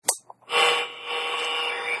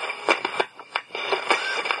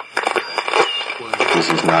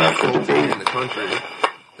this is not up for debate. In the country.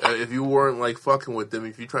 If you weren't like fucking with them,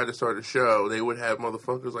 if you tried to start a show, they would have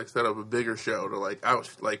motherfuckers like set up a bigger show to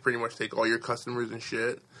like pretty much take all your customers and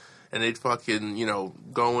shit, and they'd fucking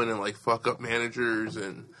go in and like fuck up managers,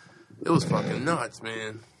 and it was fucking nuts,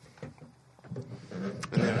 man.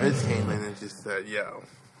 And then Vince came in and just said, "Yo,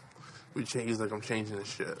 he's like, I'm changing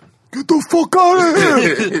this shit. Get the fuck out of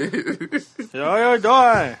here! Yo, you're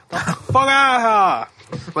doing? Fuck out of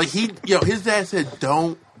here! Like his dad said,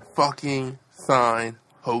 don't fucking sign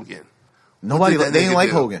Hogan. Nobody, they didn't like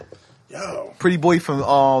Hogan. Yo. Pretty boy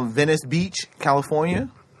from Venice Beach, California.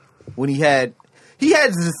 When he had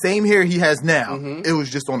the same hair he has now. Mm-hmm. It was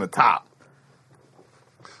just on the top.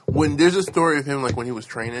 When there's a story of him, like when he was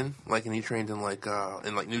training, like, and he trained in like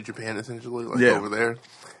New Japan essentially, like over there,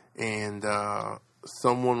 and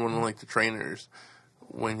someone, one of like the trainers,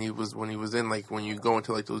 when he was in like when you go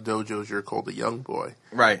into like those dojos, you're called a young boy,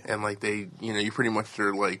 right? And like they, you pretty much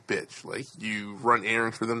are like bitch, like you run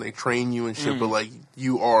errands for them, they train you and shit, but like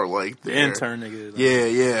you are like the intern nigga. Like.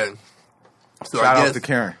 Yeah. So shout out to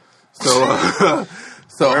Karen. So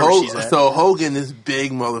Hogan, this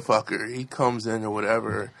big motherfucker, he comes in or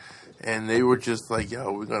whatever, and they were just like,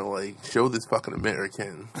 "Yo, we're gonna like show this fucking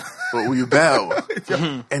American, but will you bow?"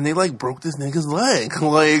 And they like broke this nigga's leg,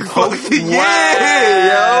 like fucking like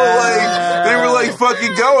they were like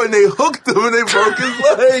fucking going, they hooked him and they broke his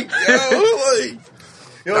leg,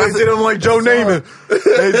 they did him like Joe Namath.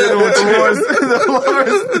 They did him with the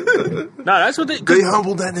Lars. Nah, that's what they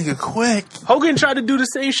humbled that nigga quick. Hogan tried to do the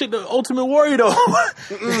same shit to Ultimate Warrior though. I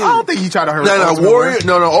don't think he tried to hurt Ultimate Warrior.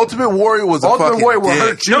 No, Ultimate Warrior was Ultimate Warrior will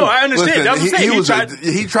hurt you. No, I understand. That's what I'm saying.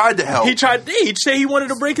 He tried to help. He said he wanted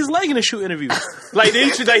to break his leg in a shoot interview. Like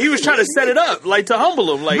he was trying to set it up, like to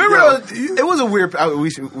humble him. Like remember, it was a weird. I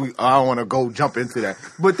don't want to go jump into that,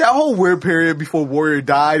 but that whole weird period before Warrior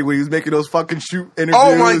died, when he was making those fucking shoot interviews.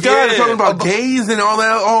 Oh my god, talking about gays and all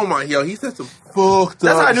that. Oh my, he said some fucked up.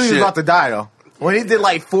 That's how I knew shit. He was about to die though. When he did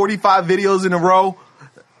like 45 videos in a row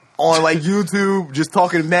on like YouTube, just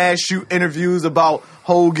talking mad shoot interviews about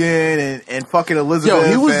Hogan and fucking Elizabeth.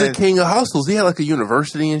 Yo, he was the king of hustles. He had like a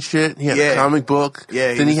university and shit. He had a comic book.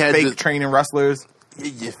 Yeah, then he had fake training wrestlers.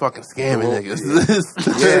 You fucking scamming niggas.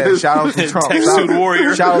 Yeah, shout out to Trump. Tech Suit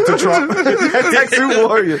Warrior. Shout out to Trump. Tech Suit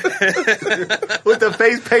Warrior. With the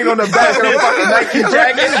face paint on the back of the fucking Nike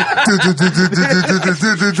jacket.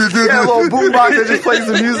 Yeah, a little boombox that just plays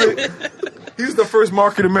the music. He was the first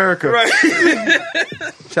mark in America. Right.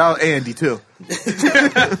 Shout out Andy too.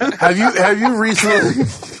 Have you recently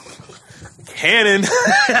Cannon?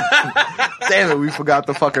 Damn it, we forgot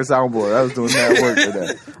the fucking soundboard. I was doing that work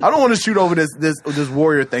today. I don't want to shoot over this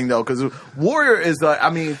Warrior thing though, because Warrior is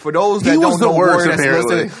for those that don't know Warrior that's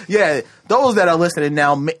listening, those that are listening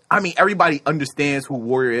now, everybody understands who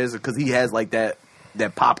Warrior is because he has like that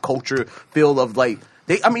pop culture feel of like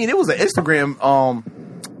it was an Instagram,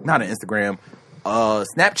 not an Instagram,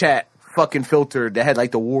 Snapchat fucking filter that had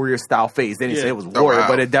like the Warrior style face. They didn't say it was Warrior,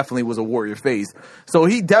 but it definitely was a Warrior face. So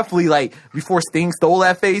he definitely, like, before Sting stole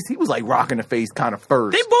that face, he was like rocking the face kind of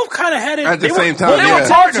first. They both kind of had it at the same time. They were a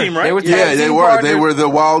tag team, right? They were They were the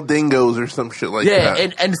Wild Dingoes or some shit like that.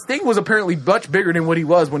 Yeah, and Sting was apparently much bigger than what he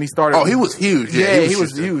was when he started. Oh, he was huge. Yeah, he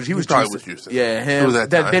was huge. He probably was huge. Yeah, him.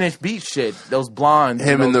 That Venice Beach shit. Those blondes.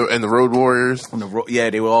 Him and the Road Warriors.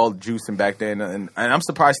 They were all juicing back then, and I'm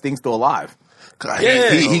surprised Sting's still alive. God,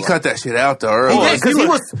 he cut that shit out though early.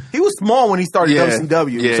 Because he was small when he started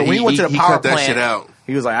WCW. Yeah, so when he went to the power cut that plant, shit out.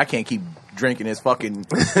 He was like, I can't keep drinking this fucking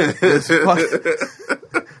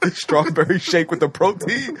strawberry shake with the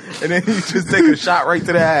protein, and then he just take a shot right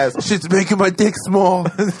to the ass. Shit's making my dick small.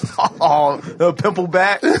 The pimple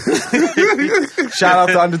back. Shout out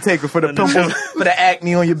to Undertaker for the pimples, for the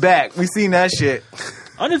acne on your back. We seen that shit.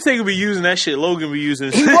 Undertaker be using that shit. Logan be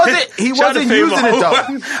using. He wasn't using it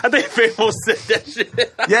though. I think Famo said that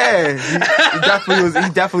shit. Yeah,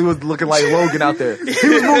 he definitely was looking like Logan out there. He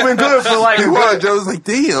was moving good for like what? Joe was like,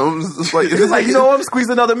 damn. He was like, I'm squeeze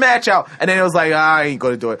another match out, and then it was like, I ain't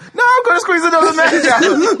gonna do it. No, I'm gonna squeeze another match out.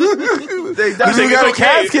 We got a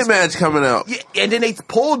casket match coming out. Yeah, and then they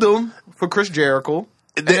pulled him for Chris Jericho.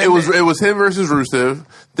 It was him versus Rusev.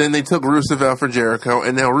 Then they took Rusev out for Jericho,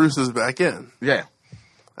 and now Rusev's back in. Yeah.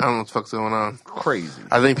 I don't know what the fuck's going on. Crazy.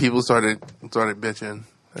 I think people started bitching,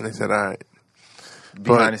 and they said, all right.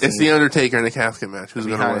 But it's the Undertaker in the casket match. Who's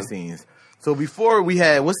going to win? Behind the scenes. So before we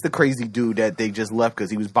had, what's the crazy dude that they just left because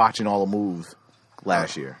he was botching all the moves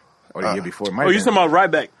last year? Or the year before. You talking about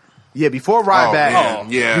Ryback? Yeah, before Ryback.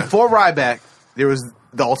 Yeah. Before Ryback, there was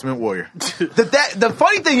the Ultimate Warrior. The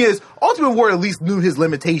funny thing is, Ultimate Warrior at least knew his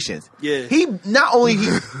limitations. Yeah. He not only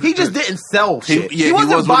he just didn't sell shit. He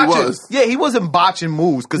wasn't botching. Yeah, he wasn't botching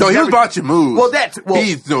moves. No, he was botching moves. Well,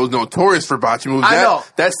 he's notorious for botching moves. I know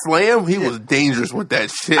that slam. He was dangerous with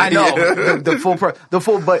that shit. I know the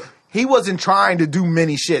full, but he wasn't trying to do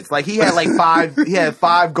many shits. Like he had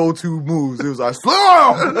five go-to moves. It was like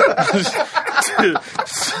slam,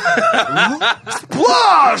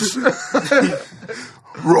 splash,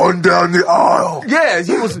 run down the aisle. Yeah,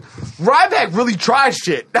 Ryback really tried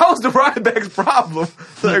shit. That was the Ryback's problem.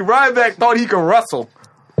 Like Ryback thought he could wrestle.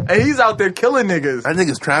 And he's out there killing niggas. I think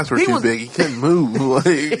his traps were too big. He couldn't move.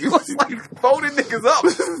 He was like folding niggas up.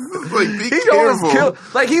 Like, be careful.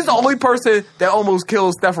 He's the only person that almost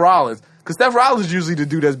killed Seth Rollins. Because Seth Rollins is usually the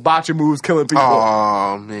dude that's botching moves, killing people.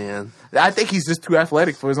 Oh, man. I think he's just too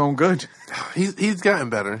athletic for his own good. He's gotten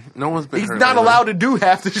better. No one's been hurt. He's not allowed to do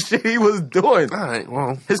half the shit he was doing. All right,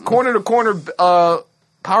 well. His corner-to-corner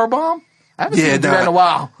powerbomb? I haven't seen him do that in a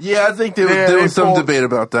while. Yeah, I think there was some debate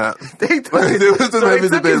about that. They took his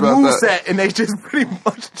moveset and they just pretty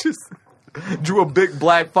much just drew a big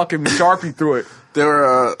black fucking Sharpie through it.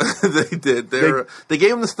 They did. They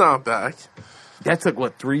gave him the stomp back. That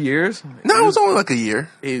took, 3 years? No, it was only like a year.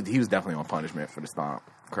 He was definitely on punishment for the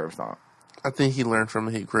curb stomp. I think he learned from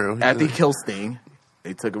it. He grew. After he killed Sting,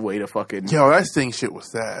 they took away the fucking... Yo, that Sting shit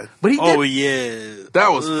was sad. But he did... Oh, yeah. That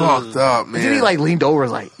was fucked up, man. Then he, leaned over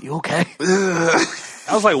and was like, you okay? That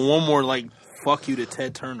was like one more, fuck you to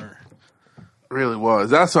Ted Turner. Really was.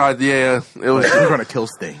 That's why, it was... We're going to kill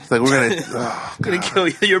Sting. It's like, we're going to kill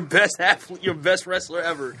your best athlete, your best wrestler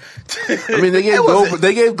ever. I mean, they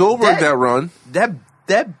gave Goldberg that run. That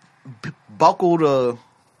buckled...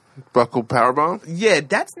 Buckled powerbomb? Yeah,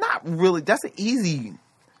 that's not really... That's an easy...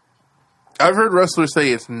 I've heard wrestlers say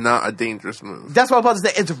it's not a dangerous move. That's what I'm about to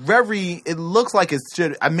say. It's very... It looks like it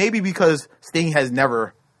should... Maybe because Sting has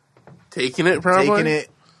never... Taken it, probably? Taken it.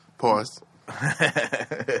 Pause.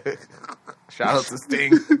 Shout out to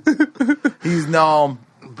Sting. He's no...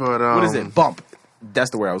 But, what is it? Bump. That's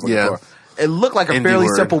the word I was looking for. It looked like a Indie fairly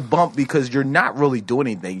word. simple bump because you're not really doing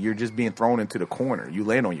anything. You're just being thrown into the corner. You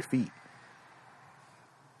land on your feet.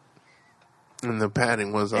 And the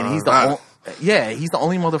padding was... And he's he's the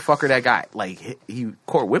only motherfucker that got, he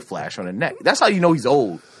caught whiplash on the neck. That's how you know he's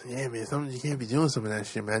old. Yeah, man, you can't be doing some of that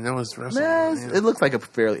shit, man. That was wrestling. Man. It looks like a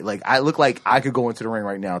fairly... I look like I could go into the ring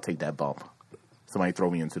right now and take that bump. Somebody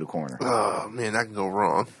throw me into the corner. Oh, man, that can go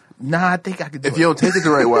wrong. Nah, I think I could do it. If you don't take it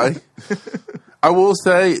the right way. I will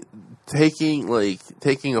say... Taking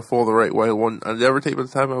a fall the right way. I never taped by the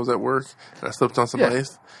time I was at work, and I slipped on some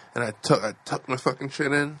ice, and I tucked my fucking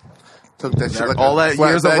shit in. Took that shit like all that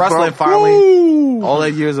years of wrestling. Bump. Finally, Woo! all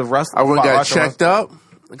that years of wrestling. I went and got checked up.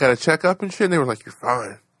 I got a checkup and shit. And they were like, "You're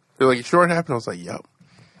fine." They're like, "You sure it happened?" I was like, "Yep."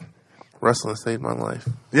 Wrestling saved my life.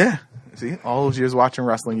 Yeah. See, all those years watching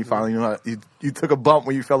wrestling, you finally knew you took a bump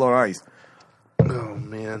when you fell on ice. Oh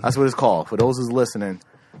man, that's what it's called. For those who's listening.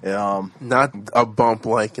 Not a bump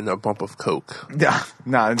like in a bump of coke. Yeah,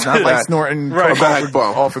 it's not like snorting back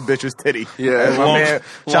bump off a bitch's titty. Yeah, my man.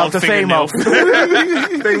 Shout out to Famo.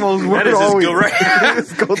 Famo's word always.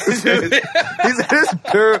 Go to he said this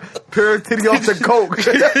pure titty off the coke.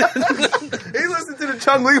 He listened to the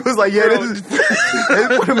Chung Lee was like, yeah,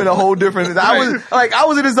 it put him in a whole different. I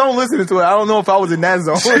was in his zone listening to it. I don't know if I was in that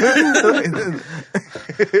zone.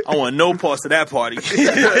 I want no parts of that party. Pure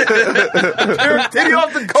titty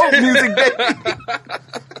off the coke music, baby.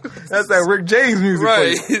 That's that Rick James music,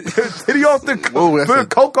 right? Titty off the coke,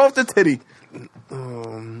 coke off the titty.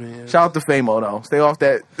 Oh man! Shout out to Famo though. Stay off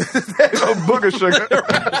that booger sugar.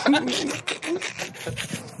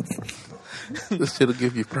 This shit'll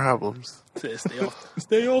give you problems.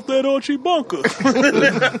 Stay off that Archie Bunker.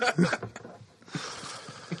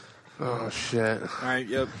 Oh shit! All right,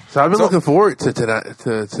 yep. So I've been looking forward to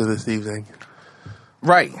this evening.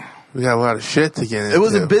 Right. We got a lot of shit to get into. It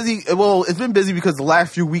was it's been busy because the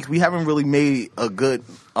last few weeks we haven't really made a good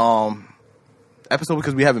episode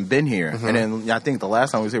because we haven't been here. Mm-hmm. And then I think the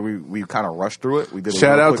last time we was here, we kind of rushed through it. We did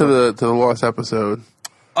shout out to the lost episode.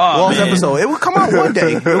 Lost episode. It will come out one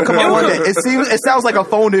day. It sounds like a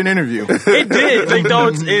phoned-in interview. It did.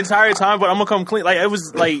 The entire time, but I'm gonna come clean. I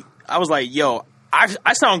was like, yo,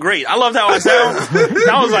 I sound great. I loved how I sound. And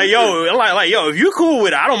I was like, yo, if you cool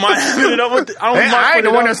with it, I don't mind putting it up with. I ain't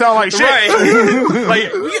the one that sound like shit. Right.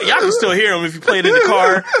 Like y'all can still hear them if you play it in the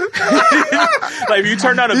car. Like if you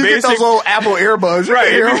turn down the bass, get those little Apple earbuds,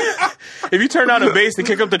 right? If you turn down the bass and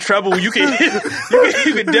kick up the treble, you can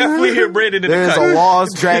definitely hear Brandon in the cut. There's a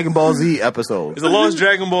lost Dragon Ball Z episode. There's a lost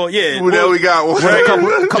Dragon Ball, yeah. Well, we got one.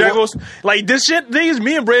 Dragon Balls. Like this shit. Thing is,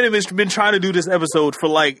 me and Brandon have been trying to do this episode for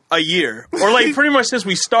like a year, or like pretty much since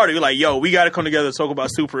we started. We're like, yo, we got to come together and talk about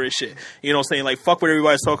Super and shit. You know what I'm saying? Like, fuck what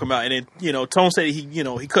everybody's talking about. And then, Tone said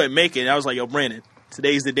he couldn't make it. And I was like, yo, Brandon,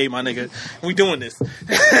 today's the day, my nigga. We doing this.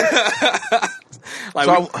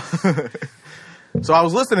 So I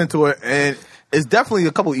was listening to it, and it's definitely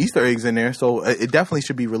a couple Easter eggs in there. So it definitely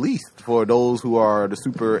should be released for those who are the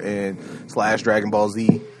Super and / Dragon Ball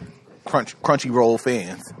Z Crunchyroll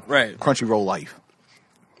fans. Right. Crunchyroll life.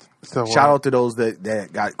 So, shout out to those that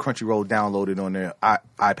got Crunchyroll downloaded on their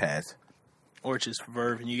iPads. Or just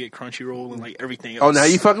Verve, and you get Crunchyroll and like everything else. Oh, now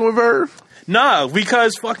you fucking with Verve? Nah,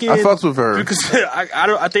 because fucking... I fucks with Verve. Because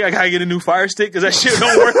I think I gotta get a new Fire Stick, because that shit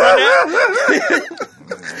don't work on that.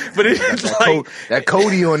 But it's like... that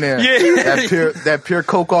Cody on there. Yeah. That pure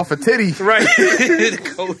coke off a titty. Right.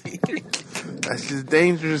 Cody. That's just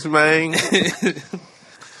dangerous, man.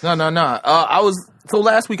 No. So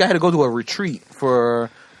last week I had to go to a retreat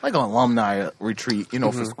for... like an alumni retreat,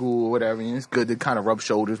 for school or whatever. And it's good to kind of rub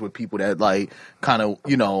shoulders with people that like kind of,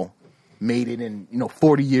 made it in,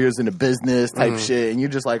 40 years in the business type shit. And you're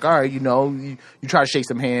just like, all right, you try to shake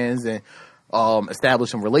some hands and establish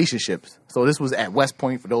some relationships. So this was at West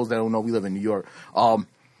Point. For those that don't know, we live in New York.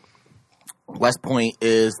 West Point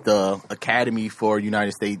is the academy for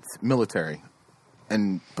United States military,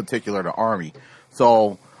 in particular the Army.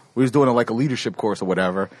 So we was doing a leadership course or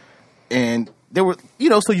whatever. And there were,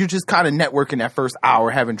 so you're just kind of networking that first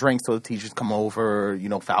hour, having drinks. So the teachers come over,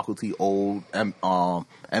 faculty, old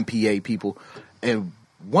MPA people. And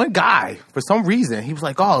one guy, for some reason, he was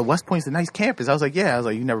like, oh, West Point's a nice campus. I was like, yeah. I was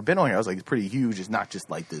like, you never been on here? I was like, it's pretty huge. It's not just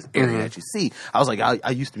like this area that you see. I was like,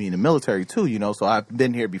 I used to be in the military too, so I've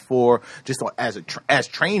been here before just as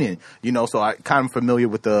training, so I kind of familiar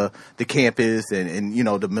with the campus and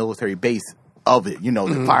the military base of it,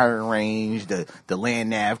 the firing range, the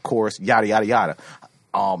land nav course, yada, yada, yada.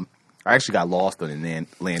 I actually got lost on the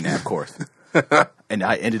land nav course. And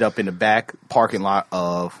I ended up in the back parking lot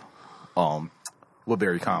of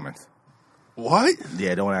Woodbury Commons. What?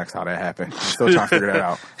 Yeah, don't ask how that happened. I'm still trying to figure that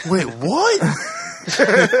out. Wait, what?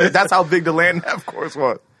 That's how big the land nav course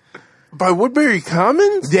was. By Woodbury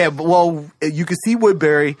Commons? Yeah, but, well, you can see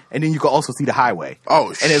Woodbury, and then you can also see the highway.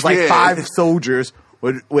 Oh, shit. And there's like 5 soldiers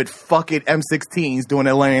with fucking M16s doing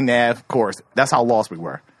a land nav course. That's how lost we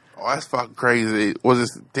were. Oh, that's fucking crazy. Was this...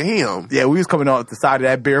 Damn. Yeah, we was coming off the side of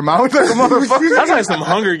that bear mountain like a motherfucker. That's like some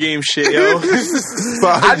Hunger Games shit, yo.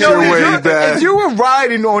 I know if you were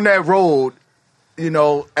riding on that road,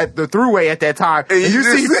 at the thruway at that time, and you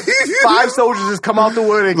see 5 soldiers just come out the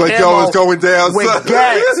wood and like, yo, it's going down. With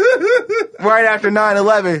gas right after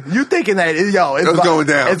 9/11. You thinking that, it's going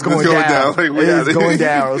down. It's going down. Like, it's going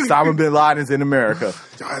down. Osama bin Laden's in America.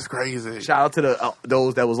 That's crazy. Shout out to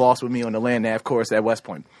those that was lost with me on the land nav course at West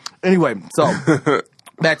Point. Anyway, so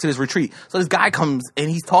back to this retreat. So this guy comes and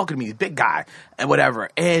he's talking to me, this big guy and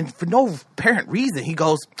whatever. And for no apparent reason, he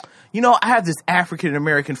goes, I have this African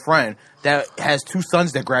American friend that has 2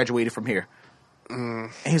 sons that graduated from here.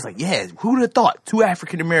 And he's like, yeah, who would have thought? 2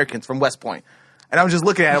 African Americans from West Point. And I'm just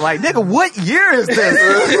looking at him like, nigga, what year is this?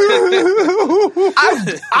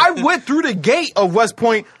 I went through the gate of West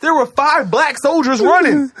Point. There were 5 black soldiers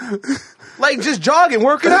running. Like, just jogging,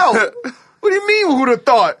 working out. What do you mean, who would have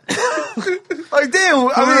thought? Like, damn. Who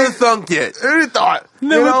would have thunk it? Who would have thought?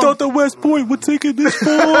 Never thought that West Point would take it this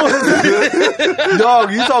far.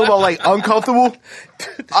 Dog, you talking about, like, uncomfortable?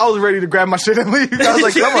 I was ready to grab my shit and leave. I was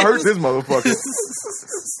like, I'm going to hurt this motherfucker.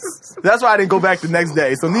 That's why I didn't go back the next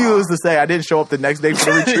day. So needless to say, I didn't show up the next day for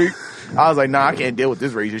the retreat. I was like, nah, I can't deal with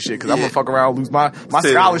this racist shit because I'm going to fuck around and lose my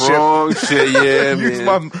scholarship. Wrong shit, yeah, man.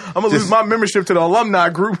 I'm going to lose my membership to the alumni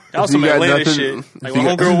group. That was some Atlanta shit. Like when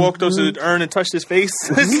homegirl walked up to the urn and touched his face.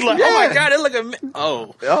 It's like, oh my God, it look at me.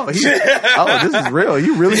 Oh, this is real.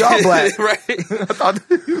 You really are black. Right. I thought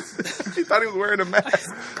he was wearing a mask.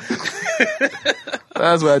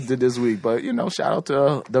 That's what I did this week. But, shout out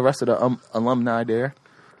to the rest of the alumni there.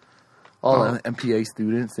 All the MPA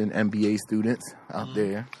students and MBA students out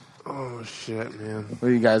there. Oh shit, man! What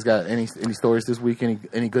do you guys got? Any stories this week?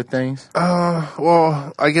 Any good things?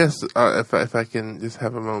 Well, I guess if I can just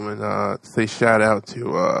have a moment, say shout out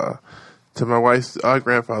to my wife's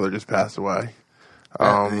grandfather just passed away.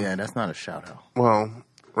 Yeah, that's not a shout out. Well,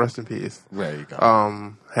 rest in peace. There you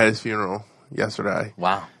go. Had his funeral yesterday.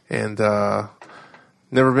 Wow. And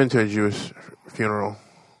never been to a Jewish funeral.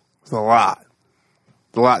 It's a lot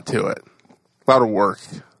to it. A lot of work.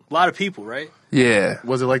 A lot of people, right? Yeah.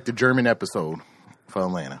 Was it like the German episode for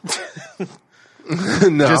Atlanta?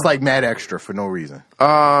 No. Just like mad extra for no reason.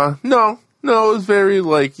 No, it was very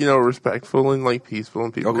respectful and like peaceful,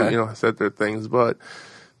 and people said their things. But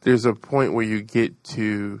there's a point where you get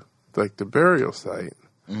to like the burial site,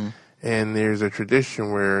 and there's a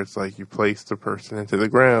tradition where it's like you place the person into the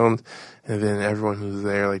ground, and then everyone who's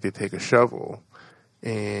there, like, they take a shovel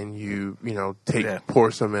and you pour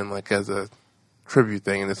some in like as a tribute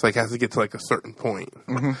thing, and it's like has to get to like a certain point.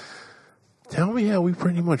 Tell me how we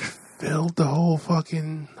pretty much filled the whole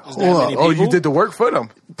fucking hole up. Oh, you did the work for them.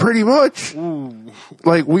 Pretty much. Ooh.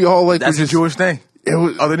 Like, we all like... That's a Jewish thing. It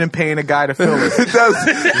was, other than paying a guy to fill it.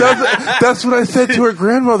 that's what I said to her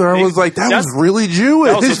grandmother. I was like, that was really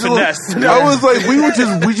Jewish. That was a finesse. I was like,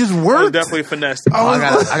 we just worked. Definitely finesse. I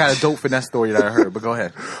got a dope finesse story that I heard, but go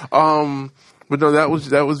ahead. But no, that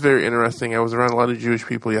was very interesting. I was around a lot of Jewish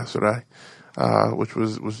people yesterday, which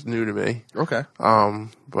was new to me. Okay.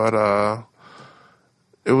 But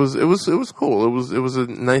it was cool. It was a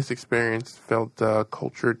nice experience. Felt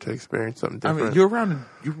cultured to experience something different. I mean, you're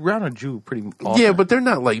around a Jew pretty often. Yeah, but they're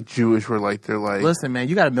not like Jewish. Where like they're like. Listen, man,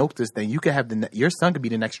 you got to milk this thing. You could have your son could be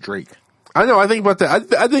the next Drake. I know. I think about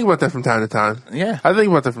that. I think about that from time to time. Yeah, I think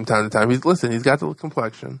about that from time to time. He's got the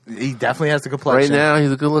complexion. He definitely has the complexion. Right now,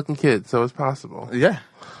 he's a good-looking kid, so it's possible. Yeah.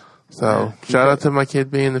 So, shout out to my kid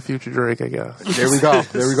being the future Drake, I guess. There we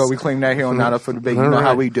go. We claim that here on Not Up for Debate. You know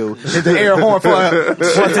how we do. Hit the air horn for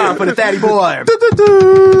one time for the Thaddy boy.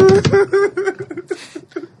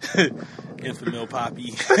 Infamil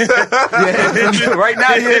Poppy. Yeah, right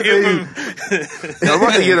now you I'm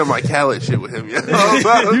about to get on my Khaled shit with him.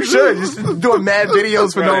 You should. You're just doing mad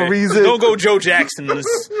videos for no reason. Don't go Joe Jackson.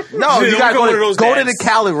 No, you gotta go to the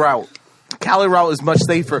Khaled route. Khaled route is much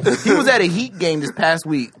safer. He was at a Heat game this past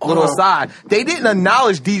week. Little aside, they didn't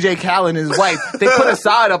acknowledge DJ Khaled and his wife. They put a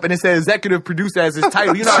side up and it said executive producer as his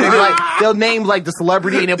title. You know, they'll name like the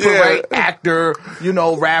celebrity and they'll put actor,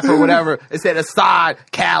 rapper, whatever. It said Asad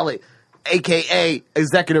Khaled, aka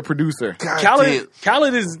executive producer.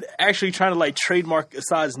 Khaled is actually trying to like trademark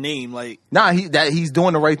Assad's name. Like, nah, he's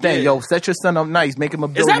doing the right thing. Yeah. Yo, set your son up nice, make him a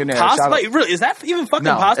billionaire. Is that possible? Like, really, is that even fucking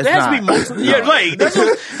possible? It has to be multiple. No. Yeah, like that's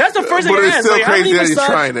the first thing I asked. It's still like, crazy that he's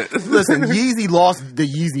trying it. Listen, Yeezy lost the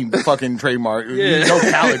Yeezy fucking trademark. Yeah.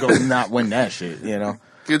 Khaled gonna not win that shit.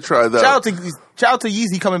 Good try though. Shout out to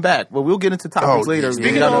Yeezy coming back, but we'll get into topics later.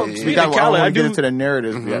 Speaking of Khaled, I get into the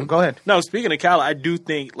narratives. Yeah, go ahead. No, speaking of Khaled, I do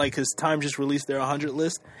think like his Time just released their 100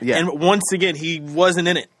 list, and once again he wasn't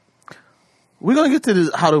in it. We're gonna get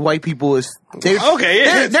to how the white people is. They're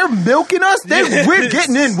milking us. We're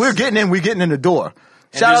getting in. We're getting in the door.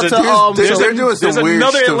 Shout out to there's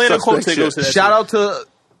another Atlanta quote that goes to that. Shout out to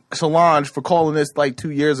Solange for calling this like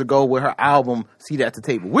 2 years ago with her album Seat at the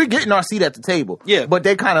Table. We're getting our seat at the table. Yeah. But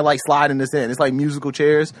they kind of like sliding this in. It's like musical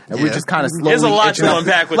chairs and we're just kind of slowly. There's a lot to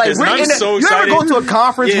unpack with this. I'm so excited. You ever go to a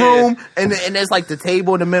conference room and there's like the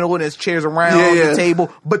table in the middle and there's chairs around the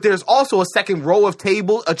table, but there's also a second row of chairs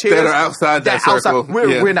that are outside that circle.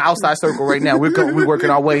 We're in the outside circle right now. We're working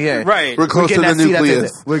our way in. Right. We're close to the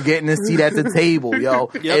nucleus. We're getting a seat at the table,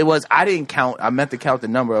 yo. Yep. It was. I didn't count. I meant to count the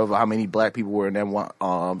number of how many black people were in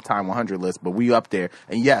that Time 100 list. But we up there.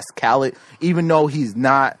 And yes, Khaled, even though he's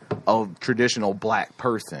not a traditional black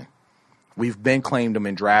person, we've been claimed him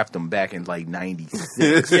and drafted him back in like 96.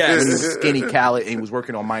 Yes. He was skinny Khaled and he was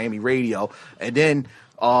working on Miami radio. And then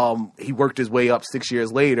he worked his way up 6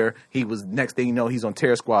 years later. He was, next thing you know, he's on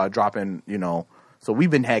Terror Squad dropping, So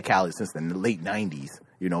we've had Khaled since the late 90s.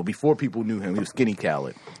 Before people knew him, he was skinny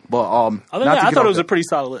Khaled. But I thought it was a pretty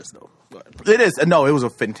solid list though. It is. No, it was a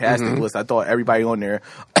fantastic list. I thought everybody on there,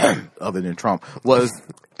 other than Trump, was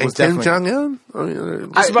Kim Jong-un?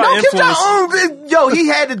 It's about influence. Kim Jong-un, yo, he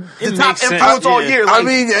had the top influence all year. Like,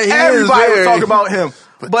 everybody was talking about him.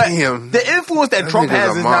 But the influence that Trump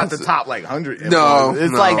has is not the top 100 influence. No,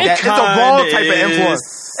 it's like that. It's the wrong type of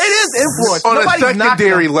influence. It is influence. On a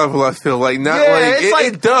secondary level, I feel like.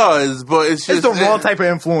 It does, but it's just... It's the wrong type of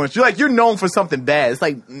influence. You're known for something bad. It's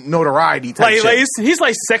like notoriety type shit. He's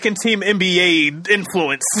like second team NBA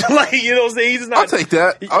influence. You know what I'm saying? He's not... I'll take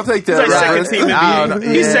that. He's like second team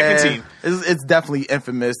NBA. He's second team. It's definitely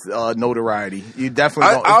infamous notoriety. You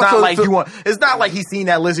definitely don't. It's not like you want. It's not like he's seen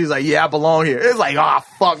that list. He's like, yeah, I belong here. It's like,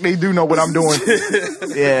 fuck, they do know what I'm doing.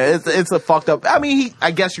 Yeah, it's a fucked up. I mean,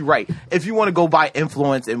 I guess you're right. If you want to go by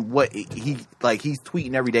influence and what he's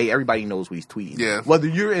tweeting every day. Everybody knows what he's tweeting. Yeah. Whether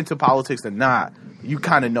you're into politics or not, you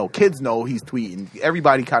kind of know. Kids know he's tweeting.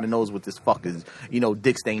 Everybody kind of knows what this fuck is.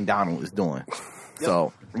 Dick Stain Donald is doing. Yep.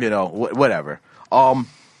 So whatever.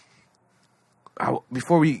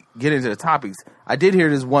 Before we get into the topics, I did hear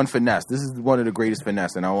this one finesse. This is one of the greatest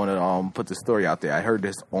finesse, and I want to put the story out there. I heard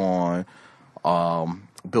this on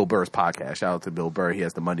Bill Burr's podcast. Shout out to Bill Burr. He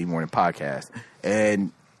has the Monday Morning Podcast,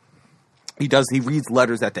 and he reads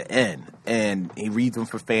letters at the end, and he reads them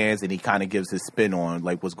for fans, and he kind of gives his spin on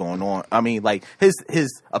like what's going on. I mean, like his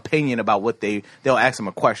opinion about what they'll ask him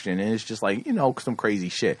a question, and it's just like some crazy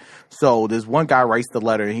shit. So this one guy writes the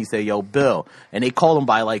letter, and he say, "Yo, Bill," and they call him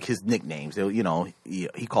by like his nicknames.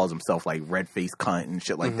 He calls himself like Red Face Cunt and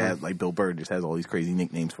shit like that. Like Bill Burr just has all these crazy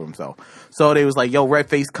nicknames for himself. So they was like, "Yo, Red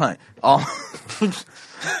Face Cunt."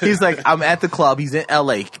 He's like, I'm at the club. He's in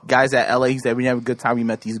L.A. Guys at L.A. He said, we had a good time. We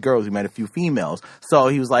met these girls. We met a few females. So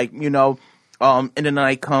he was like, in the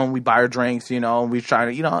night come, we buy her drinks, and we're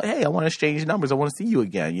trying to, hey, I want to exchange numbers. I want to see you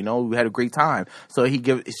again. We had a great time. So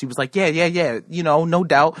she was like, yeah, no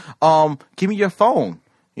doubt. Give me your phone.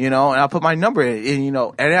 And I put my number in,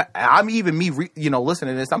 and I'm even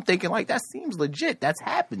listening to this. I'm thinking like, that seems legit. That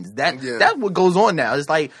happens. That's what goes on now. It's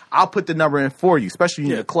like, I'll put the number in for you, especially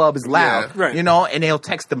when the club is loud, right. And they'll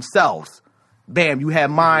text themselves. Bam, you have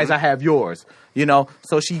mine, I have yours,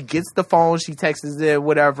 So she gets the phone, she texts it,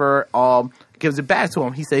 whatever, gives it back to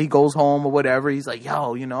him. He said he goes home or whatever. He's like,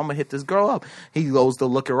 yo, I'm going to hit this girl up. He goes to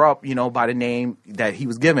look her up, by the name that he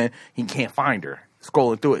was given. He can't find her.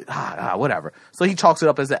 Scrolling through it, whatever. So he chalks it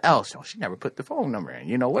up as an L. So she never put the phone number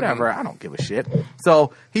in, whatever. I don't give a shit.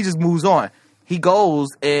 So he just moves on. He goes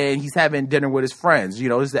and he's having dinner with his friends.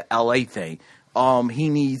 This is the LA thing. He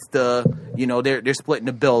needs to, they're splitting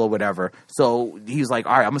the bill or whatever. So he's like,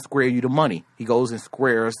 all right, I'm gonna square you the money. He goes and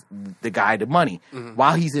squares the guy the money.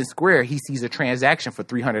 While he's in Square, he sees a transaction for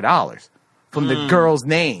 $300 from the girl's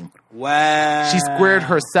name. Wow. She squared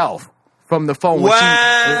herself from the phone.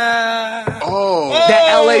 Oh,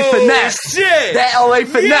 that LA finesse. Shit. That LA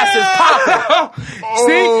finesse is popping.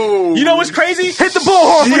 See? You know what's crazy? Hit the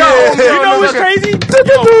bullhorn. You know what's crazy?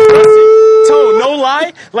 Tone, no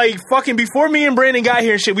lie. Like, fucking before me and Brandon got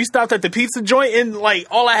here and shit, we stopped at the pizza joint and, like,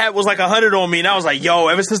 all I had was, like, 100 on me. And I was like, yo,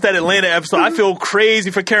 ever since that Atlanta episode, I feel crazy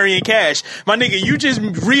for carrying cash. My nigga, you just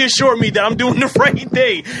reassured me that I'm doing the right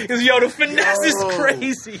thing. Because, yo, the finesse is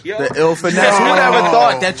crazy, yo. The ill finesse. Who never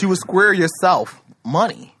thought that you would square yourself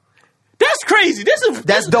money? That's crazy.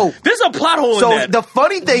 That's dope. There's a plot hole in that. So the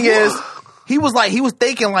funny thing is, he was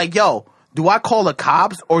thinking like, yo, do I call the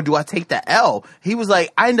cops or do I take the L? He was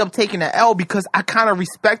like, I ended up taking the L because I kind of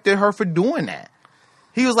respected her for doing that.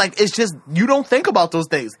 He was like, it's just, you don't think about those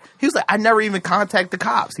things. He was like, I never even contact the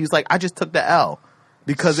cops. He was like, I just took the L.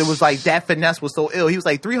 Because it was like, that finesse was so ill. He was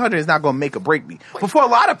like, 300 is not going to make or break me. But for a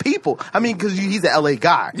lot of people, I mean, because he's an LA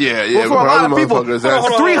guy. Yeah. But for a lot of people,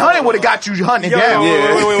 300 would have got you hunting down.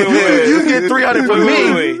 Wait. You get 300 from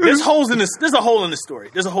me. Wait. There's a hole in this story.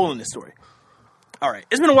 All right.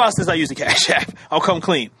 It's been a while since I used the Cash App. I'll come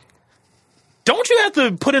clean. Don't you have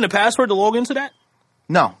to put in a password to log into that?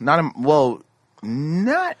 No, not. Not.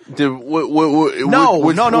 No. I don't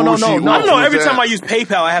know. Every time I use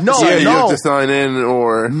PayPal, I have to you have to sign in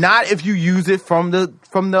or not if you use it from the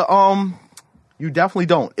you definitely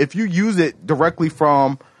don't. If you use it directly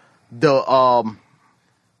from the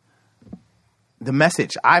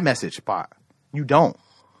iMessage bot, you don't.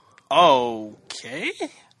 Okay.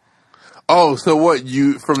 Oh, so what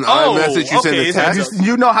you from the iMessage you send the text?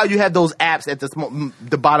 You know how you have those apps at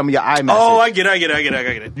the bottom of your iMessage. Oh, I get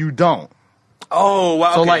it. You don't. Oh,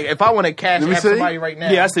 wow. So, like, if I want to cash app somebody right now.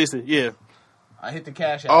 Yeah, I see. Yeah. I hit the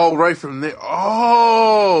cash app. Oh, right from there.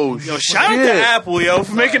 Oh, yo, shout out to Apple, yo,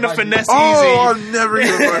 for making the finesse easy. Oh, I've never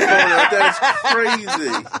used my phone out. That's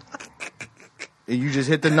crazy. And you just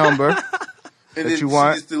hit the number and that then you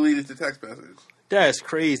want. She just deleted the text message. That's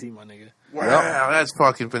crazy, my nigga. Wow, that's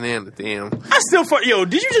fucking banana. Damn. I still, yo,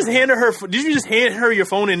 did you just hand her your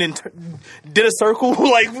phone and then did a circle?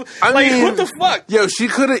 Like, what the fuck? Yo, she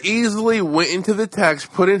could have easily went into the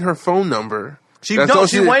text, put in her phone number. She went to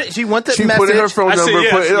she message. Put in her phone number.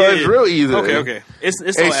 It's real easy. Okay. It's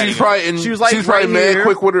and she's probably mad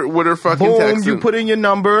quick with her fucking text. Boom, you put in your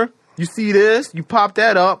number. You see this? You pop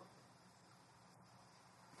that up.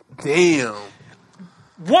 Damn.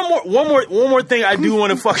 One more thing I do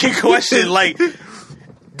want to fucking question. Like,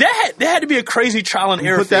 that there had to be a crazy trial and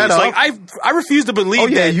error phase. Like I refuse to believe. Oh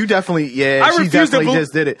yeah, that. You definitely. Yeah, she definitely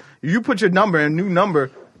just did it. You put your number, a new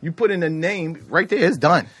number. You put in a name right there. It's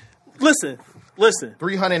done. Listen.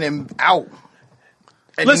 300 and out.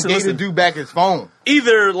 And he gave the dude back his phone.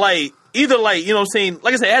 Either like, you know what I'm saying?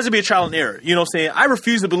 Like I said, it has to be a trial and error. You know what I'm saying? I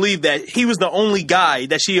refuse to believe that he was the only guy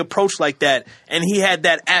that she approached like that, and he had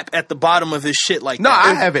that app at the bottom of his shit like that. No,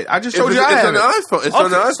 I have it. I just showed you I have it. It's on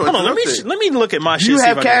the iPhone. Hold on, let me look at my shit. Do you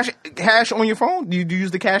have cash on your phone? Do you use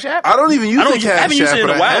the Cash app? I don't even use the Cash app. I haven't used it in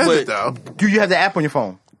a while, but do you have the app on your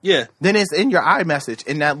phone? Yeah. Then it's in your iMessage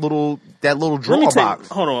in that little drawer box.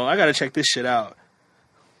 Hold on, I gotta check this shit out.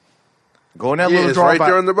 Go in that little drawer box. It's right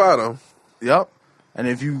there on the bottom. Yep. And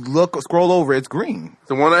if you scroll over, it's green.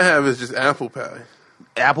 The one I have is just Apple Pay.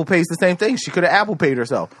 Apple Pay's the same thing. She could have Apple Paid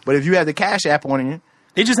herself. But if you have the Cash app on it,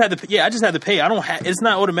 they just had to. Yeah, I just had to pay. I don't have. It's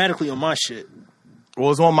not automatically on my shit.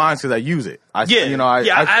 Well, it's on mine because I use it. I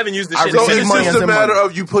haven't used the shit. So it's just a matter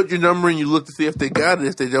of you put your number and you look to see if they got it.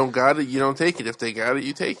 If they don't got it, you don't take it. If they got it,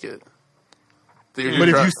 you take it. But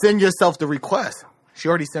if you send yourself the request, she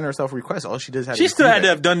already sent herself a request. All she does have. She still had to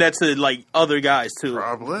have done that to like other guys too.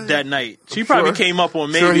 Probably that night. She probably came up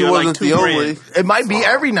on maybe like $2,000. It might be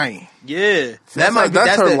every night. Yeah, that's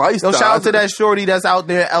her lifestyle. Shout out to that shorty that's out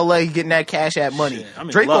there in L.A. getting that Cash App money.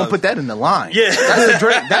 Drake gonna put that in the line. Yeah,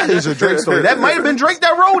 that is a Drake story. That might have been Drake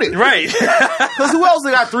that wrote it, right? Because who else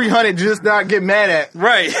got 300 just not get mad at?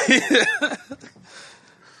 Right.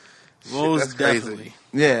 Most definitely.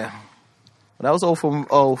 Yeah. Well, that was all from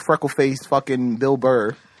freckle faced fucking Bill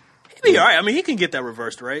Burr. He'd be all right. I mean, he can get that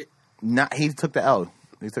reversed, right? He took the L.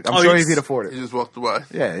 I'm sure he could afford it. He just walked away.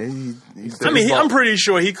 Yeah. I'm pretty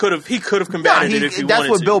sure he could have combated it if he wanted to. That's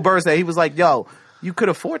what Bill Burr said. He was like, yo, you could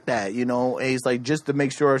afford that, you know. And he's like, just to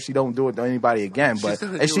make sure she don't do it to anybody again. But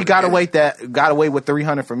if she got away with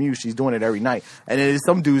 300 from you, she's doing it every night. And there's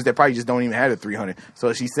some dudes that probably just don't even have the 300.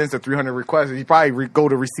 So she sends a 300 request, and he probably go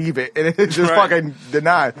to receive it, and it's just fucking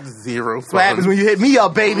denied. Zero. That's what happens when you hit me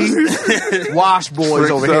up, baby. Wash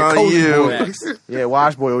boys over here, coach boys. Yeah,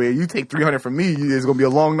 wash boy over here. You take 300 from me, it's gonna be a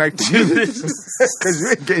long night for you because you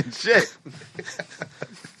ain't getting shit.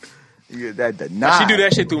 You get that denied. She do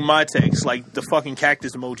that shit through my text, like the fucking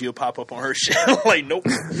cactus emoji will pop up on her shit. Like, nope.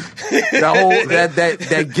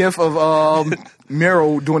 that gif of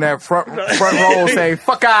Miro doing that front roll saying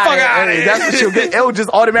 "fuck out." That's what she'll get. It'll just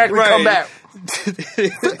automatically come back.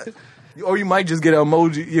 Or you might just get an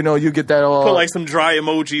emoji. You know, you get that. Put like some dry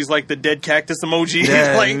emojis, like the dead cactus emoji.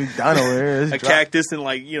 Yeah, like I know a cactus and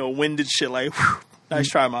like winded shit. Like, whew, nice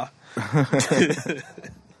try, ma.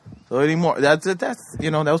 So anymore, that's it. That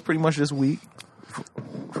was pretty much this week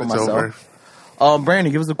for myself.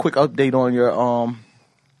 Brandon, give us a quick update on your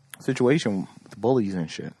situation with the bullies and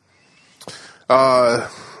shit. I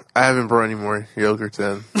haven't brought any more yogurts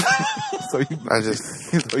in. So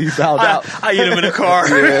you bowed out. I eat them in the car. I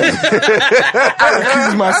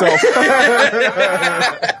recuse myself.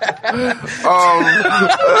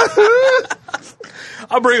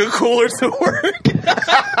 I bring a cooler to work.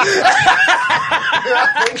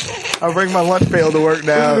 I bring my lunch pail to work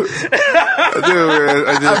now. I do,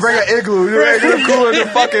 man. I bring an igloo. You regular cooler, the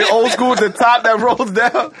fucking old school with the top that rolls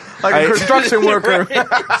down like a construction worker.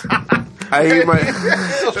 I ate my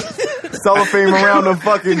cellophane around the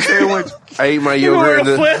fucking sandwich. I ate my yogurt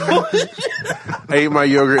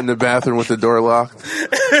in the bathroom with the door locked.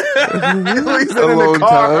 A long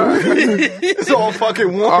time. It's all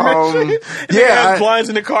fucking warm. Yeah, blinds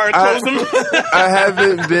in the car and close them. I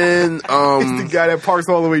haven't been. It's the guy that parks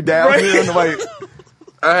all the way down. Right.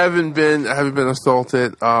 I haven't been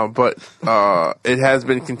assaulted, but it has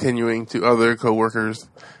been continuing to other coworkers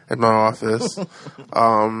at my office.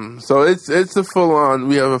 So it's a full on.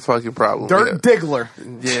 We have a fucking problem. Dirt Diggler.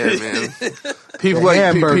 Yeah, man. People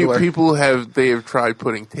have tried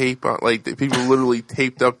putting tape on. Like people literally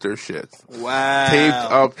taped up their shit. Wow. Taped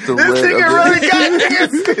up the this lid. Nigga really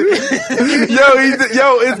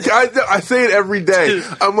got I say it every day.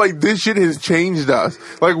 I'm like, this shit has changed us.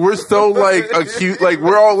 Like we're so like acute. Like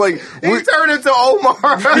we're all like we turned into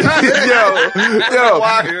Omar.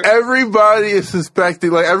 Everybody is suspecting.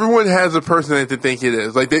 Like everyone has a person that they think it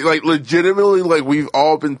is. Like they like legitimately. Like we've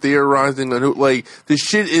all been theorizing on who. Like the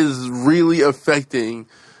shit is really affecting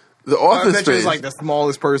the office space. It's like the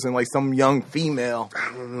smallest person, like some young female.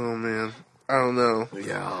 I don't know, man. I don't know.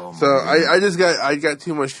 Yo, so I got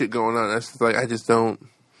too much shit going on. That's just like I just don't.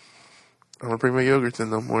 I don't bring my yogurts in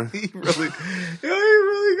no more. He really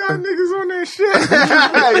got niggas on that shit.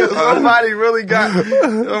 Somebody really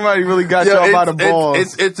got y'all by the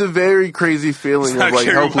balls. It's a very crazy feeling of like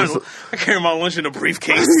helpless. I carry my lunch in a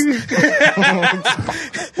briefcase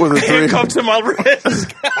with a handcuffed to my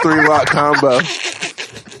wrist. 3-lock combo.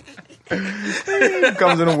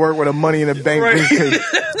 Comes into work with a money in the bank briefcase.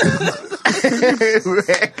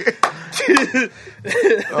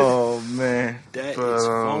 Oh man, that is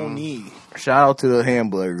phony. Shout out to the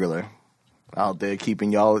Hamburger Griller out there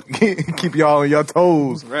keeping y'all on your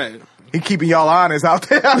toes. Right. He keeping y'all honest out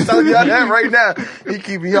there. I'm telling y'all that right now. He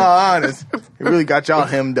keeping y'all honest. He really got y'all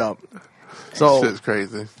hemmed up. So shit's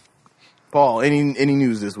crazy. Paul, any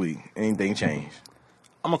news this week? Anything changed?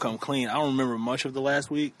 I'm gonna come clean. I don't remember much of the last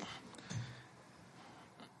week.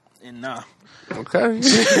 And nah. Okay.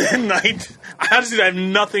 I honestly have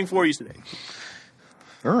nothing for you today.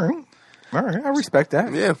 All right. I respect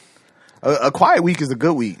that. Yeah. A quiet week is a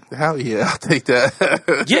good week. Hell yeah, I'll take that.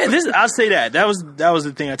 Yeah, I'll say that. That was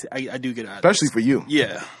the thing I do get out of especially for you.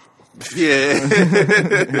 Yeah. Yeah.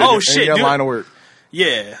 Oh shit, dude. Line of work.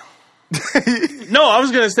 Yeah. No, I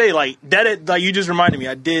was gonna say like that. Like you just reminded me,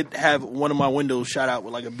 I did have one of my windows shot out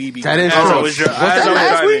with like a BB. That is true.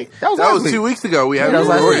 That was 2 weeks ago. We haven't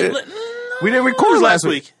recorded. We didn't record last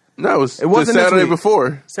week. No, it wasn't the Saturday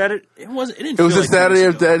before. Saturday. It wasn't. It was the Saturday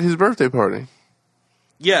of his birthday party.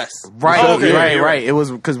 Yes. Right. Oh, okay, right. It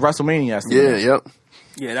was because WrestleMania. Yeah. Yep.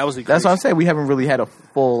 Yeah, that was. That's what I'm saying. We haven't really had a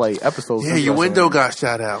full episode. Yeah, your window got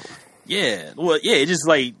shot out. Yeah. Well, yeah. It just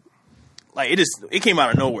it came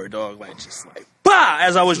out of nowhere, dog. Like just like bah!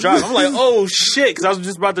 As I was driving, I'm like, oh shit, because I was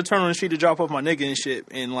just about to turn on the street to drop off my nigga and shit,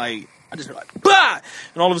 and like I just like bah!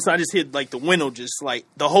 And all of a sudden I just hit like the window, just like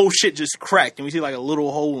the whole shit just cracked, and we see like a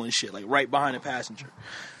little hole and shit, like right behind the passenger.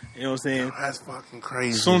 You know what I'm saying? That's fucking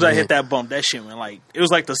crazy. As soon as I hit that bump, that shit went like it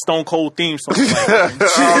was like the Stone Cold theme song. Like,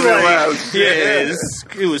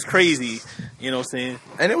 it was crazy. You know what I'm saying?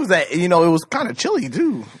 And it was that it was kind of chilly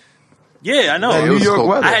too. Yeah, I know. New York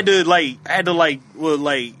weather. I had to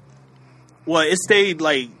it stayed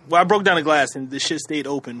I broke down the glass and the shit stayed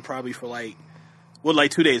open probably for 2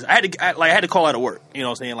 days. I had to call out of work. You know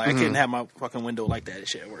what I'm saying? Like I couldn't have my fucking window like that and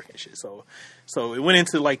shit at work and shit. So it went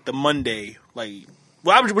into like the Monday,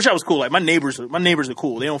 which I was cool. Like my neighbors are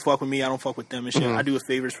cool. They don't fuck with me. I don't fuck with them and shit. I do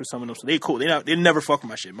favors for some of them, so they cool. They never fuck with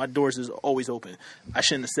my shit. My doors is always open. I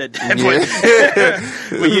shouldn't have said that,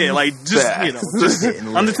 but yeah, like just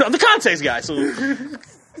I'm the context guy.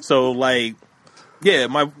 So yeah,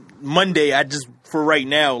 my Monday I just for right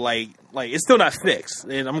now like it's still not fixed,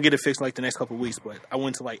 and I'm gonna get it fixed like the next couple of weeks. But I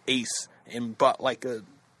went to Ace and bought like a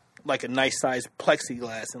nice size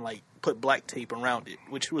plexiglass and put black tape around it,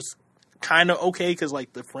 which was kind of okay because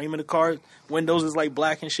the frame of the car windows is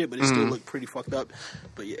black and shit, but it still looked pretty fucked up.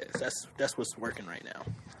 But yeah, that's what's working right now.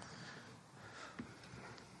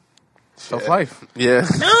 Tough life. Yeah.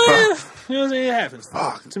 You know what I'm saying? It happens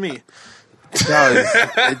to me.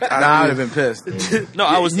 I would have been pissed. No,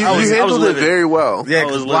 I was. You I was handled living. it very well. Yeah,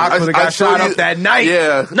 because Block would have got shot up that night.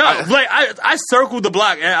 Yeah. No, I circled the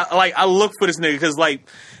block and I looked for this nigga because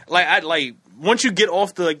once you get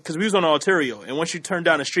off because we was on Ontario, and once you turn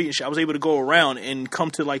down the street and shit, I was able to go around and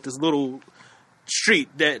come to this little street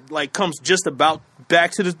that comes just about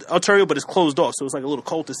back to the Ontario, but it's closed off, so it's like a little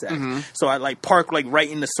cul-de-sac. So I parked right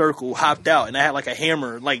in the circle, hopped out, and I had a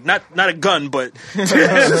hammer, not a gun, but I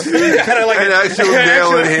had an actual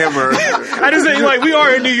nail and hammer. I just say we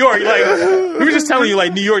are in New York. We were just telling you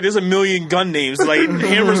New York, there's a million gun names.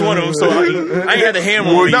 Hammer's one of them. So I ain't had the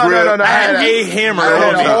hammer. No. I had a hammer. I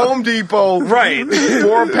had a Home Depot, right,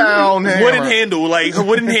 4-pound hammer,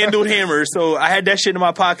 wooden handled hammer. So I had that shit in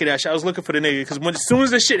my pocket. I was looking for the nigga because as soon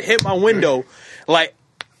as the shit hit my window, I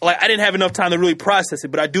didn't have enough time to really process it,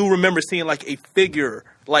 but I do remember seeing a figure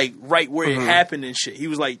right where it happened and shit. He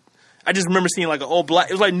was I just remember seeing an all black.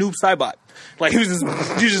 It was like Noob Saibot. He was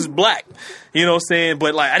just black. You know what I'm saying?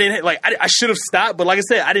 But I didn't I should have stopped, but like I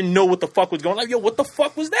said, I didn't know what the fuck was going on. Yo, what the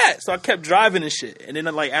fuck was that? So I kept driving and shit. And then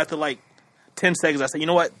after 10 seconds, I said, you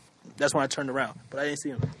know what? That's when I turned around, but I didn't see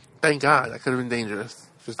him. Thank God, that could have been dangerous.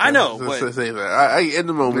 I know, but to say that. I in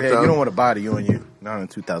the moment. Yeah, you don't want a body on you. Not in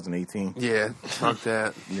 2018. Yeah, fuck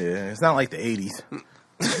that. Yeah, it's not like the 80s.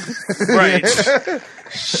 Right.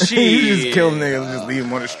 You just kill niggas and just leave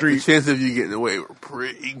them on the street. The chances of you getting away were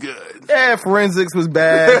pretty good. Yeah, forensics was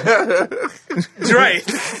bad. Right.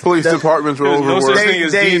 Police departments were overworked. No such thing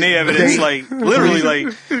as DNA evidence.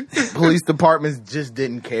 Literally, police departments just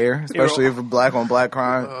didn't care, especially if it's black on black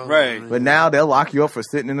crime. Right. But now they'll lock you up for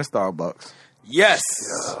sitting in a Starbucks. Yes.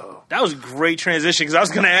 That was a great transition because I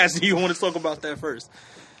was going to ask you want to talk about that first.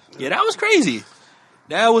 Yeah, that was crazy.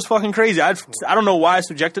 That was fucking crazy. I don't know why I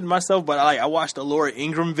subjected myself, but I watched a Laura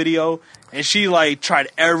Ingraham video, and she like tried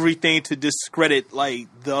everything to discredit like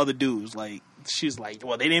the other dudes. Like she's like,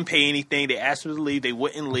 well, they didn't pay anything. They asked her to leave. They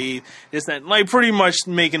wouldn't leave. This that, like pretty much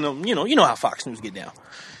making them, you know how Fox News get down.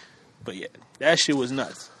 But yeah, that shit was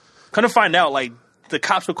nuts. Couldn't find out like the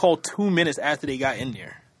cops were called 2 minutes after they got in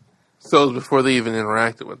there. So it was before they even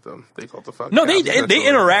interacted with them. They called the fuck. No, they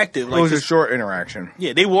interacted. Like, it was a short interaction.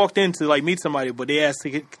 Yeah, they walked in to like meet somebody, but they asked to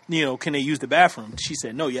get, can they use the bathroom? She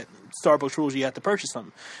said no. Yet Starbucks rules you have to purchase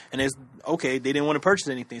something, and it's okay. They didn't want to purchase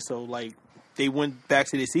anything, so like they went back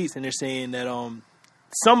to their seats, and they're saying that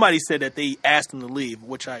somebody said that they asked them to leave,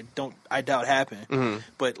 which I doubt happened. Mm-hmm.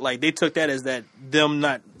 But like they took that as that them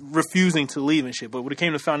not refusing to leave and shit. But when it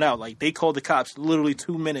came to find out, like they called the cops literally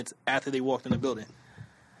 2 minutes after they walked in the building.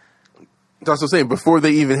 That's what I'm saying. Before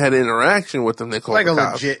they even had an interaction with them, they called the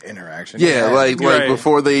cops. Legit interaction. Yeah, like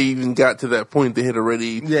before they even got to that point, they had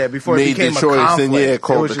already before made the choice and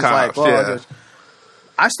called the cops. Like,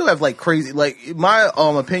 I still have like crazy, like my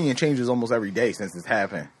opinion changes almost every day since this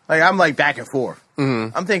happened. Like I'm like back and forth.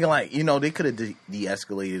 Mm-hmm. I'm thinking like they could have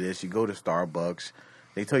de-escalated this. You go to Starbucks,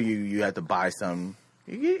 they tell you have to buy something.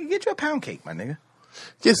 You get you a pound cake, my nigga.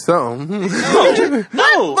 Get some.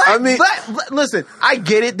 No. I mean, listen, I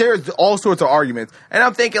get it. There's all sorts of arguments. And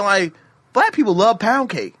I'm thinking, like, black people love pound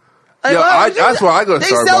cake. Like, that's why I go to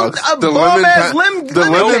Starbucks. The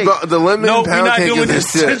lemon pound cake is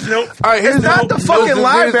this shit. Nope. All right, it's not the fucking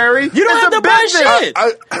library. You don't have to buy shit.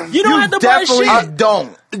 You don't have to buy shit. Definitely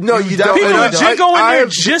don't. No, you don't. People legit go in there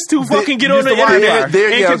just to fucking get on the internet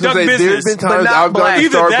and conduct business. There have been times I've gone to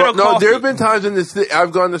Starbucks. No, there have been times in the city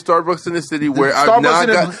I've gone to Starbucks in the city where I've not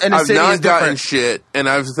gotten shit, and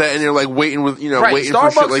I've sat in there like waiting with waiting for shit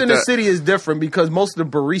like that. Starbucks in the city is different because most of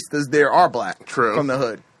the baristas there are black. True. From the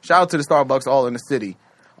hood. Shout out to the Starbucks all in the city.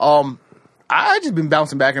 I just been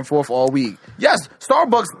bouncing back and forth all week. Yes,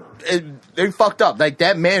 Starbucks, they fucked up. Like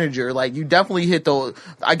that manager, like you definitely hit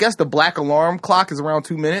I guess the black alarm clock is around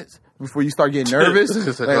 2 minutes before you start getting nervous.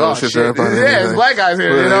 Like, oh shit. Yeah, it's black guys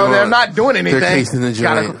here. They're not doing anything. They're casing the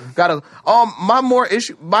joint. Gotta.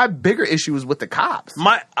 My bigger issue is with the cops.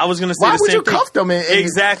 I was gonna say why the same would you cuff them?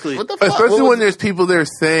 Exactly. What the fuck? Especially when there's people there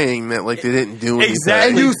saying that like they didn't do anything. Exactly.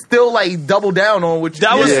 And you still like double down on what you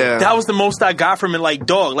did. That was the most I got from it. Like,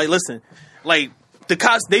 dog. Like, listen. Like the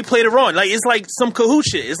cops, they played it wrong. Like it's like some Kahoot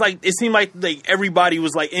shit. It's like it seemed like everybody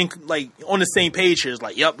was like on the same page here. It's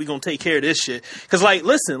like, yep, we gonna take care of this shit. Because like,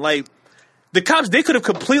 listen, like. The cops, they could have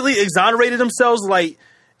completely exonerated themselves. Like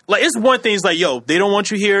it's one thing. It's like, yo, they don't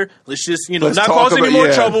want you here. Let's just, not cause any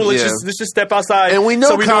more trouble. Let's just step outside. And we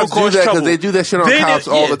know cops do that because they do that shit on cops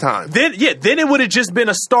all the time. Then it would have just been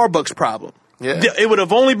a Starbucks problem. Yeah. It would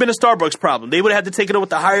have only been a Starbucks problem. They would have had to take it up with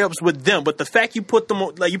the higher ups with them. But the fact you put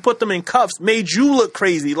them in cuffs made you look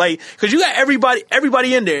crazy. Like, because you got everybody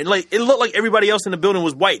in there, and like it looked like everybody else in the building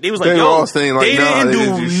was white. They was like, they didn't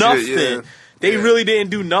do nothing. Shit, yeah. They really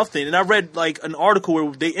didn't do nothing. And I read like an article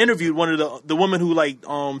where they interviewed one of the women who like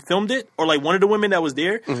filmed it, or like one of the women that was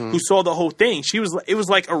there who saw the whole thing. It was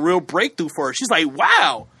like a real breakthrough for her. She's like,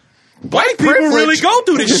 wow. White people really go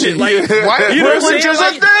through this shit. Like, white privilege is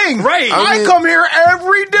a thing. Right. I come here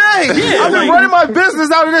every day. Yeah, I've been running my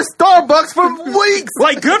business out of this Starbucks for weeks.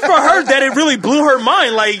 Like, good for her that it really blew her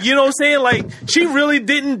mind. Like, you know what I'm saying? Like, she really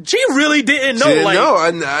didn't know.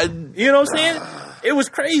 Like, you know what I'm saying? It was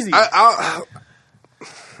crazy. I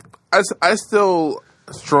still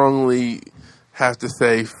strongly have to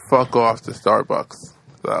say fuck off to Starbucks.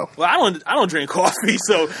 So. Well, I don't drink coffee,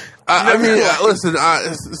 so I mean, listen,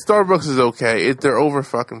 Starbucks is okay. They're over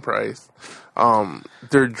fucking priced.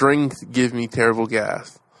 Their drinks give me terrible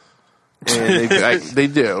gas, and they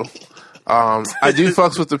do. I do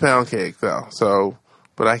fucks with the pound cake though, so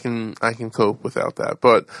but I can cope without that.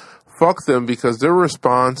 But fuck them because their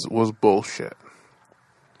response was bullshit.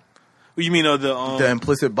 You mean the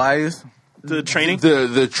implicit bias? The training?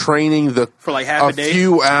 The training for like half a day? A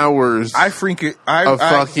few hours. I'm a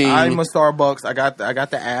Starbucks. I got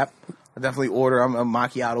the app. I definitely order. I'm a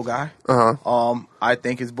macchiato guy. I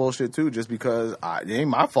think it's bullshit too, just because it ain't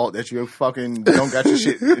my fault that you fucking don't got your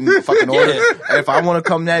shit in the fucking order. And if I want to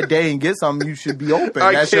come that day and get something, you should be open.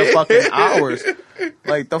 That's your fucking hours.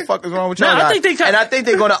 Like, the fuck is wrong with y'all? I think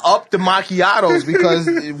they're going to up the macchiatos because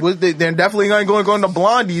they're definitely going to go into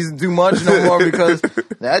blondies too much no more because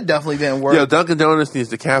that definitely didn't work. Yo, Dunkin' Donuts needs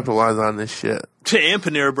to capitalize on this shit. And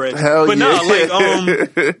Panera Bread. Hell but yeah. No, like,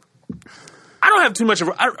 I really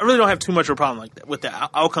don't have too much of a problem like that with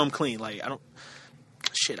that. I'll come clean. Like, I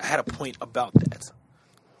had a point about that.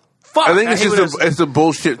 fuck. I think it's a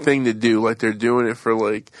bullshit thing to do. Like they're doing it for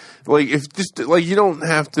like if just like you don't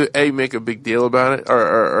have to make a big deal about it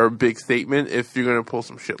or a big statement if you're gonna pull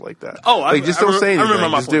some shit like that. Oh, like just don't say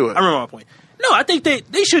anything. Just do it. I remember my point. No, I think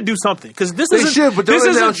they should do something because this is. They should, but don't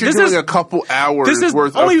announce you're doing a couple hours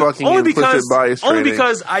worth of fucking implicit bias training. Only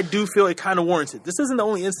because I do feel it kind of warrants it. This isn't the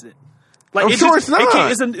only incident. Like, I'm sure it's not.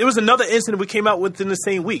 It was another incident we came out within the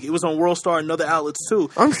same week. It was on World Star and other outlets too.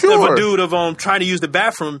 I'm sure. Of a dude of trying to use the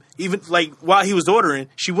bathroom, even like while he was ordering,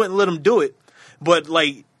 she wouldn't let him do it. But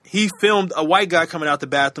like he filmed a white guy coming out the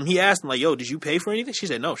bathroom. He asked him like, "Yo, did you pay for anything?" She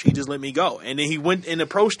said, "No." She just let me go. And then he went and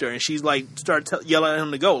approached her, and she's like started yelling at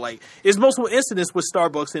him to go. Like there's multiple incidents with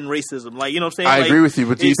Starbucks and racism. Like you know what I'm saying? I agree with you,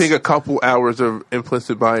 but do you think a couple hours of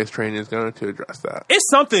implicit bias training is going to address that? It's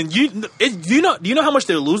something. Do you know how much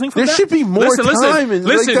they're losing from that? There should be more time.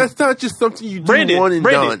 Listen, like, that's not just something you do one and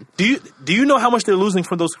done. Do you know how much they're losing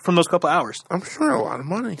from those couple hours? I'm sure a lot of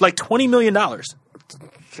money. Like $20 million.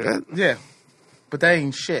 Shit. Yeah, but that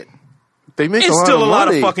ain't shit. They make it's still a lot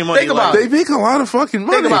of fucking money. Think about it. They make a lot of fucking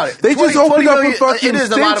money. Think about it. They just opened up a fucking center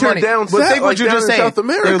down south, but think what you're just saying. South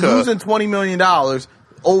America. They're losing $20 million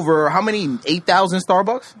over how many? 8,000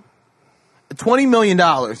 Starbucks? $20 million.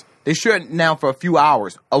 They shut down for a few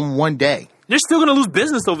hours on one day. They're still going to lose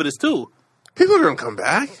business over this too. People are going to come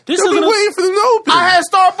back. They're still waiting for them to open. I had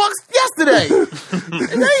Starbucks yesterday.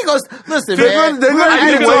 And there you go. Listen, man.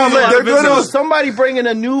 They're going to somebody bringing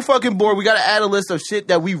a new fucking board. We got to add a list of shit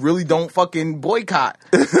that we really don't fucking boycott.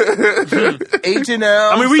 H&M,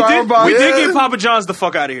 I mean, we Starbucks. did get Papa John's the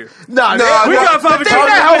fuck out of here. We got Papa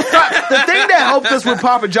John's. The thing that helped us with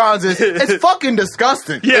Papa John's is it's fucking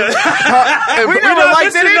disgusting. Yeah. We never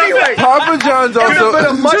liked it anyway. Papa John's also.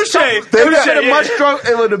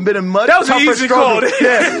 It would have been a much tougher easy call.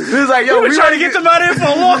 Yeah. It was like, yo, we were trying to get them out of here for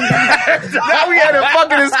a long time. Now we had a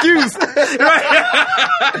fucking excuse.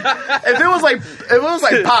 If it was like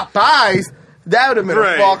Popeyes, that would have been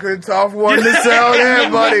a fucking tough one to sell there,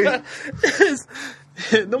 buddy.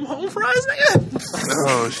 Them home fries, nigga.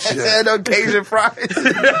 Oh shit. And occasion fries.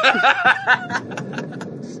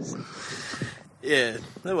 Yeah.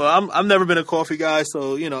 Well, I've never been a coffee guy,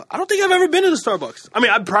 so you know, I don't think I've ever been to the Starbucks. I mean,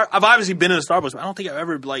 I've obviously been in a Starbucks, but I don't think I've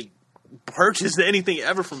ever like purchased anything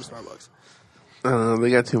ever from Starbucks. They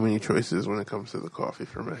got too many choices when it comes to the coffee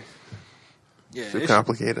for me. Yeah, it's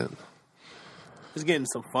complicated. Let's get into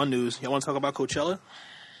some fun news. Y'all want to talk about Coachella?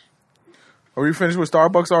 Are we finished with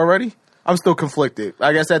Starbucks already? I'm still conflicted.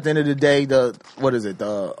 I guess at the end of the day, the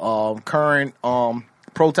current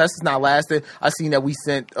protest has not lasted. I seen that we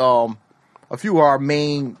sent a few of our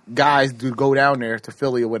main guys to go down there to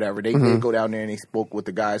Philly or whatever. They did go down there and they spoke with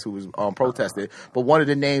the guys who was protested. But one of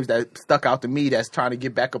the names that stuck out to me that's trying to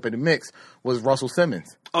get back up in the mix was Russell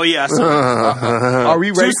Simmons. Oh yeah, I saw are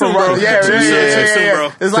we ready for Russell? Yeah,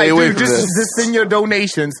 bro. It's like, dude, just send your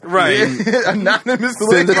donations. Right. Anonymous.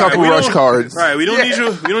 Send a couple rush cards. Right. We don't need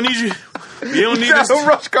you. You don't need this. No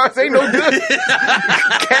rush cards ain't no good.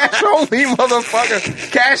 Cash only,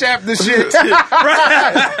 motherfucker. Cash app the shit.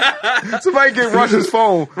 Right. Somebody get Rush's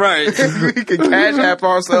phone. Right. We can cash app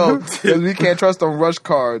ourselves because we can't trust on rush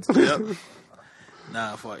cards. Yep.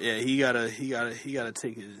 Nah, fuck. Yeah, he gotta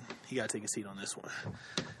take a seat on this one.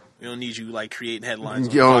 We don't need you like creating headlines.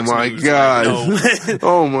 Oh my god! Like, no.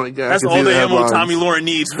 Oh my god! That's all the ammo Tommy Lauren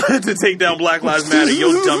needs to take down Black Lives Matter.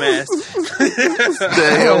 Yo, dumbass.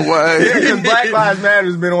 Stay away. Yeah, Black Lives Matter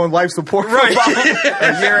has been on life support for about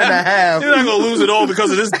a year and a half. You're not gonna lose it all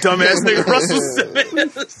because of this dumbass nigga Russell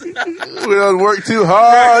Simmons. We don't work too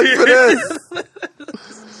hard for this.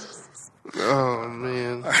 Oh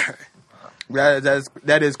man.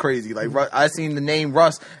 That is crazy. Like I seen the name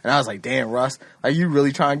Russ, and I was like, "Damn, Russ! Like you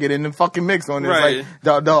really trying to get in the fucking mix on this?" Right.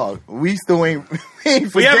 Like, dog, we still ain't.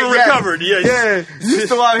 We haven't recovered. Yeah, you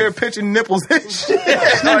still out here pitching nipples and shit.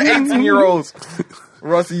 18-year-olds.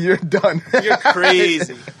 Rusty, you're done. You're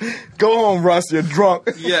crazy. Go home, Russ. You're drunk.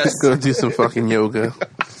 Yes. Go do some fucking yoga.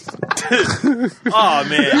 Oh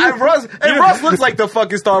man, Russ looks like the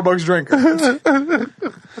fucking Starbucks drinker.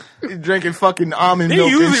 He's drinking fucking almond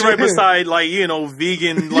milk. They're usually and right beside, like, you know,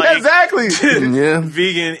 vegan, like yeah, exactly. Yeah,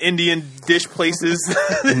 vegan Indian dish places.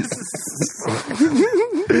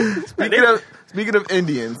 Speaking of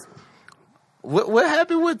Indians, what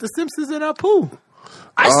happened with the Simpsons and Apu?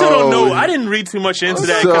 I still don't know. I didn't read too much into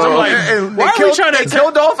that because I'm like, why are we trying to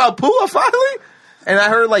killed off Apu finally? And I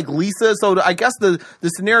heard like Lisa. So I guess the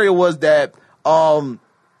scenario was that a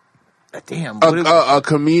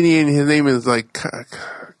comedian. His name is like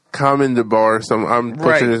Common DeBar. I'm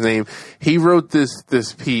butchering his name. He wrote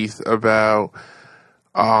this piece about.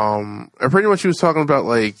 Pretty much he was talking about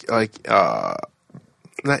like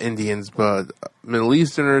not Indians, but Middle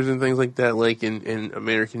Easterners and things like that, like in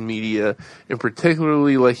American media, and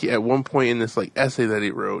particularly like at one point in this like essay that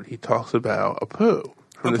he wrote, he talks about Apu.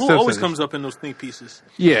 Apu always comes up in those think pieces.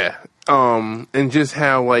 Yeah, and just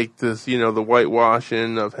how like this, the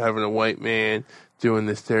whitewashing of having a white man doing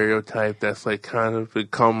this stereotype that's like kind of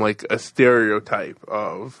become like a stereotype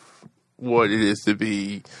of what it is to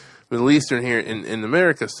be Middle Eastern here in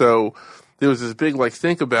America. So there was this big like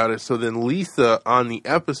think about it. So then Lisa on the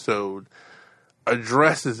episode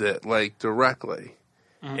addresses it like directly.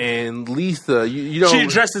 Mm-hmm. And Lisa, she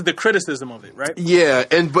addresses the criticism of it, right? Yeah,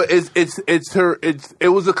 but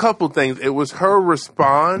it was a couple things. It was her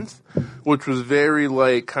response, which was very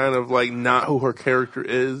like kind of like not who her character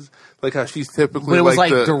is, like how she's typically. But it was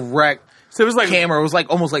like direct. So it was like camera. It was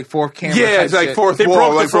like almost like fourth camera. Yeah, it's like shit. fourth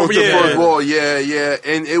wall, like broke the fourth wall. Yeah,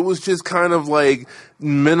 and it was just kind of like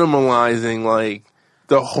minimalizing like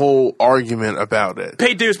the whole argument about it.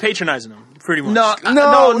 They was patronizing them. Pretty much. No.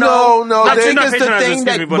 I think it's the thing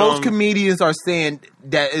that most comedians are saying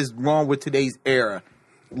that is wrong with today's era.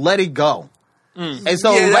 Let it go. And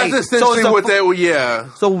so, that's essentially what they were.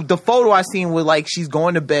 Yeah. So the photo I seen was like she's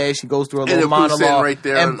going to bed. She goes through a little monologue, right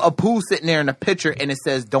there and Apu sitting there in a picture, and it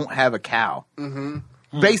says, "Don't have a cow."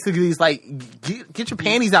 Mm-hmm. Basically, it's like get your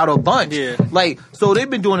panties out a bunch. Yeah. Like, so they've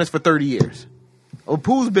been doing this for 30 years.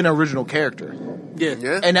 Apu's been an original character.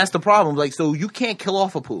 Yeah. And that's the problem. Like, so you can't kill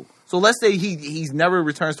off Apu. So let's say he's never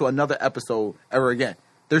returns to another episode ever again.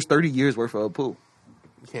 There's 30 years worth of Apu.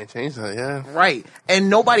 You can't change that, yeah. Right. And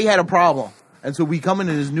nobody had a problem until we come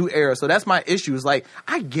into this new era. So that's my issue. Is like,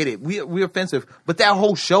 I get it. We're offensive. But that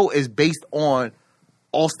whole show is based on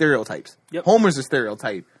all stereotypes. Yep. Homer's a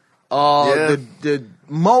stereotype. The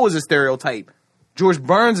Mo is a stereotype. George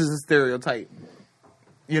Burns is a stereotype.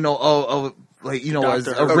 As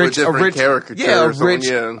a rich character. Yeah,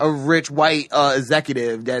 a rich white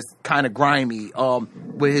executive that's kind of grimy,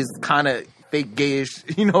 with his kind of fake gayish,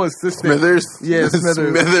 assistant. Smithers. Yeah,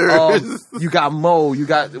 Smithers. You got Mo. You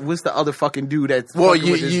got what's the other fucking dude that's with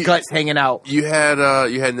his guts hanging out? You had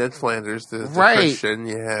Ned Flanders, the Christian.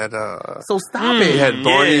 You had so stop it. You had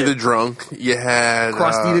Barney the drunk. You had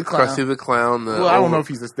Krusty the Clown. I don't know if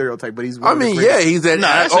he's a stereotype, but he's. He's an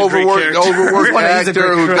overworked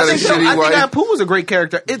actor who's got a shitty wife. I think Apu was a great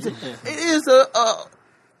character. It is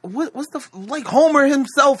what's the like Homer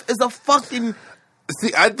himself is a fucking.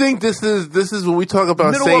 See, I think this is when we talk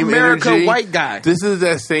about Middle same America energy. White guy. This is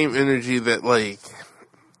that same energy that like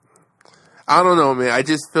I don't know, man. I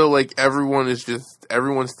just feel like everyone's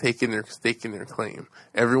taking their stake in their claim.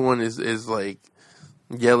 Everyone is like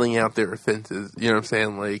yelling out their offenses. You know what I'm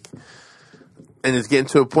saying? Like, and it's getting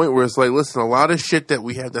to a point where it's like, listen, a lot of shit that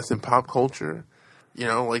we have that's in pop culture.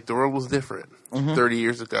 Like the world was different 30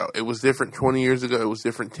 years ago. It was different 20 years ago. It was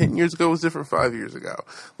different 10 years ago. It was different 5 years ago.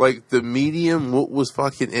 Like the medium, what was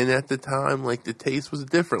fucking in at the time, like the taste was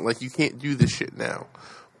different. Like you can't do this shit now.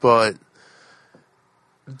 But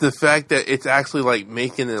the fact that it's actually like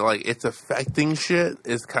making it like it's affecting shit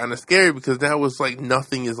is kind of scary because now it's like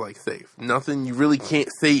nothing is like safe. Nothing, you really can't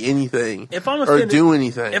say anything or do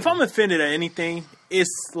anything. If I'm offended at anything,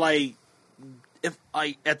 it's like, if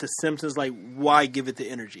I at the Simpsons, like, why give it the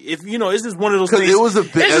energy? If it's just one of those things. It's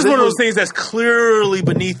just one of those things that's clearly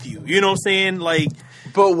beneath you. You know what I'm saying? Like,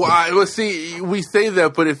 but why? Well, see, we say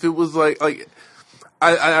that, but if it was like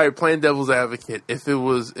I playing devil's advocate, if it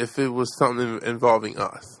was something involving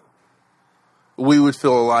us, we would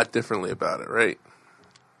feel a lot differently about it, right?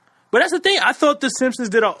 But that's the thing. I thought the Simpsons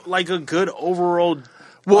did a good overall.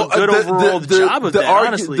 Job of that,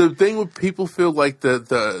 honestly. The thing with people feel like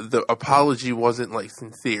the apology wasn't like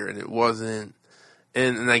sincere, and it wasn't,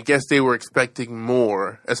 and I guess they were expecting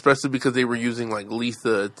more, especially because they were using like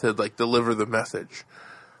Lisa to like deliver the message.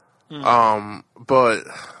 But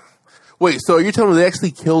wait, so are you telling me they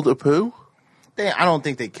actually killed Apu? I don't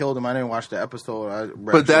think they killed him. I didn't watch the episode.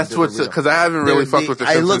 But that's what's because I haven't really fucked with the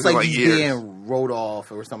Simpsons. It looks like he's being wrote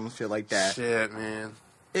off or some shit like that. Shit, man.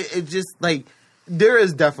 It just like. There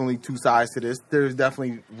is definitely two sides to this. There's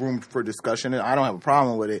definitely room for discussion, and I don't have a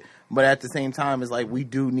problem with it. But at the same time, it's like we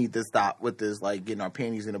do need to stop with this, like getting our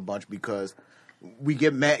panties in a bunch because we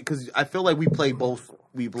get mad. Because I feel like we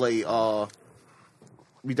definitely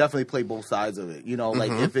play both sides of it.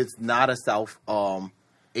 Like if it's not a South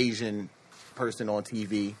Asian person on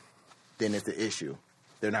TV, then it's an issue.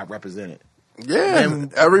 They're not represented. Yeah,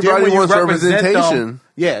 everybody wants representation.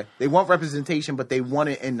 They want representation, but they want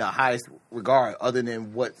it in the highest regard other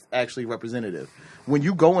than what's actually representative. When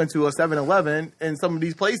you go into a 7-Eleven in some of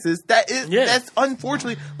these places, that's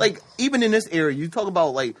unfortunately, like, even in this area, you talk about,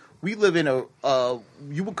 like, we live in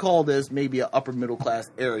you would call this maybe an upper middle class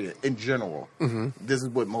area in general. Mm-hmm. This is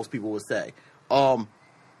what most people would say.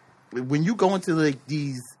 When you go into like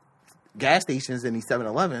these gas stations and these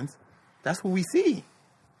 7-Elevens, that's what we see.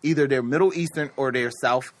 Either they're Middle Eastern or they're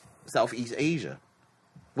Southeast Asia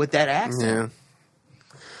with that accent.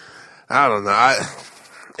 Yeah. I don't know.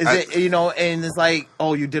 And it's like,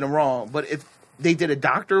 oh, you did them wrong. But if they did a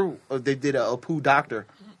doctor, or they did a poo doctor,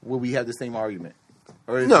 will we have the same argument?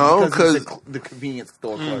 Or no, because the convenience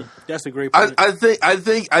store clerk. That's a great point. I think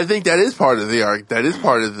that is part of the argument. That is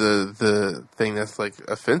part of the thing that's like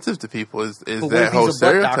offensive to people is that whole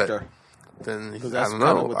stereotype. Then because that's kind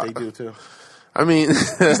of what they do too. I mean,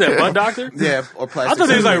 is that butt doctor? Yeah, or plastic. I thought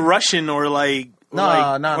they was like Russian or like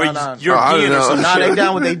no, European or something.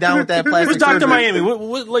 No, they down with that plastic. Who's Dr. Miami?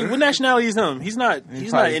 What nationality is him? He's not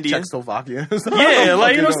Indian. Czechoslovakia. Yeah,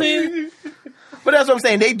 like you know what I'm saying. But that's what I'm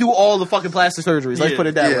saying. They do all the fucking plastic surgeries. Let's put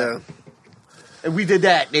it that way. If we did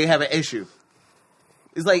that, they have an issue.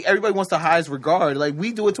 It's like everybody wants the highest regard. Like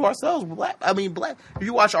we do it to ourselves. Black. If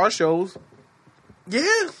you watch our shows,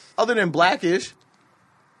 other than Blackish.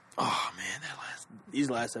 Oh man, these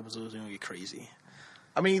last episodes are gonna get crazy.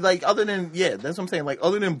 I mean, like other than that's what I'm saying. Like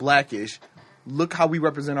other than Blackish, look how we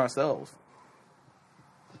represent ourselves.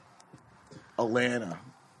 Atlanta.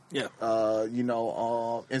 Yeah.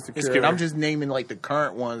 Insecure. And I'm just naming like the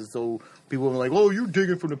current ones, so people are like, "Oh, you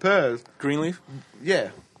digging from the past." Greenleaf. Yeah.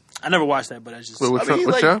 I never watched that, but I just. Wait,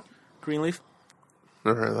 what show? Greenleaf.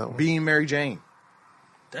 Never heard of that one. Being Mary Jane.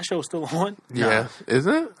 That show's still on? Yeah.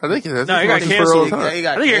 Isn't it? I think it is. No, it got canceled. I think it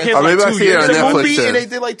got canceled maybe I see it on Netflix. And they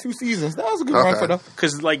did like 2 seasons. That was a good run for them.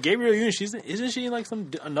 Because like Gabrielle Union, isn't she in like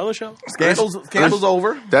another show? Scandal's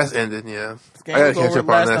over. That's ended, yeah. Scandal's I gotta catch up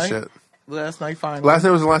on that night. Shit. Last night, finally. Last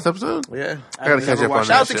night was the last episode? Yeah. I gotta catch up on that.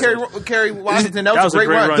 Shout out to Kerry Washington. That was a great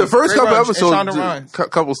run. The first couple episodes,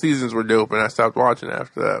 couple seasons were dope, and I stopped watching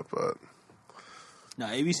after that. But no,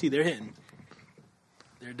 ABC, they're hitting.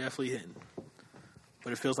 They're definitely hitting.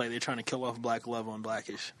 But it feels like they're trying to kill off Black Love on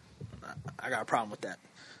Blackish. I got a problem with that.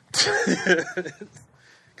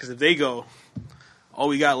 Because if they go, all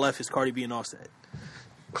we got left is Cardi B and Offset.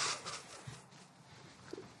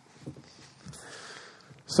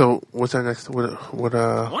 So, what's our next? What?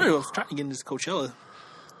 I was trying to get into this Coachella.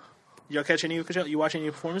 Y'all catch any of Coachella? You watch any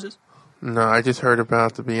of the performances? No, I just heard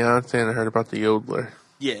about the Beyonce and I heard about the Yodeler.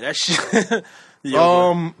 Yeah, that shit.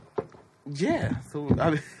 Yeah. So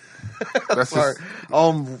I mean, that's just,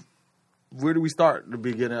 where do we start? The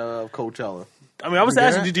beginning of Coachella. I mean, I was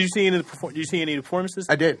asking, did you see any of the performances?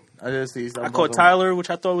 I did see some. I caught Tyler, which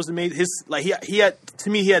I thought was amazing. He had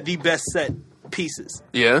the best set pieces.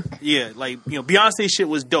 Yeah. Yeah, like, Beyonce shit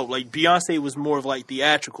was dope. Like, Beyonce was more of like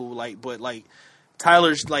theatrical, but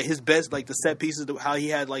Tyler's like his best, like the set pieces, how he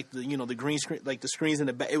had like the the green screen, like the screens in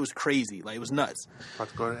the back. It was crazy. Like, it was nuts. About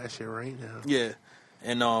to go to that shit right now. Yeah.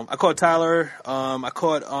 And I caught Tyler. I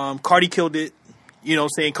caught Cardi killed it. You know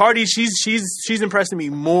what I'm saying? Cardi, she's impressing me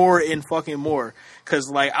more and fucking more.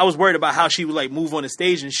 Cause like I was worried about how she would like move on the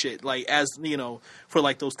stage and shit, like as for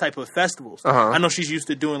like those type of festivals. Uh-huh. I know she's used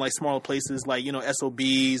to doing like smaller places like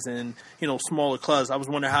SOBs and smaller clubs. I was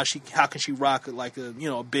wondering how can she rock like a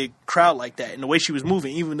big crowd like that, and the way she was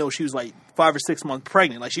moving, even though she was like 5 or 6 months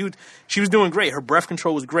pregnant, like she was doing great. Her breath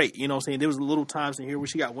control was great. You know what I'm saying? There was little times in here where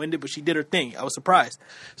she got winded, but she did her thing. I was surprised,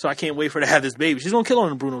 so I can't wait for her to have this baby. She's gonna kill on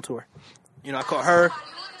the Bruno tour. I caught her.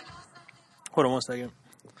 Hold on one second.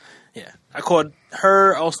 Yeah, I caught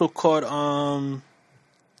her. Also caught.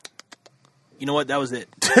 You know what? That was it.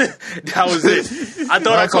 That was it. I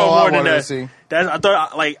thought I caught more than that. I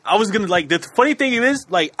thought I was gonna like. The funny thing is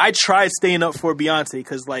I tried staying up for Beyonce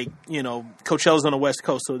because Coachella's on the West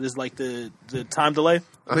Coast, so there's like the time delay.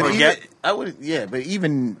 But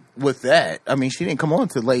even with that, I mean, she didn't come on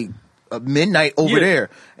to like midnight over there,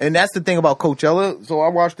 and that's the thing about Coachella. So I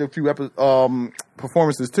watched a few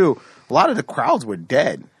performances too. A lot of the crowds were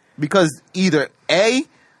dead because either A,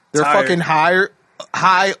 they're tired, fucking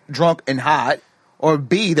high, drunk, and hot, or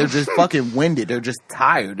B, they're just fucking winded. They're just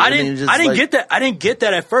tired. I didn't get that. I didn't get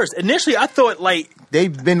that at first. Initially, I thought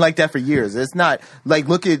they've been like that for years. It's not like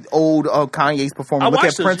look at old Kanye's performance. Look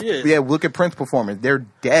at Prince. Yeah, look at Prince's performance. They're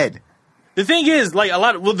dead. The thing is,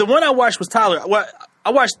 the one I watched was Tyler. I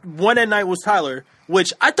watched one at night was Tyler,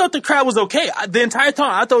 which I thought the crowd was okay. The entire time,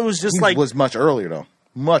 I thought it was just It was much earlier though.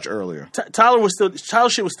 Much earlier. Tyler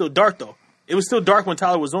shit was still dark though. It was still dark when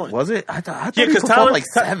Tyler was on. Was it? I thought he performed like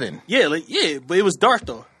 7. Yeah, but it was dark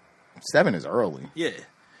though. 7 is early. Yeah,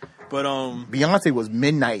 but Beyonce was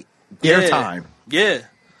midnight their time. Yeah,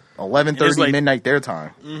 11:30 midnight their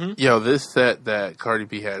time. Mm-hmm. Yo, this set that Cardi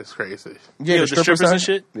B had is crazy. Yeah, the strippers and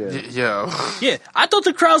shit. Yeah, I thought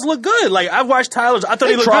the crowds looked good. Like I've watched Tyler's. I thought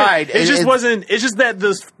he looked good. It just wasn't. It's just that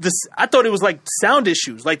this. I thought it was like sound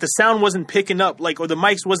issues. Like the sound wasn't picking up. Like or the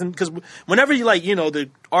mics wasn't because whenever you the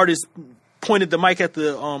artist pointed the mic at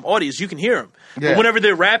the audience, you can hear them. Yeah. But whenever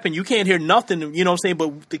they're rapping, you can't hear nothing. You know what I'm saying?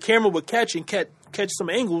 But the camera would catch some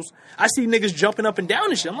angles. I see niggas jumping up and down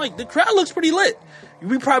and shit. I'm like, the crowd looks pretty lit.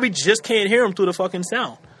 We probably just can't hear them through the fucking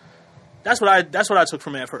sound. That's what I took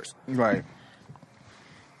from it at first. Right.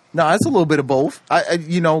 No, it's a little bit of both.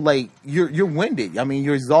 You're winded. I mean,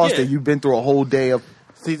 you're exhausted. Yeah. You've been through a whole day of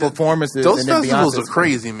performances. Those festivals are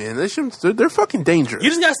crazy, man. They're fucking dangerous. You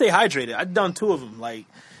just gotta stay hydrated. I've done 2 of them. Like.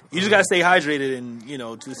 You just gotta stay hydrated and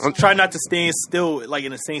just try not to stay still like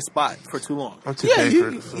in the same spot for too long.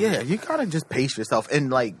 You gotta just pace yourself.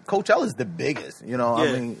 And like Coachella's the biggest. I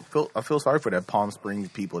mean, I feel sorry for the Palm Springs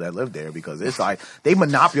people that live there because it's like they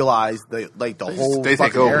monopolize the whole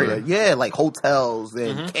fucking area. Yeah, like hotels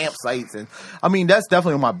and campsites and I mean that's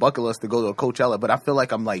definitely on my bucket list to go to a Coachella. But I feel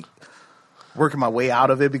like I'm like working my way out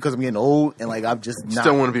of it because I'm getting old and like I'm just not.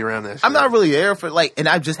 Still want to be around that shit. I'm not really there for and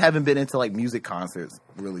I just haven't been into like music concerts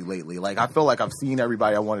really lately. Like I feel like I've seen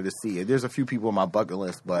everybody I wanted to see. There's a few people on my bucket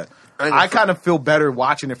list, but I kind of feel better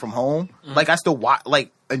watching it from home. Mm-hmm. Like I still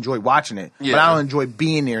enjoy watching it, but I don't enjoy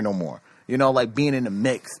being there no more. Like being in the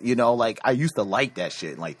mix, like I used to like that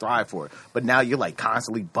shit and like thrive for it. But now you're like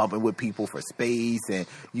constantly bumping with people for space and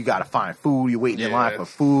you got to find food. You're waiting in line for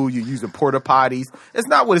food. You're using porta potties. It's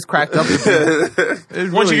not what it's cracked up to be.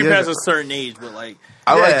 Once you get past a certain age, but like.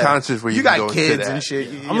 I like concerts where you got kids and shit.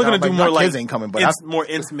 I'm looking to do more like kids ain't coming, but more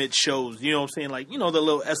intimate shows. You know what I'm saying? Like the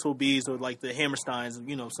little SOBs or like the Hammersteins,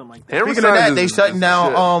 something like that. Speaking of that, they shutting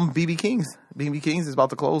down BB King's. BB King's is about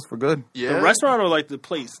to close for good. Yeah, the restaurant or like the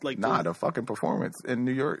place? Like the fucking performance in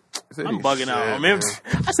New York City. I'm bugging out. I mean,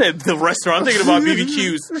 I said the restaurant. I'm thinking about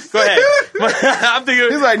BBQs. Go ahead. I'm thinking.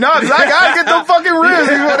 He's like, no, I gotta get them fucking ribs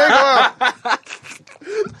before they go out.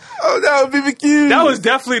 Oh, that would BBQ. That was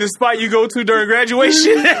definitely the spot you go to during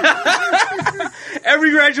graduation.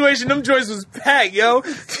 Every graduation, them joints was packed, yo.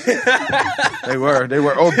 They were.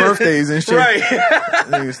 Oh, birthdays and shit. Right.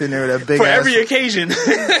 They were sitting there with that big For ass. every occasion.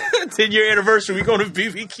 10-year anniversary, we going to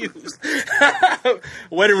BBQs.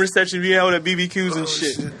 Wedding reception, we held at BBQs and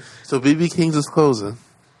shit. So BB King's is closing.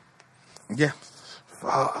 Yeah.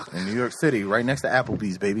 Fuck. In New York City, right next to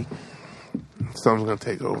Applebee's, baby. Someone's gonna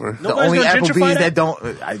take over. The only Applebee's that don't.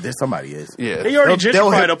 There's somebody is. Yeah, they already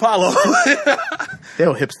gentrified Apollo.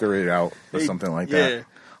 They'll hipster it out or something like that.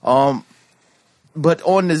 But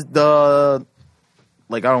on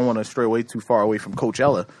I don't want to stray away too far away from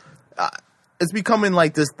Coachella. It's becoming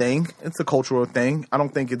like this thing. It's a cultural thing. I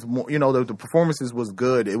don't think it's more. The performances was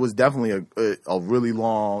good. It was definitely a really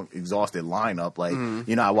long, exhausted lineup. Like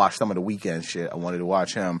I watched some of the Weeknd shit. I wanted to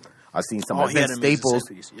watch him. I've seen some of Vince Staples.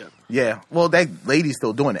 Yeah. Well, that lady's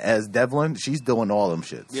still doing it. As Devlin, she's doing all them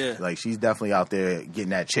shits. Yeah. Like, she's definitely out there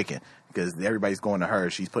getting that chicken because everybody's going to her.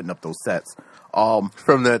 She's putting up those sets. From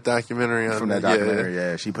that documentary.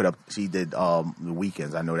 Yeah. She did the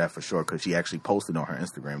Weekends. I know that for sure because she actually posted on her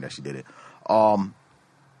Instagram that she did it.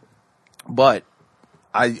 But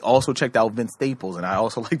I also checked out Vince Staples, and I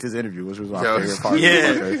also liked his interview, which was my favorite part.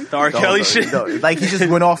 Yeah, the R. Kelly shit. Like, he just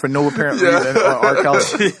went off for no apparent reason on R.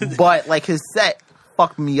 Kelly. But, like, his set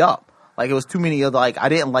fucked me up. Like, it was too many of I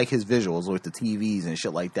didn't like his visuals with the TVs and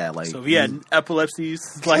shit like that. Like, so if he had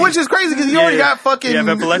epilepsies, which is crazy because he already got fucking. Yeah,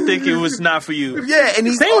 epileptic. It was not for you. Yeah,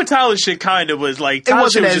 and same with Tyler shit. Kind of was like Tyler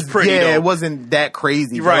shit was just pretty. Yeah, though. It wasn't that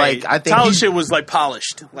crazy. Right. Like, I think Tyler shit was like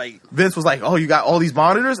polished. Like Vince was like, "Oh, you got all these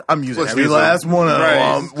monitors? I'm using every last one of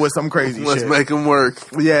them with some crazy Let's shit. make them work."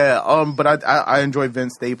 Yeah. But I enjoy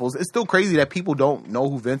Vince Staples. It's still crazy that people don't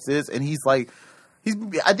know who Vince is, and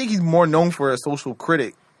I think he's more known for a social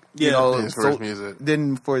critic. For his music.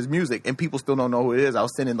 Than for his music, and people still don't know who it is. I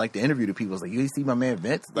was sending the interview to people. I was like, "You see my man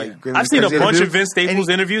Vince?" I've seen a bunch of Vince Staples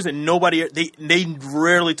interviews, and nobody they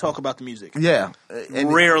rarely talk about the music. Yeah,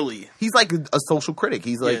 and rarely. He's like a social critic.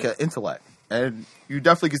 He's like an intellect, and you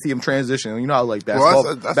definitely can see him transition. You know how like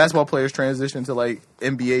basketball players transition to like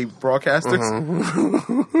NBA broadcasters.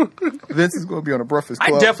 Mm-hmm. Vince is going to be on a Breakfast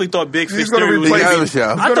Club. I definitely thought Big Fish Theory was going to be.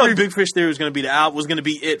 I thought Big Fish Theory was going to be the album. Was going to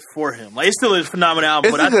be it for him. Like, it's still a phenomenal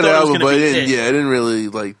album, but I thought it was going to be it. Yeah, it didn't really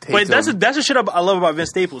take. But that's the shit I love about Vince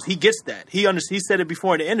Staples. He gets that. He said it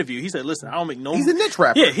before in the interview. He said, "Listen, I don't make no." He's a niche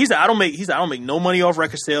rapper. Yeah, he said, "I don't make no money off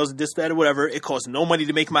record sales, this, that, or whatever. It costs no money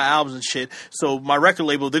to make my albums and shit. So my record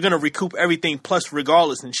label, they're going to recoup everything everything plus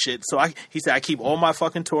regardless and shit. So he said, I keep all my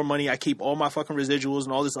fucking tour money, I keep all my fucking residuals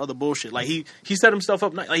and all this other bullshit. Like he set himself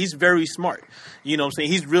up. Like he's very smart. You know what I'm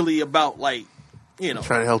saying? He's really about like, you know,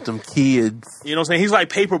 trying to help them kids. You know what I'm saying? He's like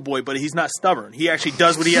Paperboy, but he's not stubborn. He actually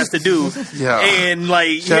does what he has to do. Yeah. And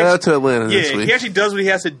like, shout out to Atlanta this week. He actually does what he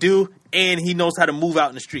has to do, and he knows how to move out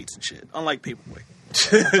in the streets and shit. Unlike Paperboy.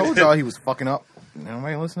 I told y'all he was fucking up.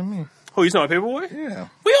 Nobody listen to me. Who, you talking about Paperboy? Yeah.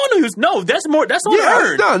 We all knew he was. No, that's on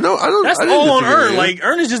Earn. No, I don't. That's all on Earn. Like,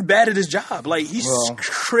 Earn is just bad at his job. Like, he's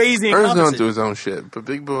crazy and Earn's going to do his own shit. But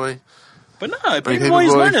Big Boy. But nah,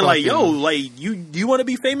 Paperboy's learning. Like, yo, like, you want to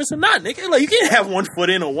be famous or not, nigga? Like, you can't have 1 foot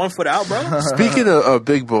in or 1 foot out, bro. Speaking of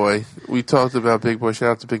Big Boy, we talked about Big Boy. Shout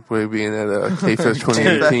out to Big Boy being at K-Fest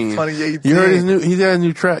 2018. You heard he's got a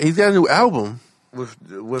new track. He's got a new album.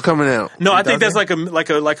 With coming out. No, I think that's like a.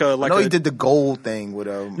 No, he did the gold thing with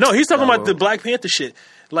No, he's talking about the Black Panther shit.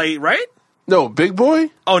 Like, right? No, Big Boy.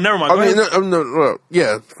 Oh, never mind.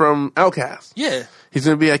 Yeah, from Outkast. Yeah, he's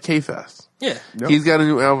gonna be at K-Fest. Yeah, he's got a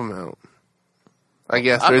new album out. I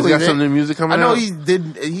guess he's got some new music coming out. I know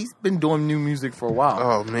he's been doing new music for a while.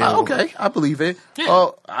 Oh man, okay, I believe it. Yeah.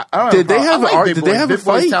 Did they have a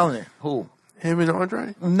fight? Talented. Who? Him and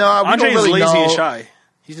Andre? No, Andre's really lazy know. and shy.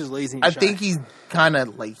 He's just lazy and shy. I think he's kind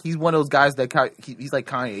of like, he's one of those guys that he's like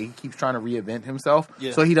Kanye. He keeps trying to reinvent himself,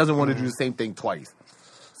 so he doesn't want to do the same thing twice.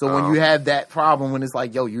 So when you have that problem, when it's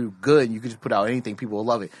like, yo, you're good, you can just put out anything, people will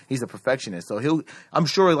love it. He's a perfectionist, so I'm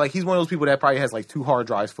sure, like, he's one of those people that probably has like 2 hard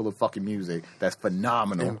drives full of fucking music that's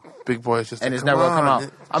phenomenal. And Big Boy is just, and it's never gonna come out.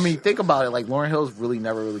 I mean, think about it. Like, Lauryn Hill's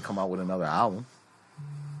never really come out with another album.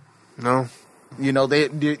 No, you know,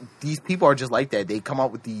 these people are just like that. They come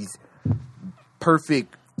out with these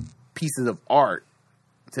perfect pieces of art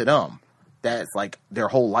to them that's like their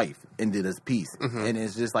whole life into this piece. And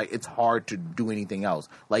it's just like, it's hard to do anything else.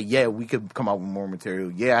 Like, yeah, we could come out with more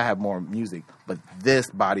material, I have more music, but this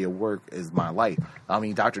body of work is my life. I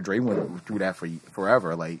mean, Dr. Dre went through that for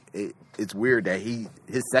forever. Like, it's weird that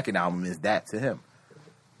his second album is that to him.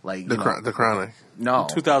 Like, the Chronic. No,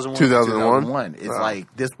 2001. It's like,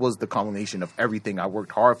 this was the culmination of everything I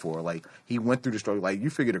worked hard for. Like, he went through the story. Like, you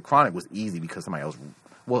figure the Chronic was easy because somebody else.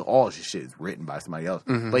 Well, all his shit is written by somebody else,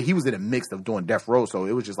 but he was in a mix of doing Death Row, so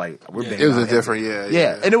it was just like it was a different,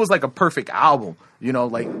 and it was like a perfect album, you know,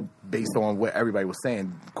 like based on what everybody was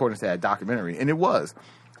saying according to that documentary, and it was.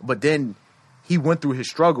 But then he went through his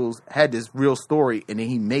struggles, had this real story, and then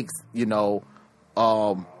he makes, you know,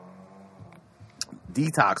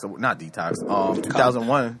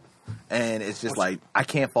 2001, and it's just like, I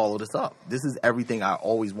can't follow this up. This is everything I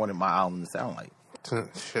always wanted my album to sound like.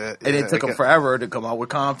 Shit, and it took him forever to come out with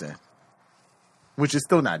Compton, which is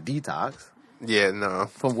still not Detox. Yeah, no.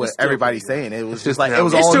 From what everybody's saying, it was just like, it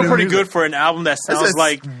was all still pretty good for an album that sounds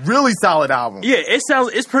like really solid album. Yeah,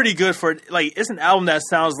 it's pretty good for, like, it's an album that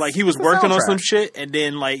sounds like he was working on some shit and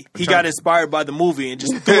then like he got inspired by the movie and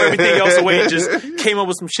just threw everything else away and just came up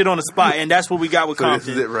with some shit on the spot, and that's what we got with Compton.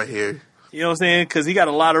 This is it right here. You know what I'm saying? Because he got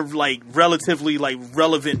a lot of, like, relatively, like,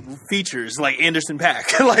 relevant features, like Anderson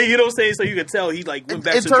 .Paak. Like, you know what I'm saying? So you could tell he, like, went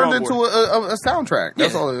back to the drawing board. It turned into a soundtrack.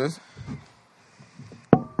 That's all it is.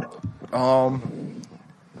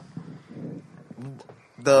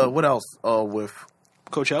 What else with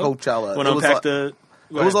Coachella?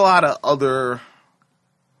 It was a lot of other,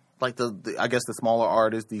 like, I guess the smaller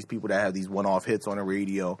artists, these people that have these one-off hits on the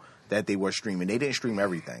radio that they were streaming. They didn't stream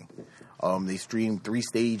everything. They streamed 3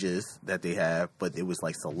 stages that they have, but it was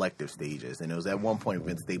like selective stages. And it was at one point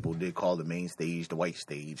Vince Staples did call the main stage the white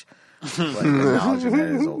stage, like acknowledging that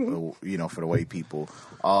as, you know, for the white people.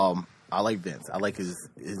 I like Vince. I like his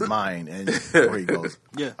mind and where he goes.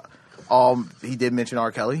 Yeah. He did mention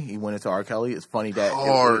R. Kelly. He went into R. Kelly. It's funny that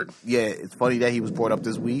it's funny that he was brought up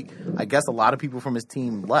this week. I guess a lot of people from his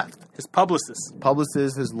team left. His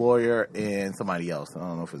publicist, his lawyer, and somebody else. I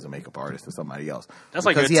don't know if it's a makeup artist or somebody else. That's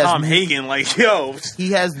because like a Tom Hagen. Like, yo,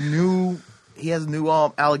 he has new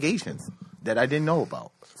allegations that I didn't know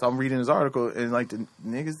about. So I'm reading his article, and like the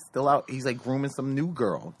nigga's still out. He's like grooming some new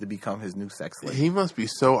girl to become his new sex slave. He must be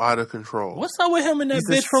so out of control. What's up with him and that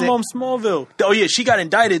bitch from Smallville? Oh yeah, she got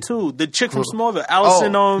indicted too. The chick from Smallville,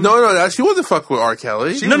 Allison. No, she wasn't fucking with R.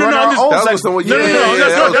 Kelly. No, I'm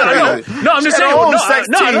just saying.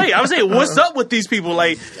 I was saying, what's up with these people?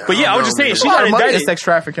 Like, but yeah, I was just saying, she got indicted. Sex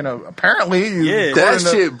trafficking, apparently. Yeah, that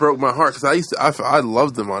shit broke my heart because I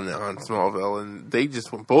loved them on Smallville, and they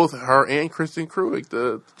just went, both her and Kristen Cruick,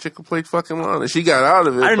 the chick who played fucking Lana. She got out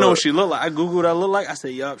of it. I didn't know what she looked like. I googled what I looked like. I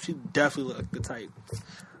said, yup, she definitely looked like the type.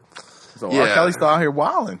 So R. Kelly's still out here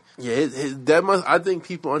wilding. Yeah, that must. I think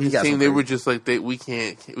people on his team, they were just like, we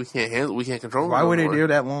can't control. Why were they there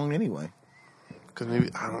that long anyway? Because maybe,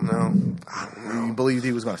 I don't know. You believed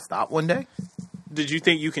he was going to stop one day? Did you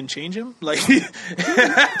think you can change him? Like, and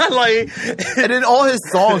then all his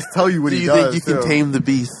songs tell you what he does. Do you think you can tame the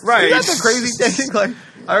beast? Right. That's the crazy thing. Like,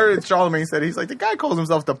 I heard Charlamagne said, he's like, the guy calls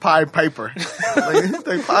himself the Pied Piper.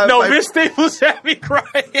 Vince Staples had me crying.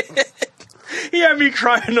 He had me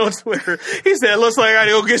crying on Twitter. He said, looks like I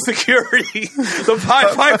gotta go get security. The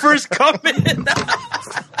Pied Piper's coming.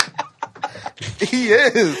 He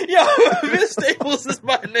is. Yo, Vince Staples is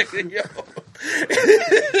my nigga, yo.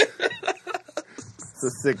 It's a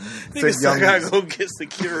sick young. I gotta go get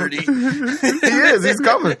security. He is. He's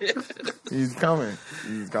coming. He's coming.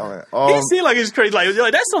 He seems like it's crazy.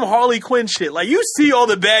 Like that's some Harley Quinn shit. Like you see all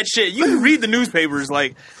the bad shit. You read the newspapers,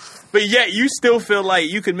 like, but yet you still feel like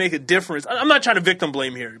you can make a difference. I'm not trying to victim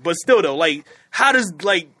blame here, but still though, like, how does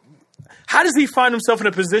he find himself in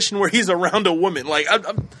a position where he's around a woman? Like,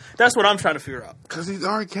 that's what I'm trying to figure out. Because he's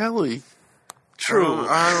R. Kelly. True.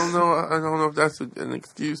 I don't know if that's an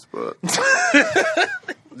excuse, but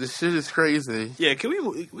this shit is crazy. Yeah, can we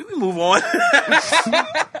move on?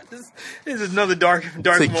 This is another dark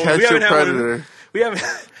moment. Catch a Predator. We haven't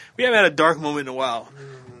had a dark moment in a while.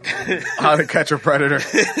 How to Catch a Predator.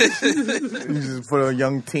 You just put a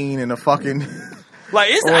young teen in a fucking. Like,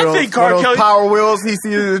 I think R. Kelly Power Wheels. He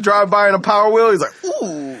sees it drive by in a Power Wheel. He's like,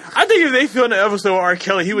 ooh. I think if they filmed an episode of R.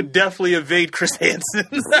 Kelly, he would definitely evade Chris Hansen.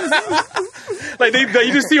 Like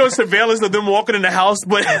you just see on surveillance of them walking in the house,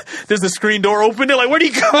 but there's a screen door open. They're like, "Where'd he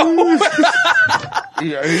go?" And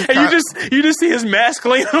you just see his mask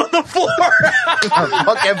laying on the floor.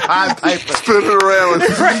 Fucking Pied Piper spinning around.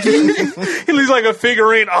 Right. He looks like a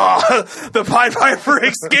figurine. Oh, the Pied Piper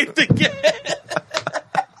escaped again.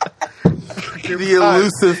 The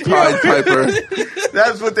elusive Pied Piper.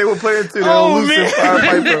 That's what they were playing to. The elusive Pied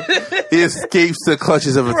Piper. He escapes the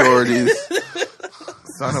clutches of authorities.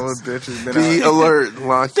 Son of a bitch has been Be alert.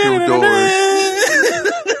 Lock your doors.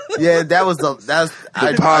 Yeah, that's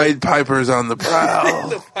the Pied Piper's on the prowl.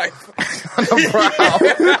 The Pied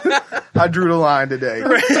I drew the line today.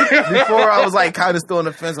 Before I was like kind of still on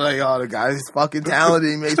the fence. Like, oh, the guy's fucking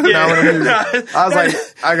talented. He makes phenomenal music. I was like,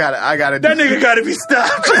 I got it. That nigga got to be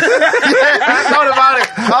stopped. I thought about it.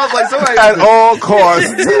 I was like, somebody at all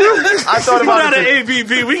costs. I thought about it.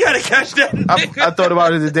 ABB. We got to catch that nigga. I thought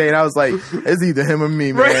about it today, and I was like, it's either him or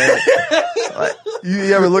me, man. Like,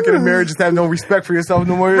 you ever look in the mirror and just have no respect for yourself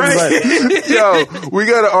no more? Right. Like, yo, we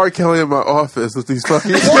got an R. Kelly in my office with these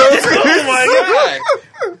fucking Oh my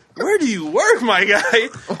God. Where do you work, my guy?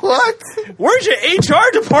 What? Where's your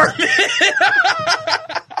HR department?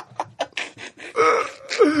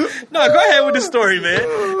 No, go ahead with the story, man.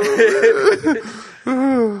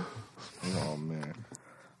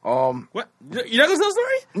 Oh man. What? You not gonna tell the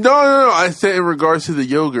story? No. I said in regards to the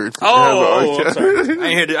yogurt. Oh, I'm sorry. I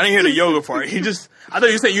didn't hear the yoga part. I thought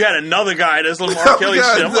you said you had another guy that's on R. Kelly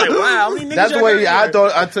shit. I'm like, wow, how many niggas? That's the way I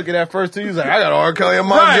thought. I took it at first too. He was like, I got R. Kelly on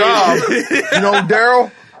my job. You know,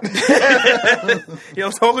 Daryl. Yeah,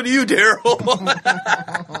 I'm talking to you, Daryl.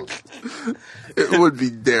 It would be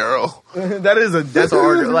Daryl. That's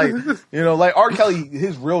R. Like, you know, like R. Kelly.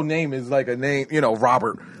 His real name is like a name. You know,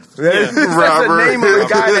 Robert. That's the name of the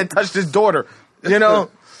guy that touched his daughter. You know.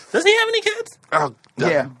 Does he have any kids? Oh,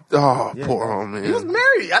 yeah. Oh, yeah. Poor old man. He was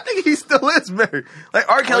married. I think he still is married. Like,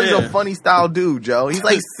 R. Kelly's a funny style dude, Joe. He's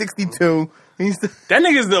like 62. That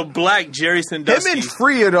nigga's the black Jerry Sandusky. Him and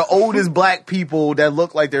Free are the oldest black people that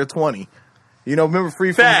look like they're 20. You know, remember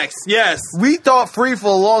Free? Facts, yes. We thought Free for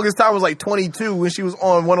the longest time was like 22 when she was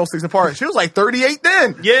on 106 & Park. She was like 38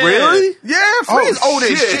 then. Yeah. Really? Yeah, Free is old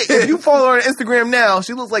as shit. If you follow her on Instagram now,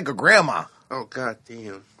 she looks like a grandma. Oh, god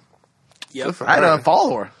damn. Yep. I had to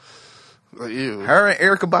unfollow her. Like you. Her and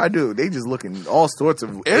Erykah Badu, they just looking all sorts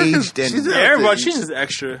of aged and she's just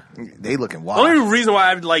extra. They looking wild. The only reason why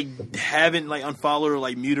I haven't unfollowed or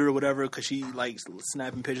muted or whatever because she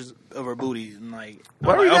snapping pictures of her booty and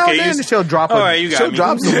she'll drop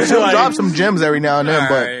some gems every now and then, all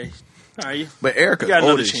right. But Erykah's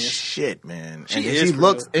old as shit, man. She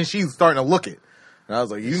looks and she's starting to look it. And I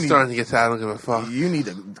was like, starting to get tired. I don't give a fuck. You need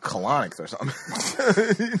a colonics or something.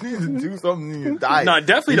 You need to do something in your diet. No,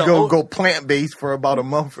 definitely go plant based for about a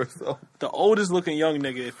month or so. The oldest looking young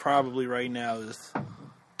nigga probably right now is.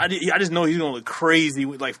 I just know he's gonna look crazy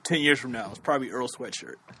 10 years from now. It's probably Earl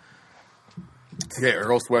Sweatshirt. Yeah,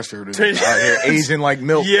 Earl Sweatshirt is out here Asian like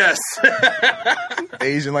milk. Yes.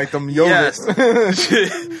 Asian like them yogurts.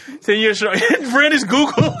 Yes. 10 years from now. Brandon's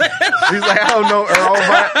Google. He's like, I don't know, Earl,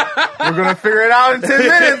 but we're going to figure it out in 10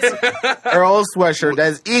 minutes. Earl Sweatshirt,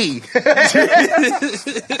 that's E.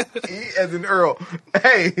 E as in Earl.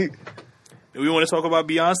 Hey. Do we want to talk about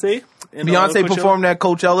Beyonce? Beyonce performed at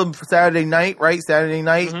Coachella Saturday night, right? Saturday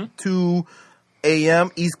night, 2 a.m.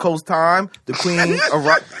 East Coast time. The Queen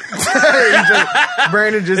arrived.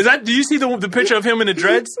 Brandon just. Is that? Do you see the picture of him in the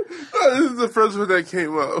dreads? This is the first one that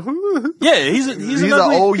came up. Yeah, he's an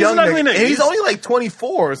old young nigga. He's only like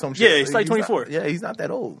 24 or some shit. Yeah, he's like 24. He's not that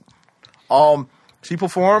old. She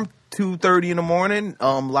performed 2:30 in the morning.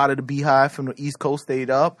 A lot of the Beehive from the East Coast stayed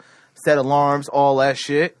up, set alarms, all that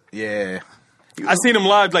shit. Yeah. I seen him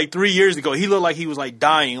live like 3 years ago. He looked like he was like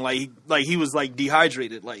dying, like he was like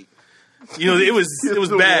dehydrated, like. It was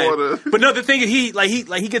bad. Water. But no, the thing is, he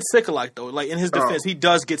gets sick a lot though. Like in his defense, he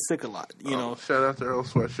does get sick a lot. You know. Shout out to Earl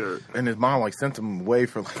Sweatshirt. And his mom like sent him away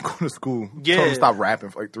for like going to school. Yeah. Told him to stop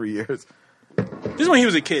rapping for like 3 years. This is when he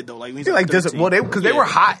was a kid though. Like when he was like 13. Because they were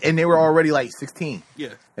hot and they were already like 16. Yeah.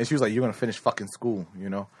 And she was like, "You're gonna finish fucking school," you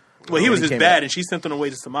know. Well, he was just bad, and she sent him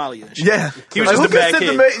away to Somalia. And shit. Yeah, he was just a bad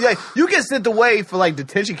kid. You get sent away for like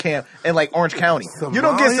detention camp in like Orange County. Somalia? You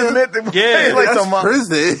don't get sent away. Yeah, like that's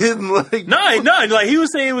prison. Like no. Like he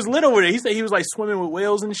was saying it was lit over there. He said he was like swimming with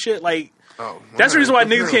whales and shit. Like that's the reason why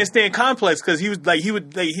niggas can't stand Complex, because he was like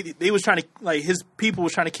they was trying to like his people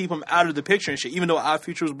was trying to keep him out of the picture and shit. Even though Odd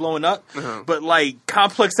Future was blowing up, but like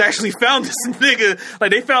Complex actually found this nigga.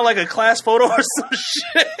 Like they found like a class photo or some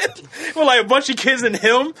shit with like a bunch of kids and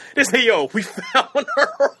him. They say, "Yo, we found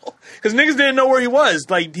Earl," because niggas didn't know where he was.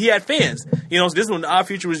 Like he had fans, you know. So this is when Odd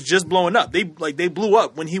Future was just blowing up. They blew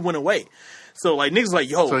up when he went away. So like niggas like,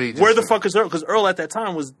 "Yo, where the fuck is Earl?" Because Earl at that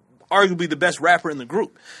time was arguably the best rapper in the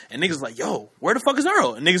group. And niggas like, "Yo, where the fuck is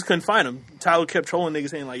Earl?" And niggas couldn't find him. Tyler kept trolling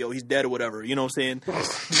niggas saying like, "Yo, he's dead or whatever." You know what I'm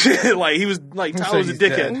saying? Like he was like Tyler was a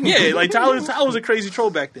dickhead. Yeah, like Tyler was a crazy troll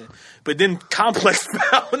back then. But then Complex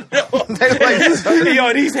found him. Yo,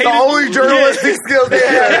 and he's the only journalistic skills they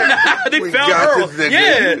had. They found Earl.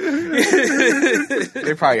 Yeah.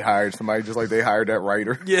 They probably hired somebody just like they hired that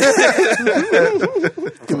writer. Yeah.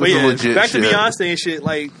 But yeah, back to Beyonce and shit,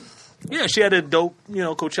 like yeah, she had a dope,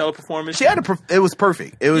 Coachella performance. It was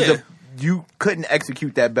perfect. It was you couldn't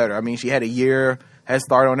execute that better. I mean, she had a year head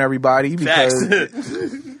start on everybody because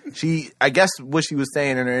I guess what she was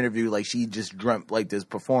saying in her interview, like she just dreamt like this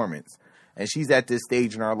performance. And she's at this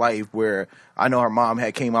stage in her life where I know her mom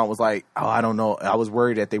came out and was like, "Oh, I don't know. I was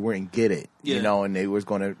worried that they wouldn't get it, and they was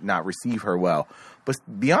going to not receive her well." But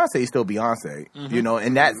Beyonce is still Beyonce,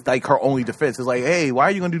 and that's like her only defense. It's like, "Hey, why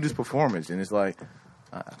are you going to do this performance?" And it's like,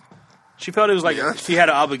 she felt it was like she had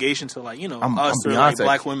an obligation to like us or like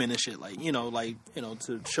black women and shit, like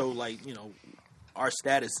to show like our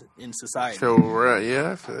status in society. So right,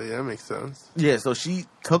 I feel that makes sense. Yeah, so she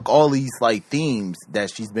took all these like themes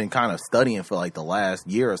that she's been kind of studying for like the last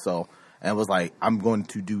year or so, and was like, "I'm going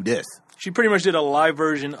to do this." She pretty much did a live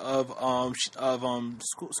version of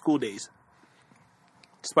School Days.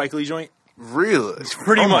 Spike Lee joint. Really?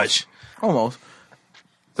 Pretty much. Almost.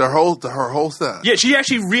 Her whole set. Yeah, she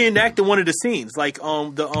actually reenacted one of the scenes, like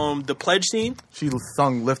the pledge scene. She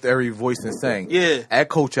sung "Lift Every Voice and Sang." Yeah, at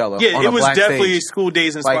Coachella. Yeah, on it was definitely stage. School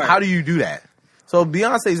Days inspired. Like, how do you do that? So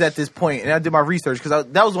Beyonce's at this point, and I did my research because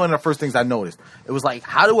that was one of the first things I noticed. It was like,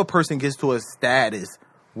 how do a person get to a status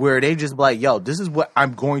where they just be like, "Yo, this is what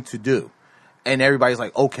I'm going to do," and everybody's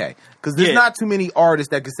like, "Okay," because there's not too many artists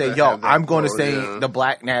that can say, "Yo, I'm going to sing the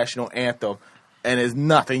Black National Anthem." And there's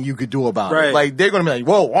nothing you could do about it. Like, they're going to be like,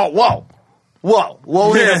 whoa,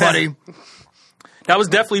 there, buddy. That was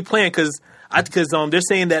definitely planned because they're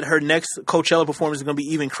saying that her next Coachella performance is going to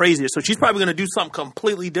be even crazier. So she's probably going to do something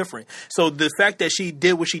completely different. So the fact that she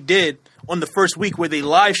did what she did on the first week where they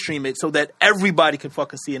live stream it so that everybody can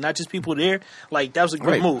fucking see it, not just people there, like, that was a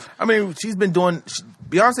great move. I mean,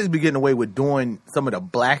 Beyonce's been getting away with doing some of the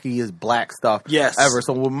blackiest black stuff ever.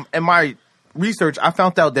 So in my research, I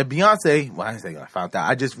found out that Beyonce,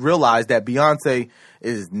 I just realized that Beyonce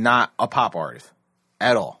is not a pop artist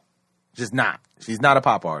at all. Just not. She's not a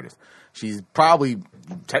pop artist. She's probably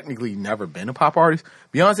technically never been a pop artist.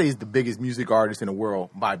 Beyonce is the biggest music artist in the world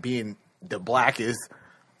by being the blackest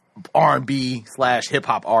R&B / hip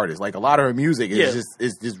hop artist. Like, a lot of her music is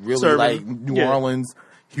just really like New Orleans,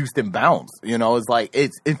 Houston bounce. It's like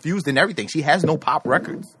it's infused in everything. She has no pop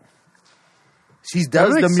records. She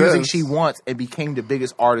does the music she wants and became the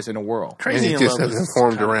biggest artist in the world. Crazy in Love hasn't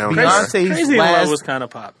formed around. Crazy in Love was kind of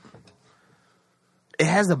pop. It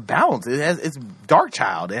has a bounce. It's Dark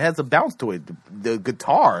Child. It has a bounce to it. The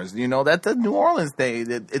guitars, that's a New Orleans thing.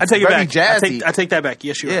 It's I take it very back. Jazzy. I take that back.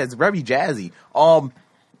 Yes, you are. Yeah, it's very jazzy.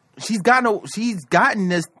 She's gotten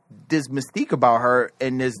this mystique about her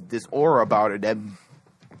and this aura about her that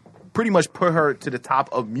pretty much put her to the top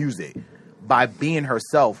of music by being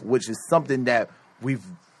herself, which is something that we've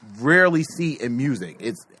rarely see in music.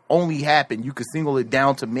 It's only happened. You could single it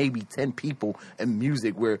down to maybe 10 people in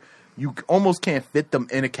music where you almost can't fit them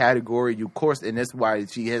in a category. You, of course, and that's why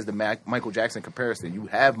she has the Michael Jackson comparison. You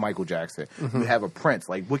have Michael Jackson. You have a Prince.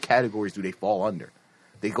 Like, what categories do they fall under?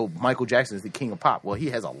 They go, Michael Jackson is the king of pop. Well, he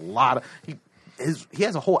has a lot of... He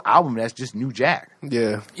has a whole album that's just New Jack.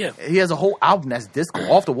 Yeah. He has a whole album that's disco.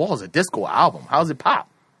 Off the Wall is a disco album. How's it pop?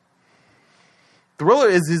 Thriller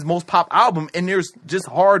is his most pop album, and there's just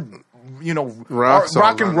hard,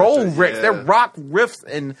 rock and roll riffs. Yeah. They're rock riffs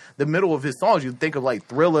in the middle of his songs. You think of like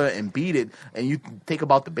Thriller and Beat It, and you think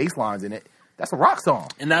about the bass lines in it. That's a rock song.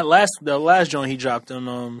 And the last joint he dropped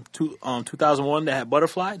in 2001 that had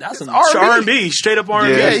Butterfly, that's an R&B, straight up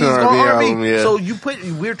R&B. Yeah, he's on R&B. Yeah. So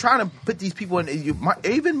we're trying to put these people in,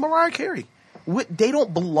 even Mariah Carey. They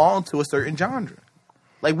don't belong to a certain genre.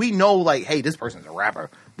 Like, we know, like, hey, this person's a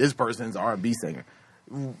rapper, this person's an R&B singer.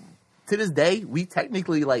 To this day, we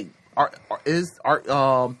technically, like,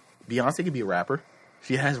 Beyonce could be a rapper.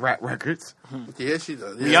 She has rap records. Yeah, she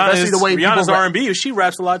does. Yeah. Rihanna's R&B. She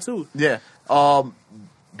raps a lot too. Yeah.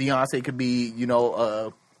 Beyonce could be,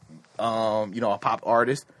 a pop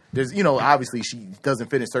artist. There's, obviously she doesn't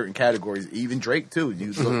fit in certain categories. Even Drake too.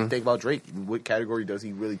 You think about Drake. What category does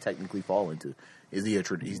he really technically fall into? Is he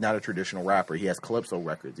he's not a traditional rapper. He has calypso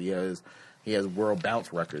records. He has world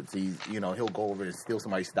bounce records. He'll go over and steal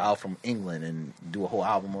somebody's style from England and do a whole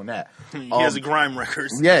album on that. He has a grime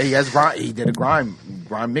records. Yeah, he has grime. He did a grime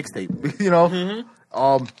mixtape.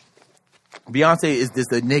 Beyonce is this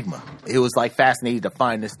enigma. It was like fascinating to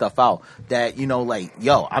find this stuff out. That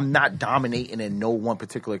I'm not dominating in no one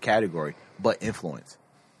particular category, but influence.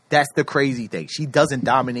 That's the crazy thing. She doesn't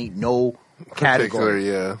dominate no category.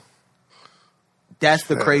 Yeah. That's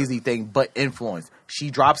the crazy thing, but influence.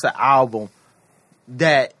 She drops an album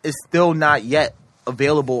that is still not yet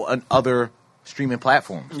available on other streaming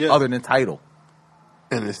platforms other than Tidal.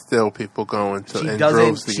 And it's still people going to. She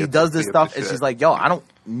does this stuff, and she's like, "Yo, I don't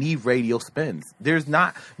need radio spins."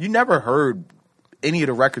 You never heard any of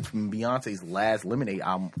the records from Beyonce's last Lemonade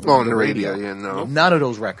album on the radio. Yeah, no, none of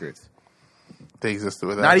those records. They existed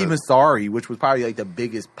without. Not even Sorry, which was probably like the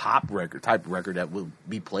biggest pop type record that will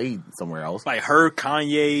be played somewhere else. Like her,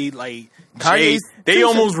 Kanye, like Jay, they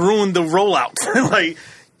almost ruined the rollout. Like,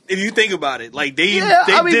 if you think about it, like they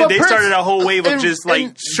started a whole wave of just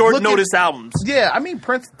like short notice albums. Yeah, I mean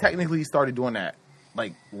Prince technically started doing that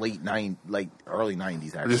like early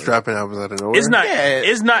 90s. Actually, just dropping albums out of nowhere.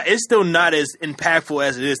 It's still not as impactful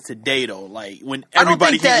as it is today, though. Like when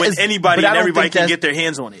anybody can get their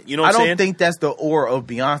hands on it. You know what I'm saying? I don't think that's the aura of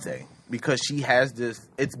Beyonce, because she has this.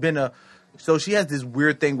 So she has this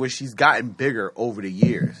weird thing where she's gotten bigger over the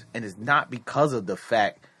years, and it's not because of the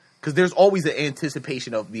fact. Because there's always an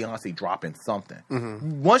anticipation of Beyonce dropping something.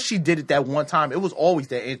 Mm-hmm. Once she did it that one time, it was always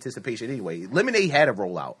that anticipation anyway. Lemonade had a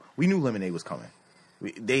rollout. We knew Lemonade was coming.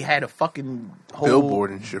 They had a fucking whole billboard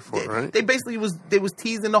and shit for it, right? They basically was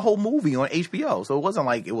teasing the whole movie on HBO, so it wasn't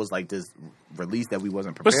like it was like this release that we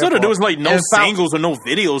wasn't prepared for. But still, there was like no singles or no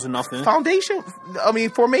videos or nothing. Formation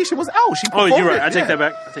was out. You're right. I take that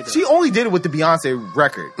back. She only did it with the Beyonce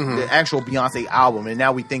record, the actual Beyonce album, and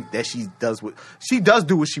now we think that she does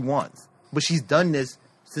do what she wants. But she's done this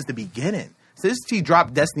since the beginning. Since she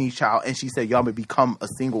dropped Destiny's Child and she said, "Y'all may become a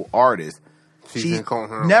single artist." She's been calling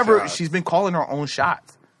her own shots. She's been calling her own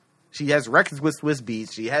shots. She has records with Swiss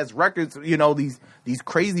Beats. She has records, these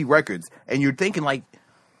crazy records. And you're thinking like,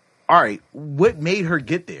 all right, what made her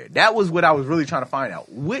get there? That was what I was really trying to find out.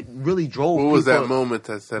 What really drove people? What was that moment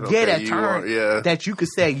that said, okay, that turn that you could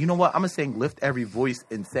say, you know what, I'm going to sing Lift Every Voice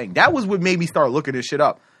and Sing. That was what made me start looking this shit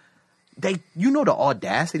up. The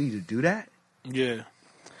audacity to do that? Yeah.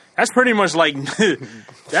 That's pretty much like waving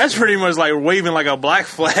like a black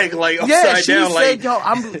flag, like upside down. She said, "Yo,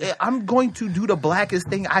 I'm going to do the blackest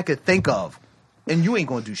thing I could think of, and you ain't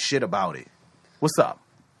going to do shit about it. What's up?"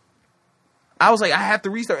 I was like, I have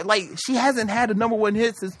to restart. Like, she hasn't had a number one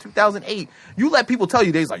hit since 2008. You let people tell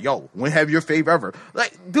you, they's like, "Yo, when have your fave ever?"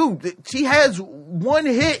 Like, dude, she has one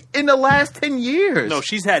hit in the last 10 years. No,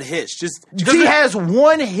 she's had hits. She has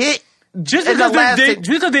one hit. Just because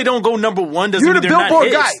they don't go number one doesn't mean they're not hits. You're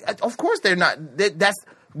the Billboard guy. Of course they're not. That's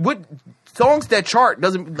what songs that chart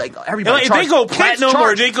doesn't like everybody. If they go platinum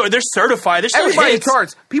or they're certified, they're still everybody hits.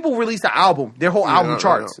 Charts. People release an album, their whole album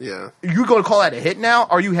charts. Yeah, you going to call that a hit now?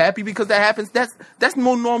 Are you happy because that happens? That's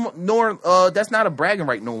more normal. That's not a bragging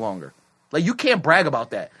right no longer. Like, you can't brag about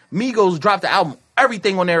that. Migos dropped the album,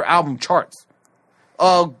 everything on their album charts.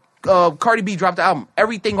 Cardi B dropped the album,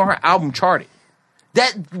 everything on her album charted.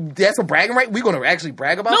 That's a bragging right? We're going to actually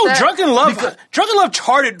brag about that? No, Drunken Love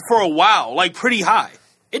charted for a while, like pretty high.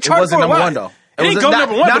 It charted wasn't for a while. Number one, though. It didn't go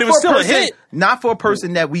number one, but it was still a hit. Not for a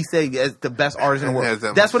person that we say is the best artist in the world.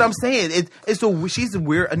 That's what I'm saying. She's a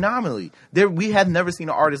weird anomaly. We have never seen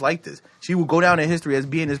an artist like this. She will go down in history as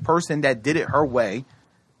being this person that did it her way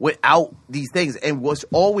without these things. And what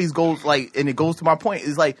always goes and it goes to my point,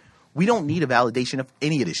 is like, we don't need a validation of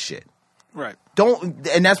any of this shit. Right.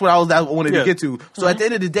 And that's what I wanted to get to. So at the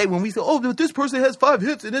end of the day, when we say, oh, but this person has 5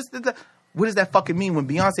 hits and this, what does that fucking mean when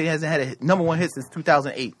Beyonce hasn't had a number 1 hit since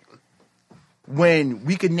 2008? When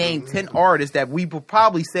we could name 10 artists that we would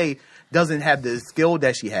probably say doesn't have the skill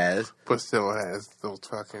that she has, but still has those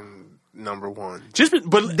fucking number 1.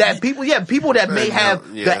 But that people that may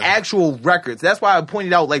have the actual records. That's why I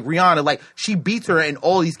pointed out Rihanna, she beats her in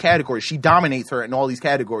all these categories. She dominates her in all these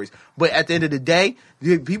categories. But at the end of the day,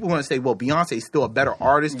 people want to say, well, Beyonce is still a better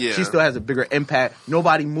artist. Yeah. She still has a bigger impact.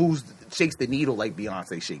 Nobody shakes the needle like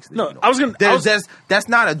Beyonce shakes the needle. That's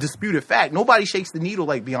not a disputed fact. Nobody shakes the needle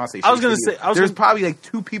like Beyonce shakes the needle. There's probably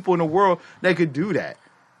 2 people in the world that could do that.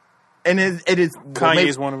 And it is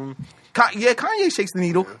Kanye's one of them. Kanye shakes the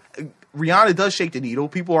needle. Rihanna does shake the needle.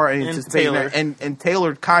 People are anticipating that. And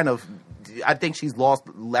Taylor kind of, I think she's lost.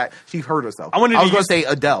 She hurt herself. I was going to say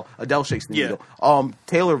Adele. Adele shakes the needle.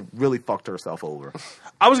 Taylor really fucked herself over.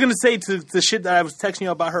 I was going to say to the shit that I was texting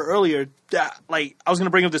you about her earlier, that, I was going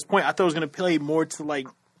to bring up this point. I thought it was going to play more to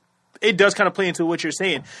it does kind of play into what you're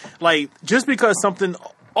saying. Just because something.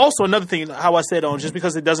 Also, another thing, how I said, just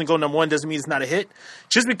because it doesn't go number 1 doesn't mean it's not a hit.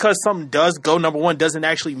 Just because something does go number 1 doesn't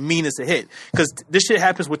actually mean it's a hit. Because this shit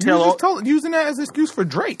happens with Taylor. You was using that as an excuse for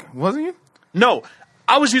Drake, wasn't you? No.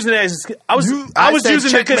 I was using it as I was using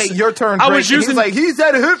it because your turn. Drake, I was using he's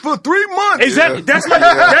had a hit for 3 months. Exactly.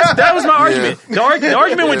 Yeah. That was my argument. The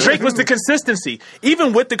argument with Drake was the consistency.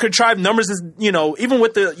 Even with the contrived numbers, even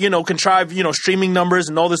with the contrived streaming numbers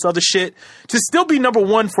and all this other shit, to still be number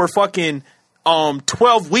 1 for fucking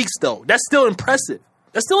 12 weeks though, that's still impressive.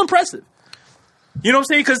 You know what I'm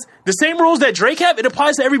saying? Because the same rules that Drake have, it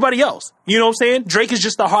applies to everybody else. You know what I'm saying? Drake is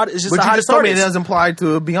just the hottest. But you just told me it doesn't apply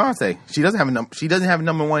to Beyonce. She doesn't have a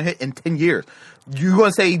number 1 hit in 10 years. You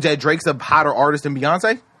gonna say that Drake's a hotter artist than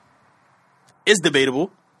Beyonce? It's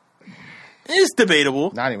debatable.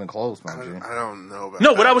 Not even close, man. I don't know about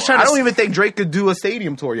No, what I was trying to I don't even think Drake could do a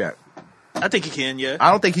stadium tour yet. I think he can, yeah. I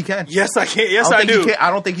don't think he can. Yes, I can. Yes, I do.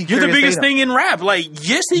 I don't think he can. You're the biggest thing in rap.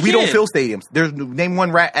 Yes, he can. We don't fill stadiums. There's name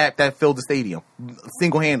one rap act that filled the stadium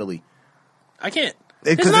single-handedly. I can't.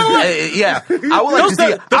 I would like to see.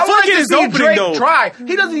 I would like to see Drake try.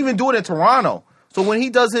 He doesn't even do it in Toronto. So when he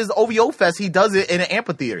does his OVO Fest, he does it in an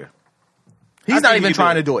amphitheater. He's not even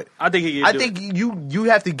trying to do it. I think he can. I think you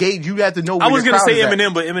have to gauge. You have to know. I was going to say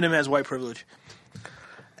Eminem, but Eminem has white privilege.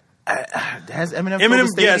 Has Eminem?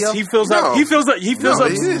 Yes, he fills up. He fills up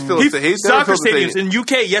soccer stadiums in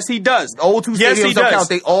UK. Yes, he does. O2 stadiums. Yes, he does.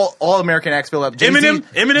 They all American acts fill up. Eminem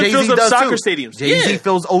fills up soccer stadiums. Jay-Z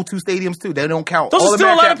fills O2 stadiums too. They don't count. Those are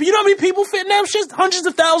still a lot of people. You know how many people fit in them shit? Hundreds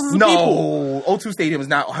of thousands of people. No, O2 Stadium is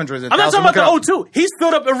not hundreds of thousands. I'm not talking about the O2. He's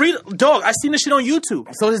filled up arena. Dog, I seen this shit on YouTube.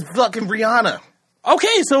 So is fucking Rihanna.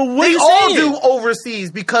 Okay, so what are you saying? They all do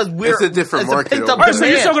overseas because it's a different market. All right, so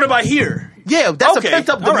you're talking about here. Yeah, that's a pent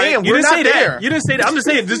up demand. Right. We're not there. You didn't say that. I'm just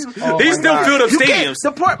saying this. They still filled up stadiums.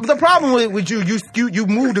 The problem with you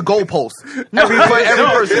move the goalposts.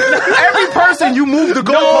 Every person you move the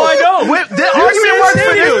goalposts. No, I don't. The argument works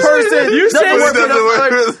for this person. You said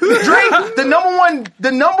Drake.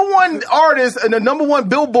 The number one artist and the number 1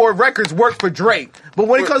 Billboard records work for Drake. But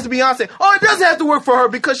when it comes to Beyonce, it doesn't have to work for her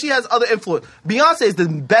because she has other influence. Beyonce is the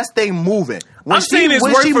best thing moving. I'm saying it's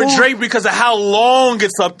work for Drake because of how long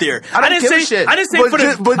it's up there. I didn't say shit. I didn't say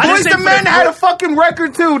but Boyz II Men had a fucking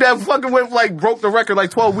record too that fucking went broke the record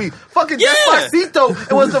 12 weeks. Fucking Despacito.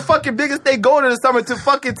 It was the fucking biggest thing going in the summer to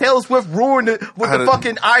fucking Taylor Swift ruined it with the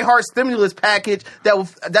fucking iHeart stimulus package.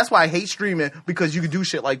 That's why I hate streaming because you could do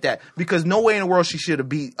shit like that. Because no way in the world she should have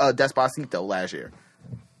beat Despacito last year.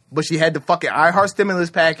 But she had the fucking iHeart stimulus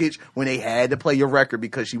package when they had to play your record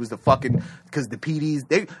because she was because the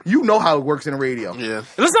PDs, you know how it works in the radio. Yeah.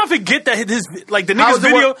 Let's not forget that the nigga's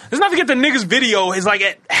video, let's not forget the nigga's video is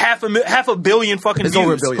at half a billion fucking views. It's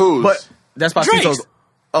over a billion. Who's? But Despacito's.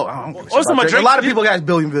 A lot of people got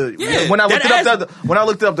billion views. Yeah, when I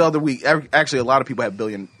looked it up the other week, actually a lot of people have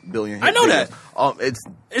billion. I know that. It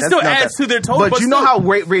still adds to their total. But you know how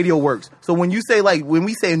radio works. So when you say when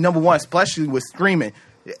we say number 1, especially with streaming.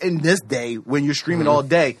 In this day, when you're streaming all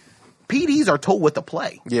day, PDs are told what to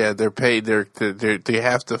play. Yeah, they're paid. They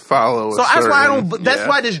have to follow. So that's why I don't. That's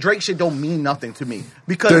why this Drake shit don't mean nothing to me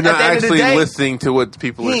because they're not at the end actually of the day, listening to what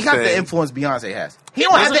people are saying. He ain't got the influence Beyonce has. He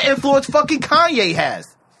don't have the influence fucking Kanye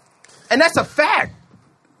has, and that's a fact.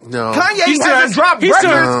 No. Kanye hasn't dropped records,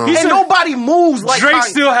 and nobody moves like Drake Kanye.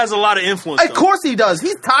 Still has a lot of influence. Of course he does.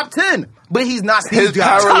 He's top 10, but he's not his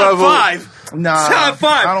power top level. 5. Nah, top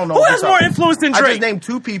 5. I don't know. Who has more influence than Drake? I just named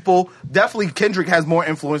 2 people. Definitely Kendrick has more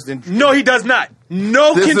influence than Drake. No, he does not.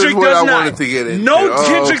 No, this Kendrick is what does I not. Wanted to get into. No,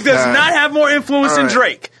 Kendrick does not have more influence than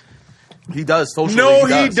Drake. He does socially. No,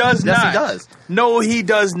 he does not. Yes, he does. No, he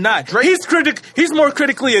does not. Drake, he's more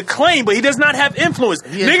critically acclaimed, but he does not have influence.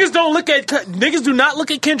 Yeah. Niggas do not look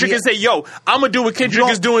at Kendrick and say, "Yo, I'm gonna do what Kendrick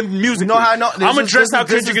is doing musically. I'm gonna dress how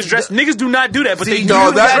Kendrick is dressed." Niggas do not do that, but they do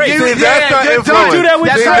with Drake. That's not influence. Don't do that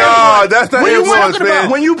with Drake. No, that's not influence, man.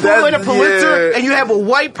 When you pull in a Pulitzer and you have a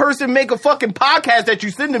white person make a fucking podcast that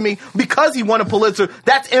you send to me because he won a Pulitzer,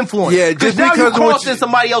 that's influence. Yeah, just now because you crossed in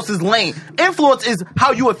somebody else's lane. Influence is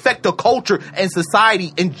how you affect the culture and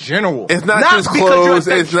society in general. It's not just clothes.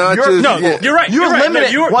 It's not just. No, you're right. You're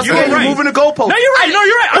limited. Once again, you're moving the goalposts. No, you're right. No,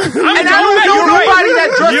 you're right. And I don't know nobody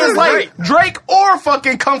that dresses like Drake or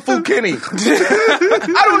fucking Kung Fu Kenny.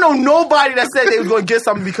 I don't know nobody that said they was going to get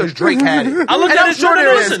something because Drake had it. I looked at it. Sure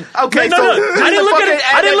there is. Okay, so I didn't look at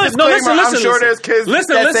it. I didn't look. No, listen. I'm sure there's kids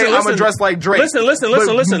that say I'm gonna dress like Drake.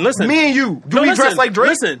 Listen. Me and you, do we dress like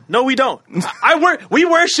Drake? Listen, no, we don't. We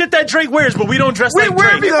wear shit that Drake wears, but we don't dress like Drake. We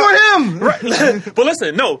wear it before him. Right. But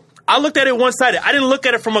listen, no. I looked at it one-sided. I didn't look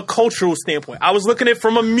at it from a cultural standpoint. I was looking at it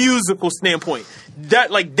from a musical standpoint.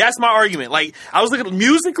 That's my argument. Like, I was looking at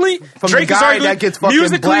musically, from Drake the guy is that gets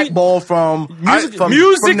fucking blackballed from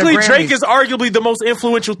musically, Drake is arguably the most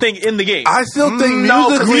influential thing in the game. I still think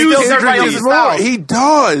musically, he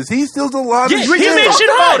does. He steals a lot of shit. He makes shit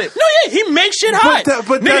hot. He makes shit hot.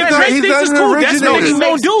 But Drake thinks it's cool. That's what he's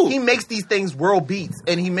gonna do. He makes these things world beats,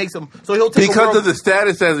 and he makes them. So he'll take because of the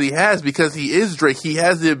status as he has. Because he is Drake, he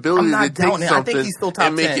has the ability to take something. I think he's still top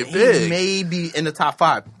and 10. Make it big. He may be in the top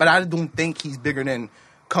 5, but I don't think he's bigger than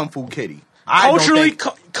Kung Fu Kitty.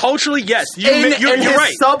 Culturally, yes. You're his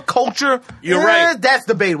right. Subculture, you're right. That's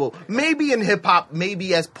debatable. Maybe in hip hop,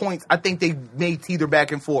 maybe as points, I think they may teeter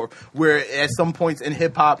back and forth. Where at some points in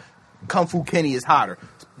hip hop, Kung Fu Kenny is hotter.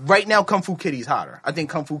 Right now, Kung Fu Kitty's hotter. I think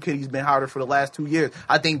Kung Fu Kitty's been hotter for the last 2 years.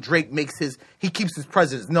 I think Drake he keeps his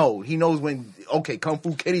presence. No, he knows when, okay, Kung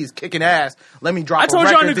Fu Kitty is kicking ass. Let me drop a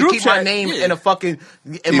record to keep my name in a fucking...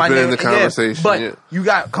 in the conversation. But you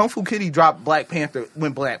got Kung Fu Kitty dropped Black Panther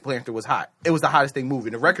when Black Panther was hot. It was the hottest thing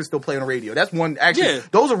moving. The record's still playing on the radio. That's one, actually,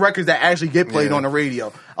 those are records that actually get played on the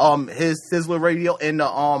radio. His Sizzler radio and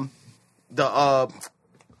the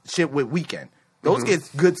shit with Weeknd. Those get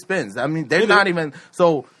good spins. I mean, they're not even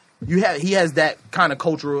so. He has that kind of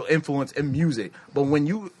cultural influence in music, but when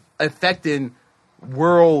you affecting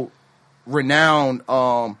world renowned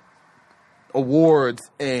awards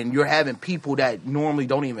and you're having people that normally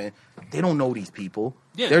don't know these people.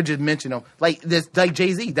 Yeah. They're just mentioning them like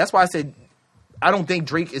Jay-Z. That's why I said I don't think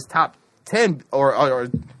Drake is top 10 or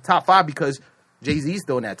top 5 because Jay-Z is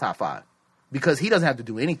still in that top 5 because he doesn't have to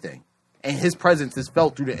do anything. And his presence is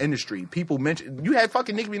felt through the industry. People mention you had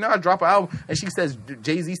fucking Nicki Minaj drop an album, and she says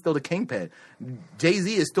Jay-Z's still the kingpin.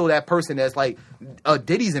 Jay-Z is still that person that's like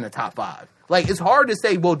Diddy's in the top 5. Like it's hard to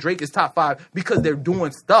say, well, Drake is top 5 because they're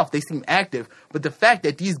doing stuff. They seem active, but the fact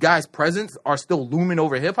that these guys' presence are still looming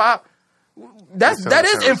over hip hop, that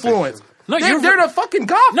is influence. No, they're the fucking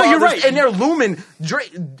godfathers. No, you're right, and they're looming.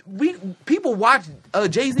 Drake, people watch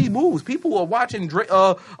Jay-Z moves. People are watching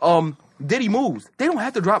Diddy moves. They don't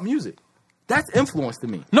have to drop music. That's influence to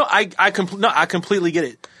me. No, I completely get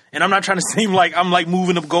it. And I'm not trying to seem like I'm like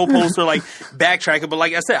moving up goalposts or like backtracking, but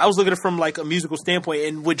like I said, I was looking at it from like a musical standpoint.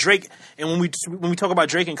 And with Drake, and when we talk about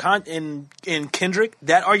Drake and Kendrick,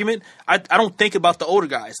 that argument, I don't think about the older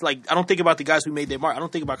guys. Like I don't think about the guys who made their mark. I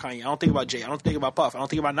don't think about Kanye. I don't think about Jay. I don't think about Puff. I don't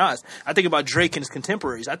think about Nas. I think about Drake and his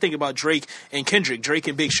contemporaries. I think about Drake and Kendrick, Drake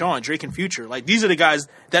and Big Sean, Drake and Future. Like these are the guys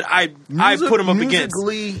that I put him up against.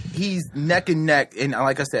 Musically, he's neck and neck, and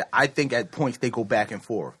like I said, I think at points they go back and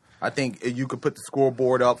forth. I think you could put the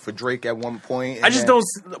scoreboard up for Drake at one point. I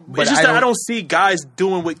don't see guys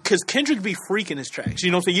doing what, because Kendrick be freaking his tracks.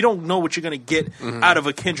 You know what I'm saying? You don't know what you're going to get out of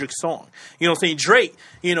a Kendrick song. You know what I'm saying?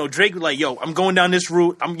 Drake like, yo, I'm going down this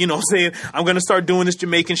route. I'm going to start doing this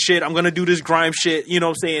Jamaican shit. I'm going to do this grime shit. You know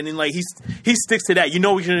what I'm saying? And like, he sticks to that. You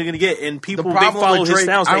know what you're going to get. And people, they follow his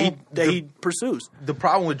sounds that he pursues. The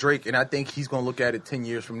problem with Drake, and I think he's going to look at it 10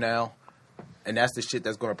 years from now, and that's the shit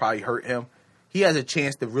that's going to probably hurt him. He has a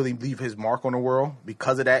chance to really leave his mark on the world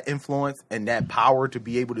because of that influence and that power to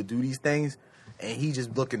be able to do these things. And he's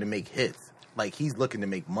just looking to make hits. Like, he's looking to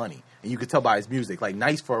make money. And you can tell by his music. Like,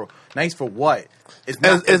 nice for what?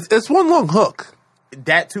 It's one long hook.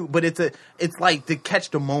 that too, but it's like to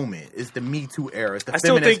catch the moment. It's the Me Too era. It's the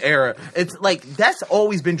feminist era. It's like that's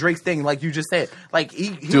always been Drake's thing. Like you just said, like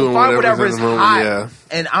he will find whatever is hot,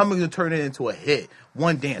 and I'm going to turn it into a hit.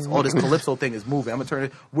 One dance, all this calypso thing is moving. I'm going to turn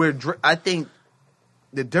it where I think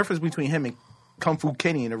the difference between him and Kung Fu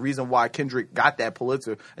Kenny and the reason why Kendrick got that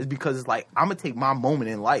Pulitzer is because it's like I'm going to take my moment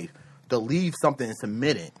in life to leave something and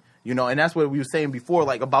submit it. You know, and that's what we were saying before,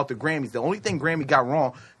 like about the Grammys. The only thing Grammy got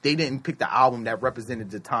wrong, they didn't pick the album that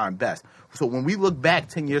represented the time best. So when we look back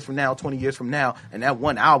 10 years from now, 20 years from now, and that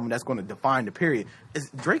one album that's going to define the period,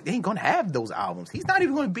 Drake ain't going to have those albums. He's not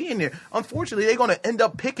even going to be in there. Unfortunately, they're going to end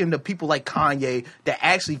up picking the people like Kanye that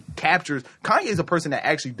actually captures. Kanye is a person that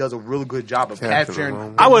actually does a really good job of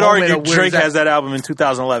capturing. I would argue Drake has that album in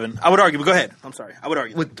 2011. I would argue, but go ahead. I'm sorry. I would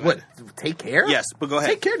argue. With what? Take Care? Yes, but go ahead.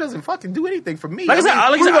 Take Care doesn't fucking do anything for me. Like I said, what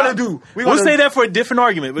are we going to do? We'll say that for a different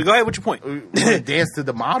argument, but go ahead with your point. Dance to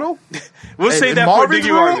the Model? We'll say that for a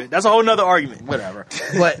different argument. That's a whole nother argument. Whatever.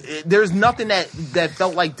 But there's nothing that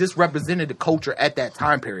felt like this represented the culture at that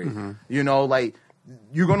time period. Mm-hmm. You know, like,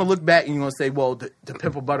 you're going to look back and you're going to say, well, the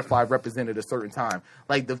Pimp a Butterfly represented a certain time.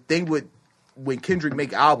 Like, the thing with when Kendrick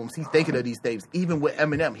make albums, he's thinking of these things. Even with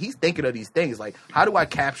Eminem, he's thinking of these things. Like, how do I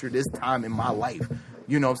capture this time in my life?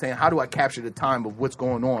 You know what I'm saying? How do I capture the time of what's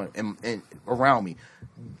going on and around me?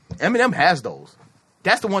 Eminem has those.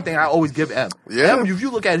 That's the one thing I always give M. Yeah. M, if you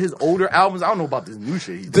look at his older albums, I don't know about this new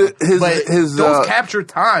shit he's doing, but those captured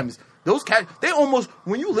times, they almost,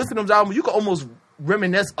 when you listen to those albums, you can almost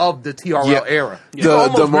reminisce of the TRL era.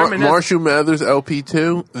 The Marshall Mathers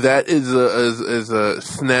LP2, that is a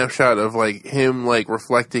snapshot of like him like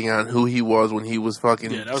reflecting on who he was when he was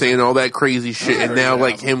fucking saying all that crazy shit, and now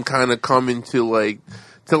like him kind of coming to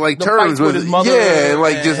terms with his mother, and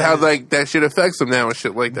like just how like that shit affects him now and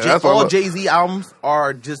shit like that. That's all Jay-Z albums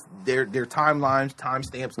are just their timelines,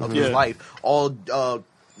 timestamps of his life. All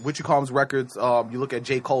what you call his records. You look at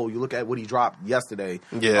J. Cole. You look at what he dropped yesterday,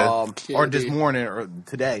 or this morning, or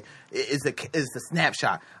today. It's a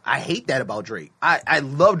snapshot. I hate that about Drake. I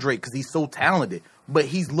love Drake because he's so talented, but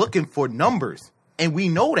he's looking for numbers, and we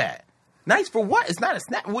know that. Nice for what? It's not a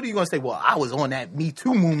snap. What are you going to say? Well, I was on that Me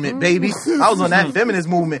Too movement, baby. I was on that feminist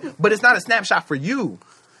movement. But it's not a snapshot for you.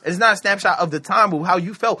 It's not a snapshot of the time of how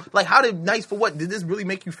you felt. Like, how did Nice for what? Did this really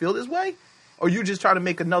make you feel this way? Or you just trying to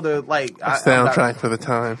make another, like... a soundtrack for the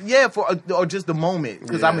time. Yeah, or just the moment.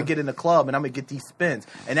 Because I'm going to get in the club and I'm going to get these spins.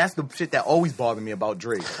 And that's the shit that always bothered me about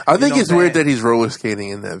Drake. I think it's weird that he's roller skating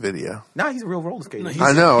in that video. Nah, he's a real roller skater. No,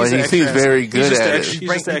 I know, and he seems very good at it. He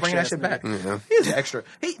bring that shit back. Yeah. He's extra.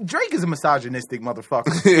 Drake is a misogynistic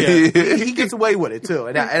motherfucker. He gets away with it, too.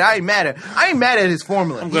 And I ain't mad at his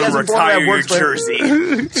formula. I'm going to retire your jersey.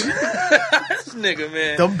 This nigga,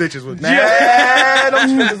 man. Them bitches was mad.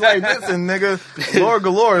 Them bitches like, listen, nigga. Laura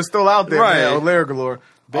Galore is still out there, man. Or Larry Galore.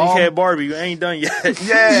 Big Head Barbie, you ain't done yet.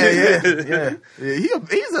 Yeah.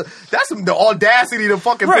 That's the audacity to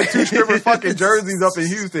fucking put two strippers fucking jerseys up in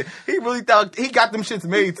Houston. He really thought he got them shits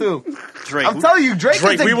made too. Drake, I'm telling you, Drake.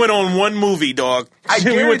 We went on one movie, dog. I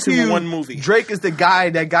guarantee you, one movie. Drake is the guy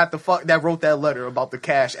that got that wrote that letter about the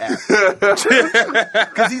Cash app.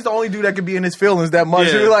 Because he's the only dude that can be in his feelings that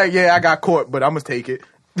much. He's like, I got caught, but I'm gonna take it.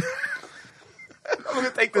 I'm gonna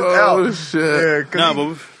take this out. Oh shit!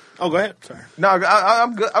 Go ahead. Sorry. No,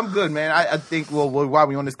 I'm good. I'm good, man. I think. Well, while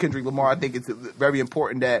we on this Kendrick Lamar, I think it's very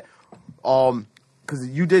important that, because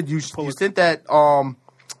you sent that the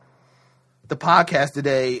podcast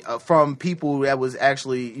today from people that was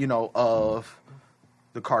actually of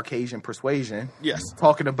the Caucasian persuasion. Yes,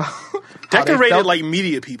 talking about decorated like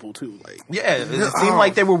media people too. Like it seemed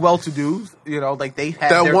like they were well-to-do. Like they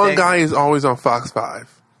had that one guy is always on Fox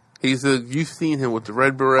 5. You've seen him with the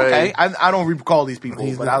red beret. Okay, I don't recall these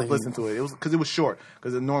people, but I listened to it. It was because it was short.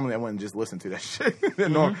 Because normally I wouldn't just listen to that shit.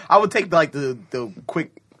 I would take the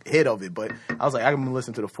quick hit of it, but I was like, I'm gonna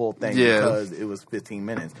listen to the full thing because it was 15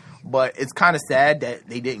 minutes. But it's kind of sad that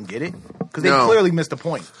they didn't get it because they clearly missed the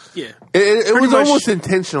point. Yeah, it was almost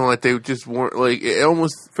intentional. Like they just weren't like it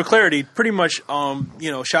almost. For clarity, pretty much,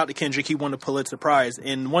 shout out to Kendrick. He won the Pulitzer Prize,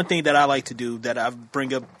 and one thing that I like to do that I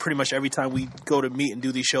bring up pretty much every time we go to meet and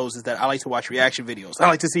do these shows is that I like to watch reaction videos. I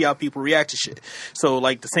like to see how people react to shit. So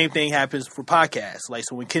like the same thing happens for podcasts. Like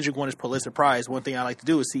so when Kendrick won his Pulitzer Prize, one thing I like to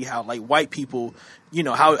do is see how like white people,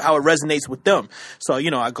 how it resonates with them. So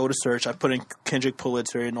I go to search, I put in Kendrick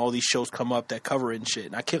Pulitzer, and all these shows come up that cover it and shit.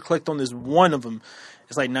 And I clicked on this one of them.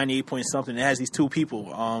 It's like 98 point something. It has these two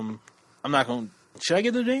people. I'm not going to... Should I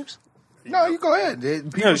get their names? No, you go ahead.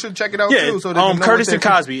 People should check it out too. So Curtis and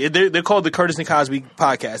Cosby. They're called the Curtis and Cosby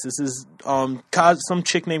podcast. This is some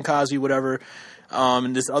chick named Cosby, whatever.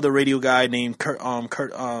 and this other radio guy named Kurt,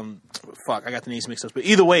 fuck, I got the names mixed up. But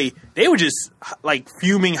either way, they were just like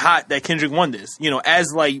fuming hot that Kendrick won this. You know, as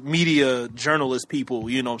like media journalist people,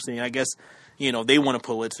 you know what I'm saying? I guess, you know, they won a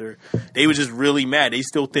Pulitzer. They were just really mad. They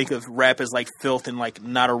still think of rap as like filth and like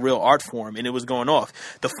not a real art form, and it was going off.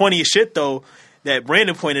 The funniest shit though that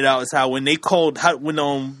Brandon pointed out is how when they called,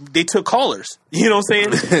 they took callers. You know what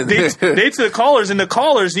I'm saying? They took callers, and the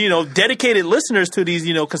callers, you know, dedicated listeners to these,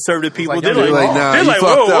 you know, conservative people. They're like,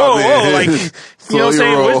 whoa, like, you know what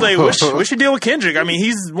I'm saying? What's your deal with Kendrick? I mean,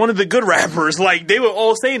 he's one of the good rappers. Like, they were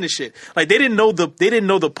all saying this shit. Like, they didn't know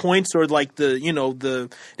the points or like they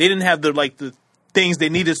didn't have the things they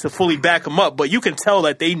needed to fully back him up, but you can tell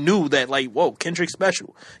that they knew that, like, whoa, Kendrick's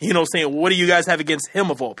special. You know what I'm saying? What do you guys have against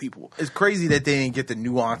him of all people? It's crazy that they didn't get the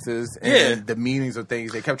nuances and the meanings of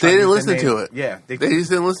things. They kept trying They didn't listen to it. Yeah. They just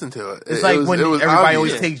didn't listen to it. It's like when everybody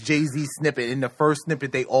always takes Jay-Z snippet, and the first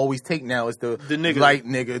snippet they always take now is the nigga. Light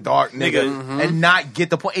nigga, dark nigga, and not get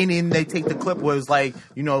the point. And then they take the clip where it's like,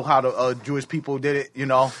 you know, how the Jewish people did it, you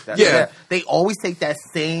know? They always take that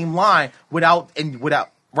same line without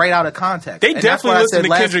right out of context. They definitely listened to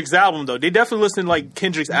Kendrick's album, though. They definitely listened to, like,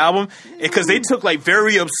 Kendrick's album, because they took, like,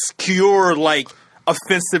 very obscure, like,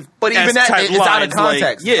 offensive but even that, type it's lines, out of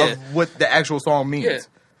context like, of what the actual song means. Yeah.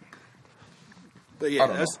 But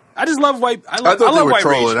yeah, I just love white. I thought love they were white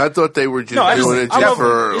trolling. rage. I thought they were just doing it just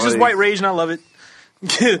for. It's just white rage, and I love it.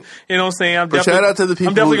 You know what I'm saying? Shout out to the people.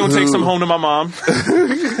 I'm definitely gonna take some home to my mom.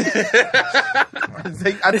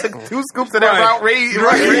 I took 2 scoops of that outrage,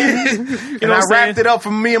 and I wrapped it up for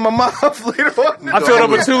me and my mom later on. I filled up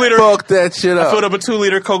a 2-liter. Fuck that shit up. I filled up a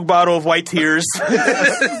 2-liter Coke bottle of white tears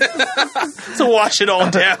to wash it all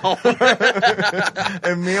down.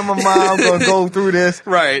 And me and my mom gonna go through this.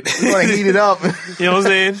 Right. We're gonna heat it up. You know what I'm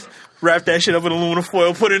saying? Wrap that shit up in aluminum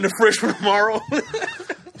foil, put it in the fridge for tomorrow.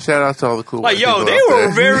 Shout out to all the cool like, yo, they were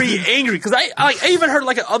very angry because I even heard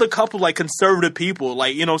like another couple like conservative people,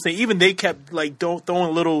 like, you know what I'm saying, even they kept like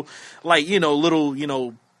throwing little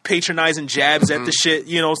patronizing jabs at the shit,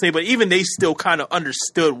 you know what I'm saying, but even they still kind of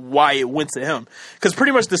understood why it went to him, because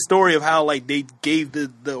pretty much the story of how like they gave the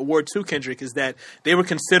award to Kendrick is that they were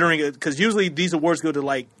considering it, because usually these awards go to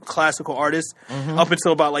like classical artists up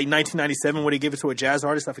until about like 1997 where they gave it to a jazz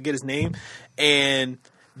artist, I forget his name, and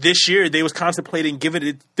this year they was contemplating giving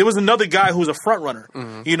it. There was another guy who was a front runner,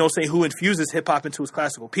 you know, saying who infuses hip hop into his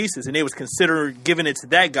classical pieces, and they was considering giving it to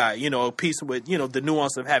that guy, you know, a piece with, you know, the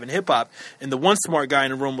nuance of having hip hop. And the one smart guy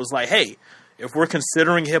in the room was like, "Hey, if we're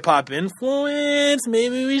considering hip hop influence,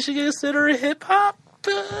 maybe we should consider hip hop."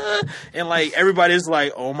 And like everybody's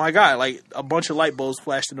like, "Oh my god!" Like a bunch of light bulbs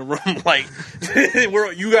flashed in the room. Like,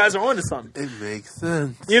 you guys are onto something. It makes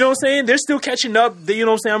sense. You know what I'm saying? They're still catching up. You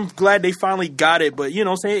know what I'm saying? I'm glad they finally got it. But you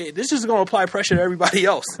know what I'm saying? This is going to apply pressure to everybody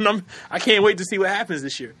else. And I can't wait to see what happens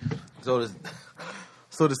this year. So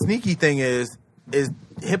the sneaky thing is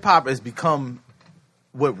hip hop has become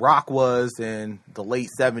what rock was in the late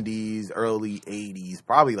 70s, early 80s,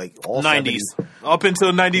 probably like all 90s. 70s. Up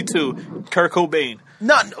until 92, Kurt Cobain.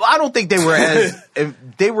 No, I don't think they were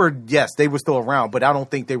they were still around, but I don't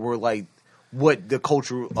think they were like what the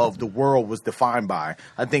culture of the world was defined by.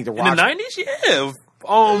 I think the rock in the 90s,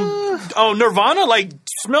 yeah. Nirvana, like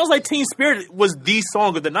Smells Like Teen Spirit was the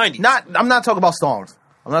song of the 90s. I'm not talking about songs.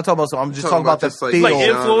 I'm not talking about songs. I'm just talking about the feel like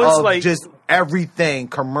influence, of like just everything,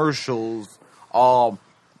 commercials.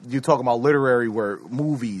 You're talking about literary work,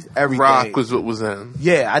 movies, everything. Rock was what was in.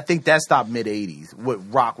 Yeah, I think that stopped mid '80s.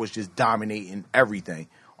 What rock was just dominating everything.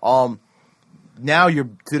 Now you're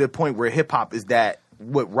to the point where hip hop is that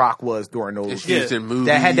what rock was during those. It's used in movies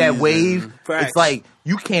that had that wave. Facts. It's like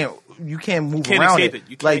you can't move can't around escape it.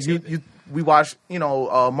 You can't like escape it. we watch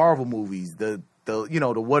Marvel movies. The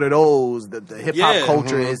what are those? The hip hop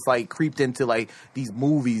culture is like creeped into like these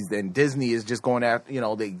movies. And Disney is just going after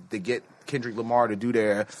they get Kendrick Lamar to do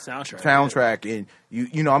their soundtrack, and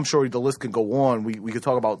you know I'm sure the list can go on. We could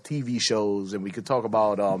talk about TV shows, and we could talk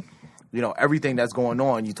about everything that's going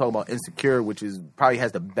on. You talk about Insecure, which is probably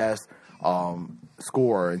has the best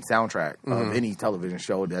score and soundtrack of any television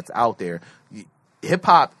show that's out there. Hip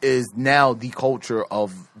hop is now the culture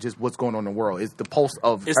of just what's going on in the world. It's the pulse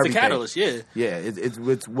of everything. The catalyst, yeah. Yeah,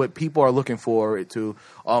 it's what people are looking for it to.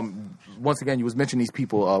 Once again, you was mentioning these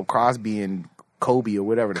people, Crosby and Kobe or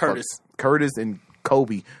whatever. Curtis and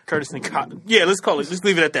Kobe. Curtis and Kobe. Yeah, let's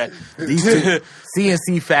leave it at that. These two,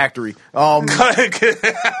 CNC Factory.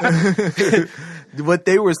 What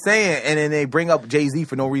they were saying, and then they bring up Jay-Z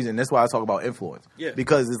for no reason. That's why I talk about influence. Yeah.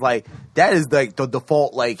 Because it's like, that is like the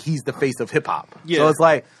default, like, he's the face of hip-hop. Yeah. So it's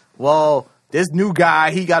like, well, this new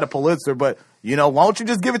guy, he got a Pulitzer, but you know, why don't you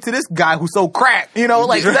just give it to this guy who's so crack? You know,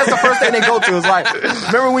 like, that's the first thing they go to is like,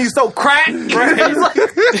 remember when you so crack? It's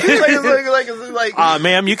like,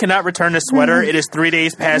 ma'am, you cannot return the sweater. It is 3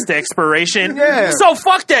 days past the expiration. Yeah. So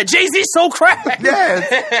fuck that. Jay-Z's so crack. Yeah.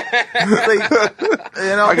 Like,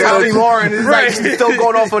 you know, Tommy Lauren is like, she's still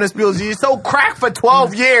going off on his spiels. You're so crack for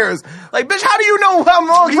 12 years. Like, bitch, how do you know how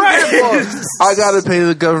long he did for? I gotta pay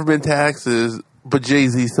the government taxes. But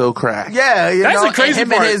Jay-Z's so crack. Yeah, that's the crazy him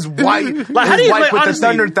part. And his white, like, how do you, like, with honestly, the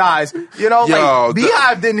thunder thighs. You know, like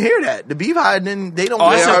Beehive didn't hear that. The Beehive didn't. They don't.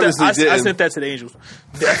 I sent that to the Angels.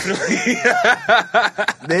 Definitely.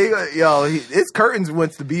 His curtains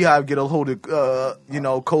once the Beehive get a hold of,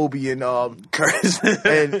 Kobe and Curtis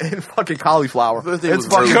and fucking cauliflower. It's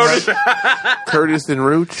fucking Curtis and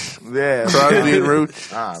Rooch. Yeah, Crosby and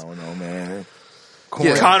Rooch. I don't know, man.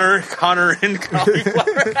 Yeah. Connor and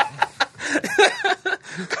cauliflower.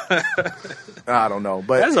 I don't know,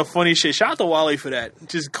 but that's a funny shit. Shout out to Wally for that.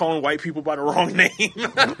 Just calling white people by the wrong name.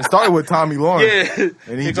 It started with Tommy Lauren,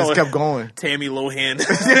 and he just kept going. Tammy Lohan.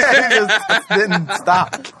 Yeah, he just didn't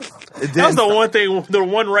stop. That was the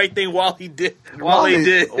one right thing Wally did.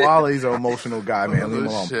 Wally's an emotional guy, man. Leave him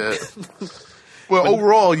alone. Shit. Well,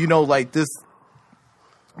 overall, like this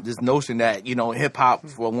notion that, hip hop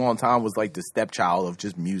for a long time was like the stepchild of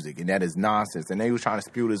just music, and that is nonsense. And they was trying to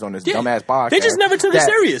spew this on this dumbass podcast. They just never took it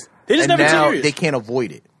serious. They can't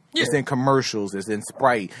avoid it. Yeah. It's in commercials. It's in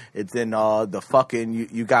Sprite. It's in the fucking.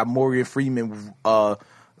 You got Morgan Freeman.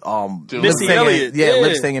 Missy Elliott.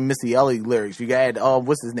 Lip singing Missy Elliott lyrics. You got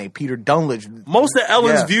what's his name? Peter Dunwich. Most of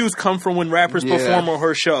Ellen's views come from when rappers perform on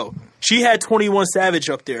her show. She had 21 Savage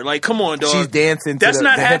up there. Like, come on, dog. She's dancing. That's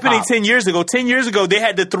not happening 10 years ago. 10 years ago, they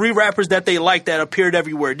had the 3 rappers that they liked that appeared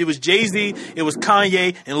everywhere. It was Jay-Z, it was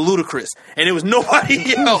Kanye, and Ludacris. And it was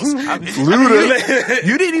nobody else. Luda.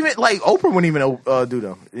 You didn't even, Oprah wouldn't even do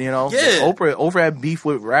them. You know? Yeah. Oprah had beef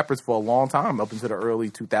with rappers for a long time, up into the early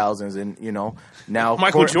 2000s. And, now.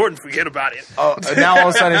 Michael Jordan, forget about it. Now all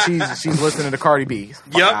of a sudden she's listening to Cardi B.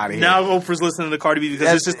 Yep. Now Oprah's listening to Cardi B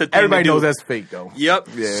because it's just the thing. Everybody knows that's fake, though. Yep.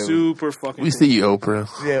 Yeah. Super fucking. We see you, Oprah.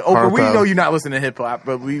 Yeah, Oprah. We know you're not listening to hip hop,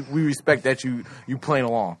 but we respect that you playing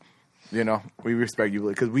along. We respect you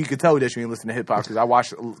because we could tell that you ain't listen to hip hop because I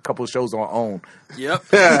watched a couple of shows on OWN. Yep.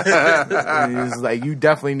 It's like you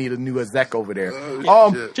definitely need a new exec over there.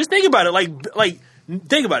 Just think about it. Like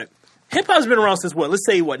think about it. Hip hop's been around since let's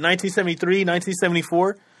say 1973,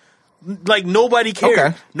 1974. Like nobody cared.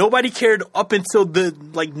 Okay. Nobody cared up until up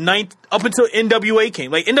until NWA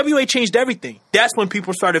came. Like NWA changed everything. That's when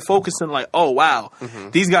people started focusing like, oh wow,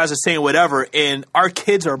 these guys are saying whatever and our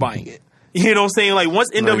kids are buying it. You know what I'm saying? Like once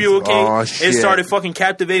NWA came, it started fucking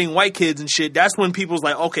captivating white kids and shit. That's when people's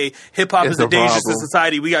like, okay, hip hop is a danger to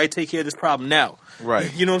society. We gotta take care of this problem now.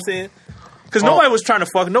 Right. You know what I'm saying? Because nobody was trying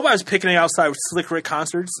to nobody was picking it outside with Slick Rick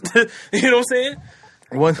concerts. You know what I'm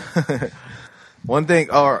saying? One thing,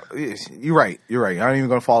 you're right. I ain't even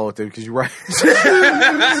gonna follow it there because you're right.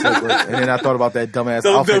 And then I thought about that dumbass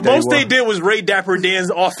outfit. The most they did was raid Dapper Dan's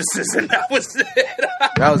offices, and that was it.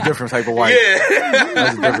 That was a different type of white. Yeah, that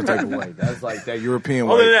was a different type of white. That's like that European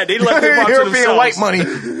white. Other than that, they left hip hop to themselves. European white money.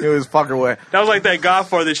 It was fucking white. That was like that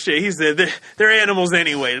Godfather shit. He said they're animals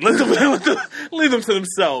anyway. Leave them to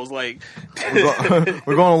themselves. Like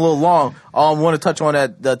we're going a little long. Want to touch on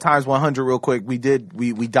that the Times 100 real quick. We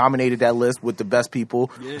dominated that list with the best people.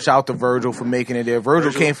 Yeah. Shout out to Virgil for making it there.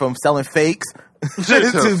 Virgil came from selling fakes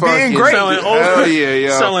to being great.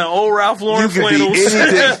 Selling old Ralph Lauren flannels.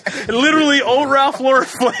 Literally old Ralph Lauren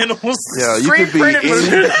flannels. Yeah, you could be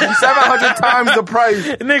 700 times the price.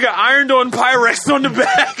 Nigga ironed on Pyrex on the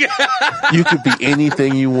back. You could be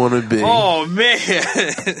anything you want to be. Oh man,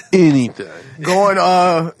 anything.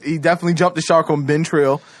 He definitely jumped the shark on Ben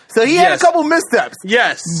Trill. So he had a couple missteps.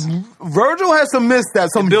 Yes. Virgil has some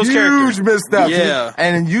missteps, some huge missteps. Yeah.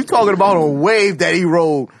 And you talking about a wave that he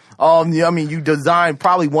rode. You designed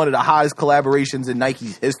probably one of the hottest collaborations in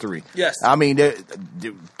Nike's history. Yes. I mean, they're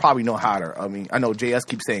probably no hotter. I mean, I know JS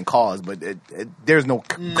keeps saying cause, but there's no.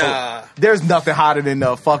 Nah. There's nothing hotter than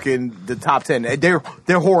the top 10. They're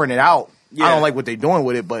whoring it out. Yeah. I don't like what they're doing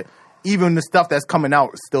with it, but even the stuff that's coming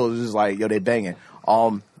out still is just like, yo, they banging.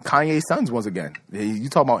 Kanye's sons once again. You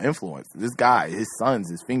talk about influence. This guy, his sons,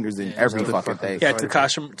 his fingers in every fucking thing. Yeah,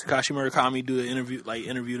 Takashi Murakami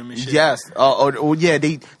interviewed him and shit. Yes.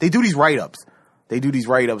 They do these write-ups. They do these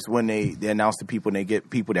write-ups when they announce to people and they get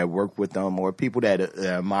people that work with them or people that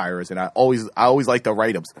admire us. And I always like the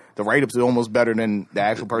write-ups. The write-ups are almost better than the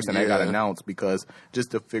actual person that got announced because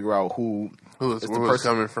just to figure out who is the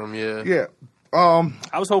person coming from, Yeah.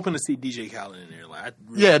 I was hoping to see DJ Khaled in there. Like,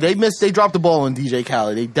 they dropped the ball on DJ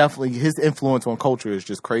Khaled. They definitely, his influence on culture is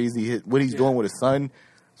just crazy. What he's doing with his son,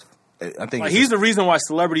 I think he's the reason why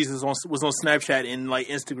Celebrities was on Snapchat and like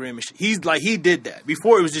Instagram and shit. He did that.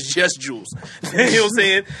 Before it was just Jules. You know what I'm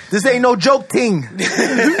saying? This ain't no joke thing.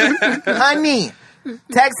 Honey.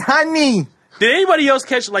 Text honey. Did anybody else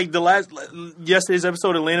catch like yesterday's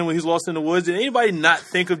episode of Atlanta when he was lost in the woods? Did anybody not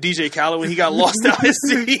think of DJ Khaled when he got lost out at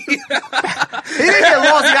sea? He didn't get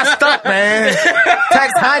lost, he got stuck, man.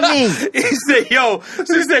 Text honey. He said, yo,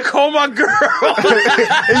 she said, call my girl.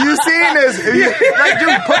 If you seen this,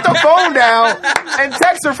 dude, put the phone down and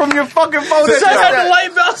text her from your fucking phone. Just had the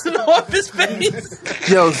light bouncing off his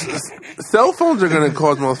face. Yo, cell phones are gonna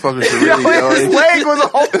cause motherfuckers to really his leg was a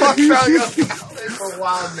whole fuck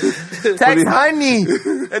text honey.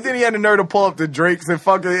 And then he had the nerve to pull up to Drake's and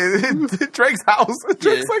fucking Drake's house.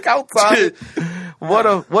 Drake's like outside. What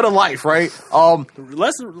a life, right?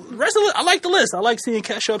 Rest of it, I like the list. I like seeing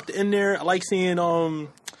Cash Up in there. I like seeing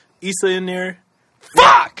Issa in there.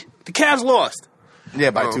 Fuck! The Cavs lost.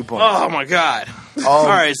 Yeah, by 2 points. Oh my god. All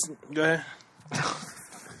right, go ahead. It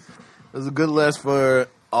was a good list for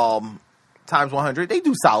times 100. They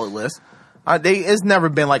do solid lists. It's never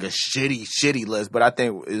been like a shitty list, but I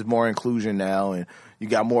think it's more inclusion now, and you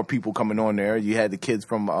got more people coming on there. You had the kids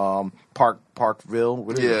from Parkville,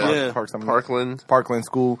 what is it? Parkland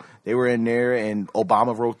School. They were in there, and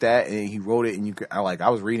Obama wrote that, and he wrote it, and I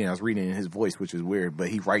was reading in his voice, which is weird, but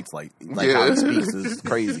he writes like how he speaks is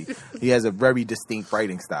crazy. He has a very distinct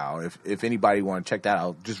writing style. If anybody want to check that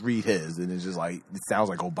out, just read his, and it's just like it sounds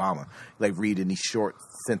like Obama, like reading these short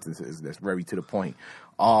sentences that's very to the point.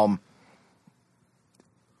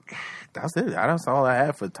 That's it. That's all I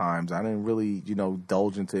had for times. I didn't really,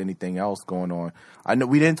 indulge into anything else going on. I know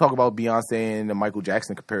we didn't talk about Beyonce and the Michael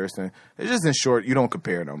Jackson comparison. It's just in short, you don't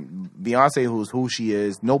compare them. Beyonce, who she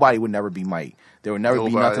is, nobody would never be Mike. There would never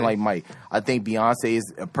be nothing like Mike. I think Beyonce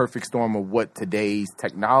is a perfect storm of what today's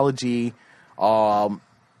technology,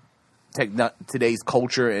 today's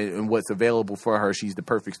culture, and what's available for her. She's the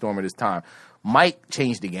perfect storm of this time. Mike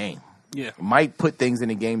changed the game. Yeah, Mike put things in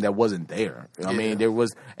the game that wasn't there. I mean, there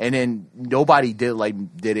was, and then nobody did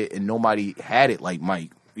it, and nobody had it like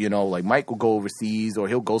Mike. Like Mike will go overseas, or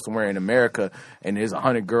he'll go somewhere in America, and there's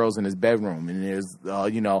 100 girls in his bedroom, and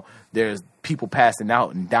there's people passing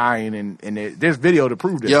out and dying, and there's video to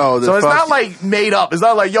prove this. So it's not like made up. It's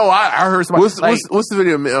not like I heard somebody. What's the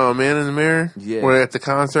video? Man in the Mirror. Yeah, where at the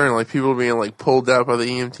concert and people being pulled out by the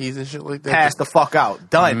EMTs and shit like that. Passed the fuck out.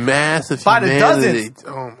 Done. Massive by humanity. The dozens.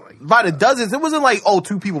 Oh my. By the dozens. It wasn't like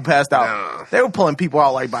 2 people passed out. Nah. They were pulling people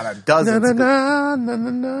out by the dozens.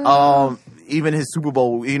 Even his Super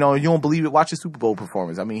Bowl, you don't believe it. Watch his Super Bowl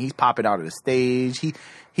performance. I mean, he's popping out of the stage.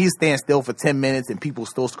 He's standing still for 10 minutes and people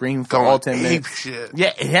still scream for all 10 minutes. Shit.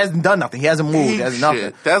 Yeah, it hasn't done nothing. He hasn't moved. He hasn't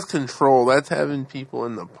nothing. That's control. That's having people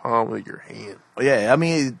in the palm of your hand. Yeah, I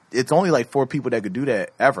mean, it's only 4 people that could do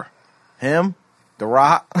that ever. Him, The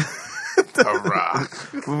Rock. The Rock.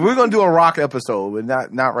 We're gonna do a Rock episode,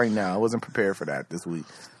 but not right now. I wasn't prepared for that this week.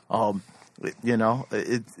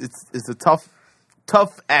 It's a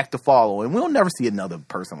tough act to follow, and we'll never see another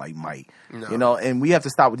person like Mike. No. And we have to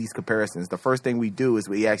stop with these comparisons. The first thing we do is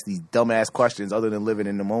we ask these dumbass questions other than living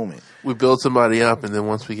in the moment. We build somebody up, and then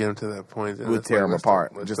once we get them to that point, we'll tear them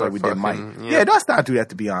apart, just like we did Mike. Yeah, let's not do that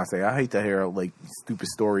to Beyonce. I hate to hear stupid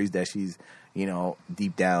stories that she's,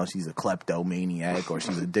 deep down she's a kleptomaniac or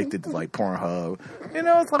she's addicted to Pornhub.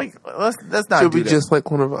 It's like let's not. She'll be just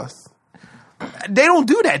like one of us. They don't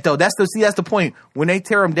do that though. That's the point. When they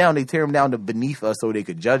tear them down to beneath us so they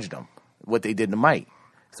could judge them. What they did to Mike.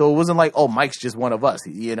 So it wasn't like, Mike's just one of us.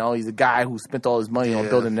 He's a guy who spent all his money on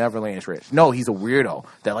building Neverland Ranch. No, he's a weirdo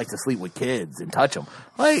that likes to sleep with kids and touch them.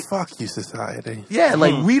 Fuck you, society. Yeah,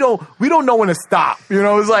 we don't know when to stop.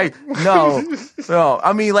 It's like no.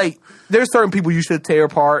 I mean, there's certain people you should tear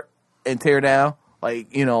apart and tear down, like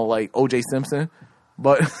O.J. Simpson,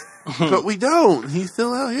 but but we don't. He's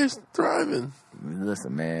still out here thriving.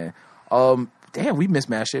 Listen, man. Damn, we missed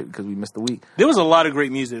mad shit because we missed the week. There was a lot of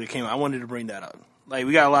great music that came out. I wanted to bring that up.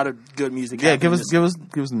 We got a lot of good music. Yeah, give us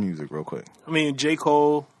the music real quick. I mean, J.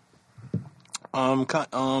 Cole. We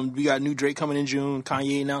got new Drake coming in June.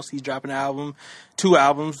 Kanye announced he's dropping an album, 2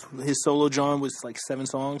 albums. His solo joint was 7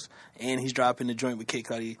 songs, and he's dropping the joint with Kid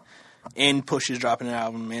Cudi. And Push is dropping an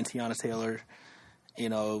album. And Tiana Taylor.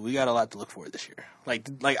 We got a lot to look forward this year. I'm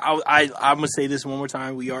gonna say this one more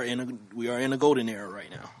time. We are in a golden era right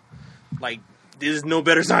now. There's no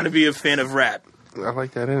better time to be a fan of rap. I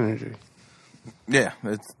like that energy. Yeah,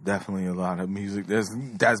 it's definitely a lot of music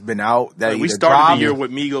that's been out. That we started the year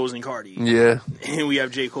with Migos and Cardi. Yeah, and we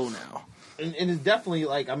have J. Cole now. and it's definitely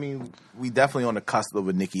like, I mean, we definitely on the cusp of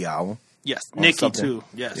a Nicki album. Yes, Nicki too.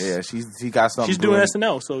 Yes, yeah, she got something. She's doing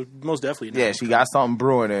SNL, so most definitely. Yeah, she got something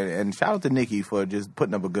brewing, and shout out to Nicki for just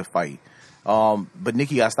putting up a good fight. But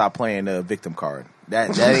Nicki got to stop playing the victim card.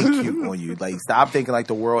 That ain't cute on you. Like, stop thinking like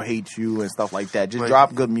the world hates you and stuff like that. Just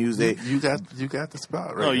drop good music. You got the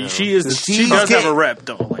spot right now. She does have a rep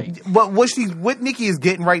though. Like, but what Nicki is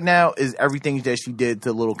getting right now is everything that she did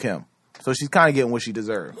to Lil' Kim. So she's kind of getting what she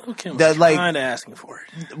deserved. Lil' Kim was kind of asking for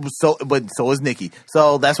it. So is Nicki.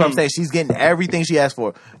 So that's what I'm saying. She's getting everything she asked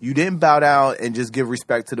for. You didn't bow down and just give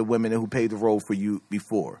respect to the women who paved the road for you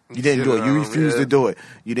before. You didn't do it. You refused to do it.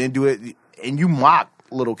 You didn't do it, and you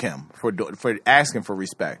mocked Lil' Kim for asking for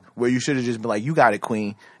respect. Where you should have just been like, "You got it,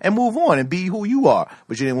 queen," and move on and be who you are.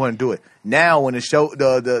 But you didn't want to do it. Now when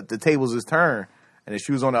the tables is turned and the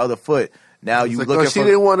shoe's on the other foot. Now you looking she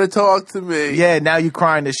didn't want to talk to me. Yeah, now you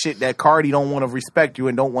crying the shit that Cardi don't want to respect you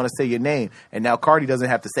and don't want to say your name. And now Cardi doesn't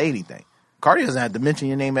have to say anything. Cardi doesn't have to mention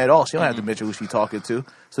your name at all. She don't have to mention who she talking to.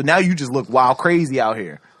 So now you just look wild crazy out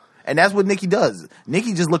here. And that's what Nicki does.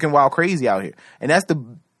 Nicki just looking wild crazy out here. And that's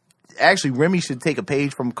actually, Remy should take a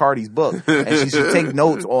page from Cardi's book. And she should take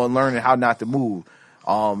notes on learning how not to move.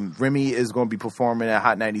 Remy is going to be performing at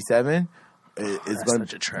Hot 97. It's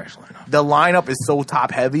such a trash lineup. The lineup is so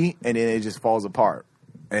top heavy, and then it just falls apart.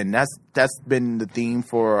 And that's been the theme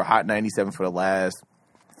for Hot 97 for the last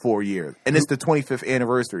 4 years. And it's the 25th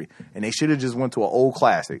anniversary. And they should have just went to an old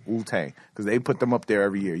classic, Wu-Tang, because they put them up there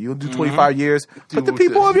every year. You'll do 25 years, but the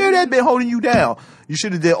people up here that been holding you down, you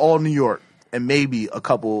should have did all New York and maybe a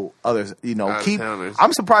couple others.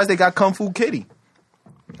 I'm surprised they got Kung Fu Kitty.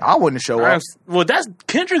 I wouldn't show up. Well,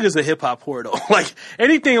 Kendrick is a hip hop whore though. Like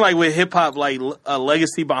anything like with hip hop, like a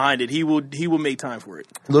legacy behind it, he will make time for it.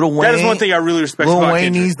 Lil Wayne, that is one thing I really respect. Lil about Wayne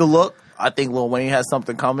Kendrick. needs to look. I think Lil Wayne has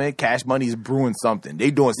something coming. Cash Money's brewing something. They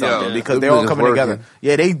doing something because they're all coming together.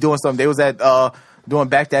 Yeah, they doing something. They was at doing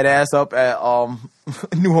Back That Ass Up at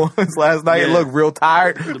New Orleans last night. It looked real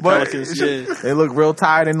tired. They look real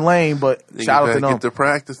tired and lame, but shout out to them. Get to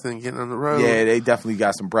practice and getting on the road. Yeah, they definitely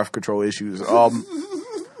got some breath control issues.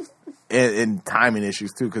 And timing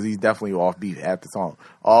issues too, because he's definitely off beat half the song.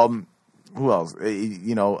 Who else?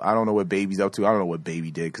 I don't know what Baby's up to. I don't know what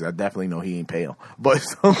Baby did because I definitely know he ain't pay him. But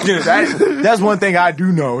that's one thing I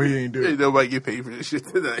do know he ain't doing. Ain't nobody get paid for this shit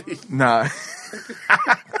tonight. Nah.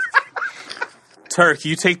 Turk,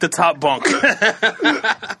 you take the top bunk.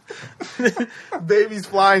 Baby's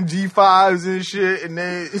flying G5s and shit, and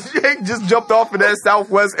they just jumped off of that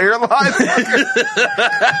Southwest Airlines.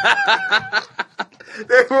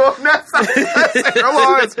 They were on that Southwest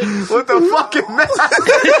Airlines with the fucking mask.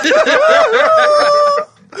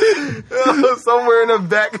 Somewhere in the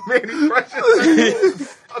back, Manny Fresh.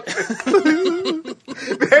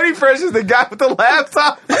 Manny Fresh is the guy with the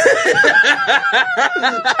laptop.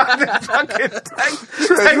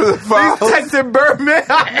 Texting Birdman.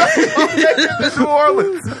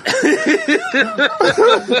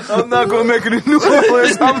 I'm not going to make it in New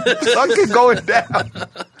Orleans. I'm fucking going down.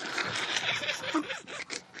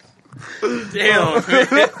 Damn,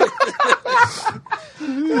 man.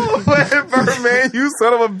 Birdman, you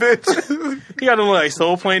son of a bitch. He got them like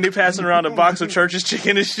soul plane. They passing around a box of Church's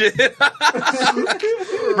chicken and shit.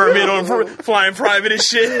 Birdman on flying private and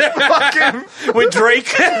shit. With Drake.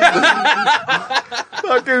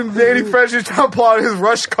 Fucking Manny Fresh is trying to pull out his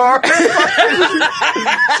rush card.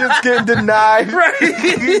 Shit's getting denied. Right.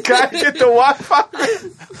 You gotta get the Wi-Fi.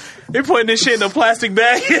 They're putting this shit in a plastic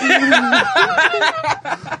bag.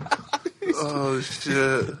 Oh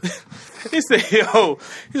shit. He said, yo,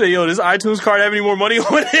 does iTunes card have any more money on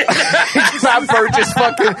it? Can I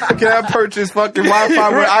purchase fucking Wi-Fi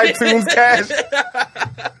with iTunes cash?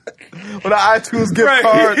 With an iTunes gift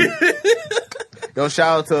card. Yo,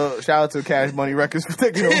 shout out to Cash Money Records for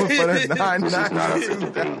taking over for the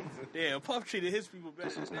 99. Damn, Puff treated his people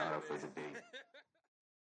best.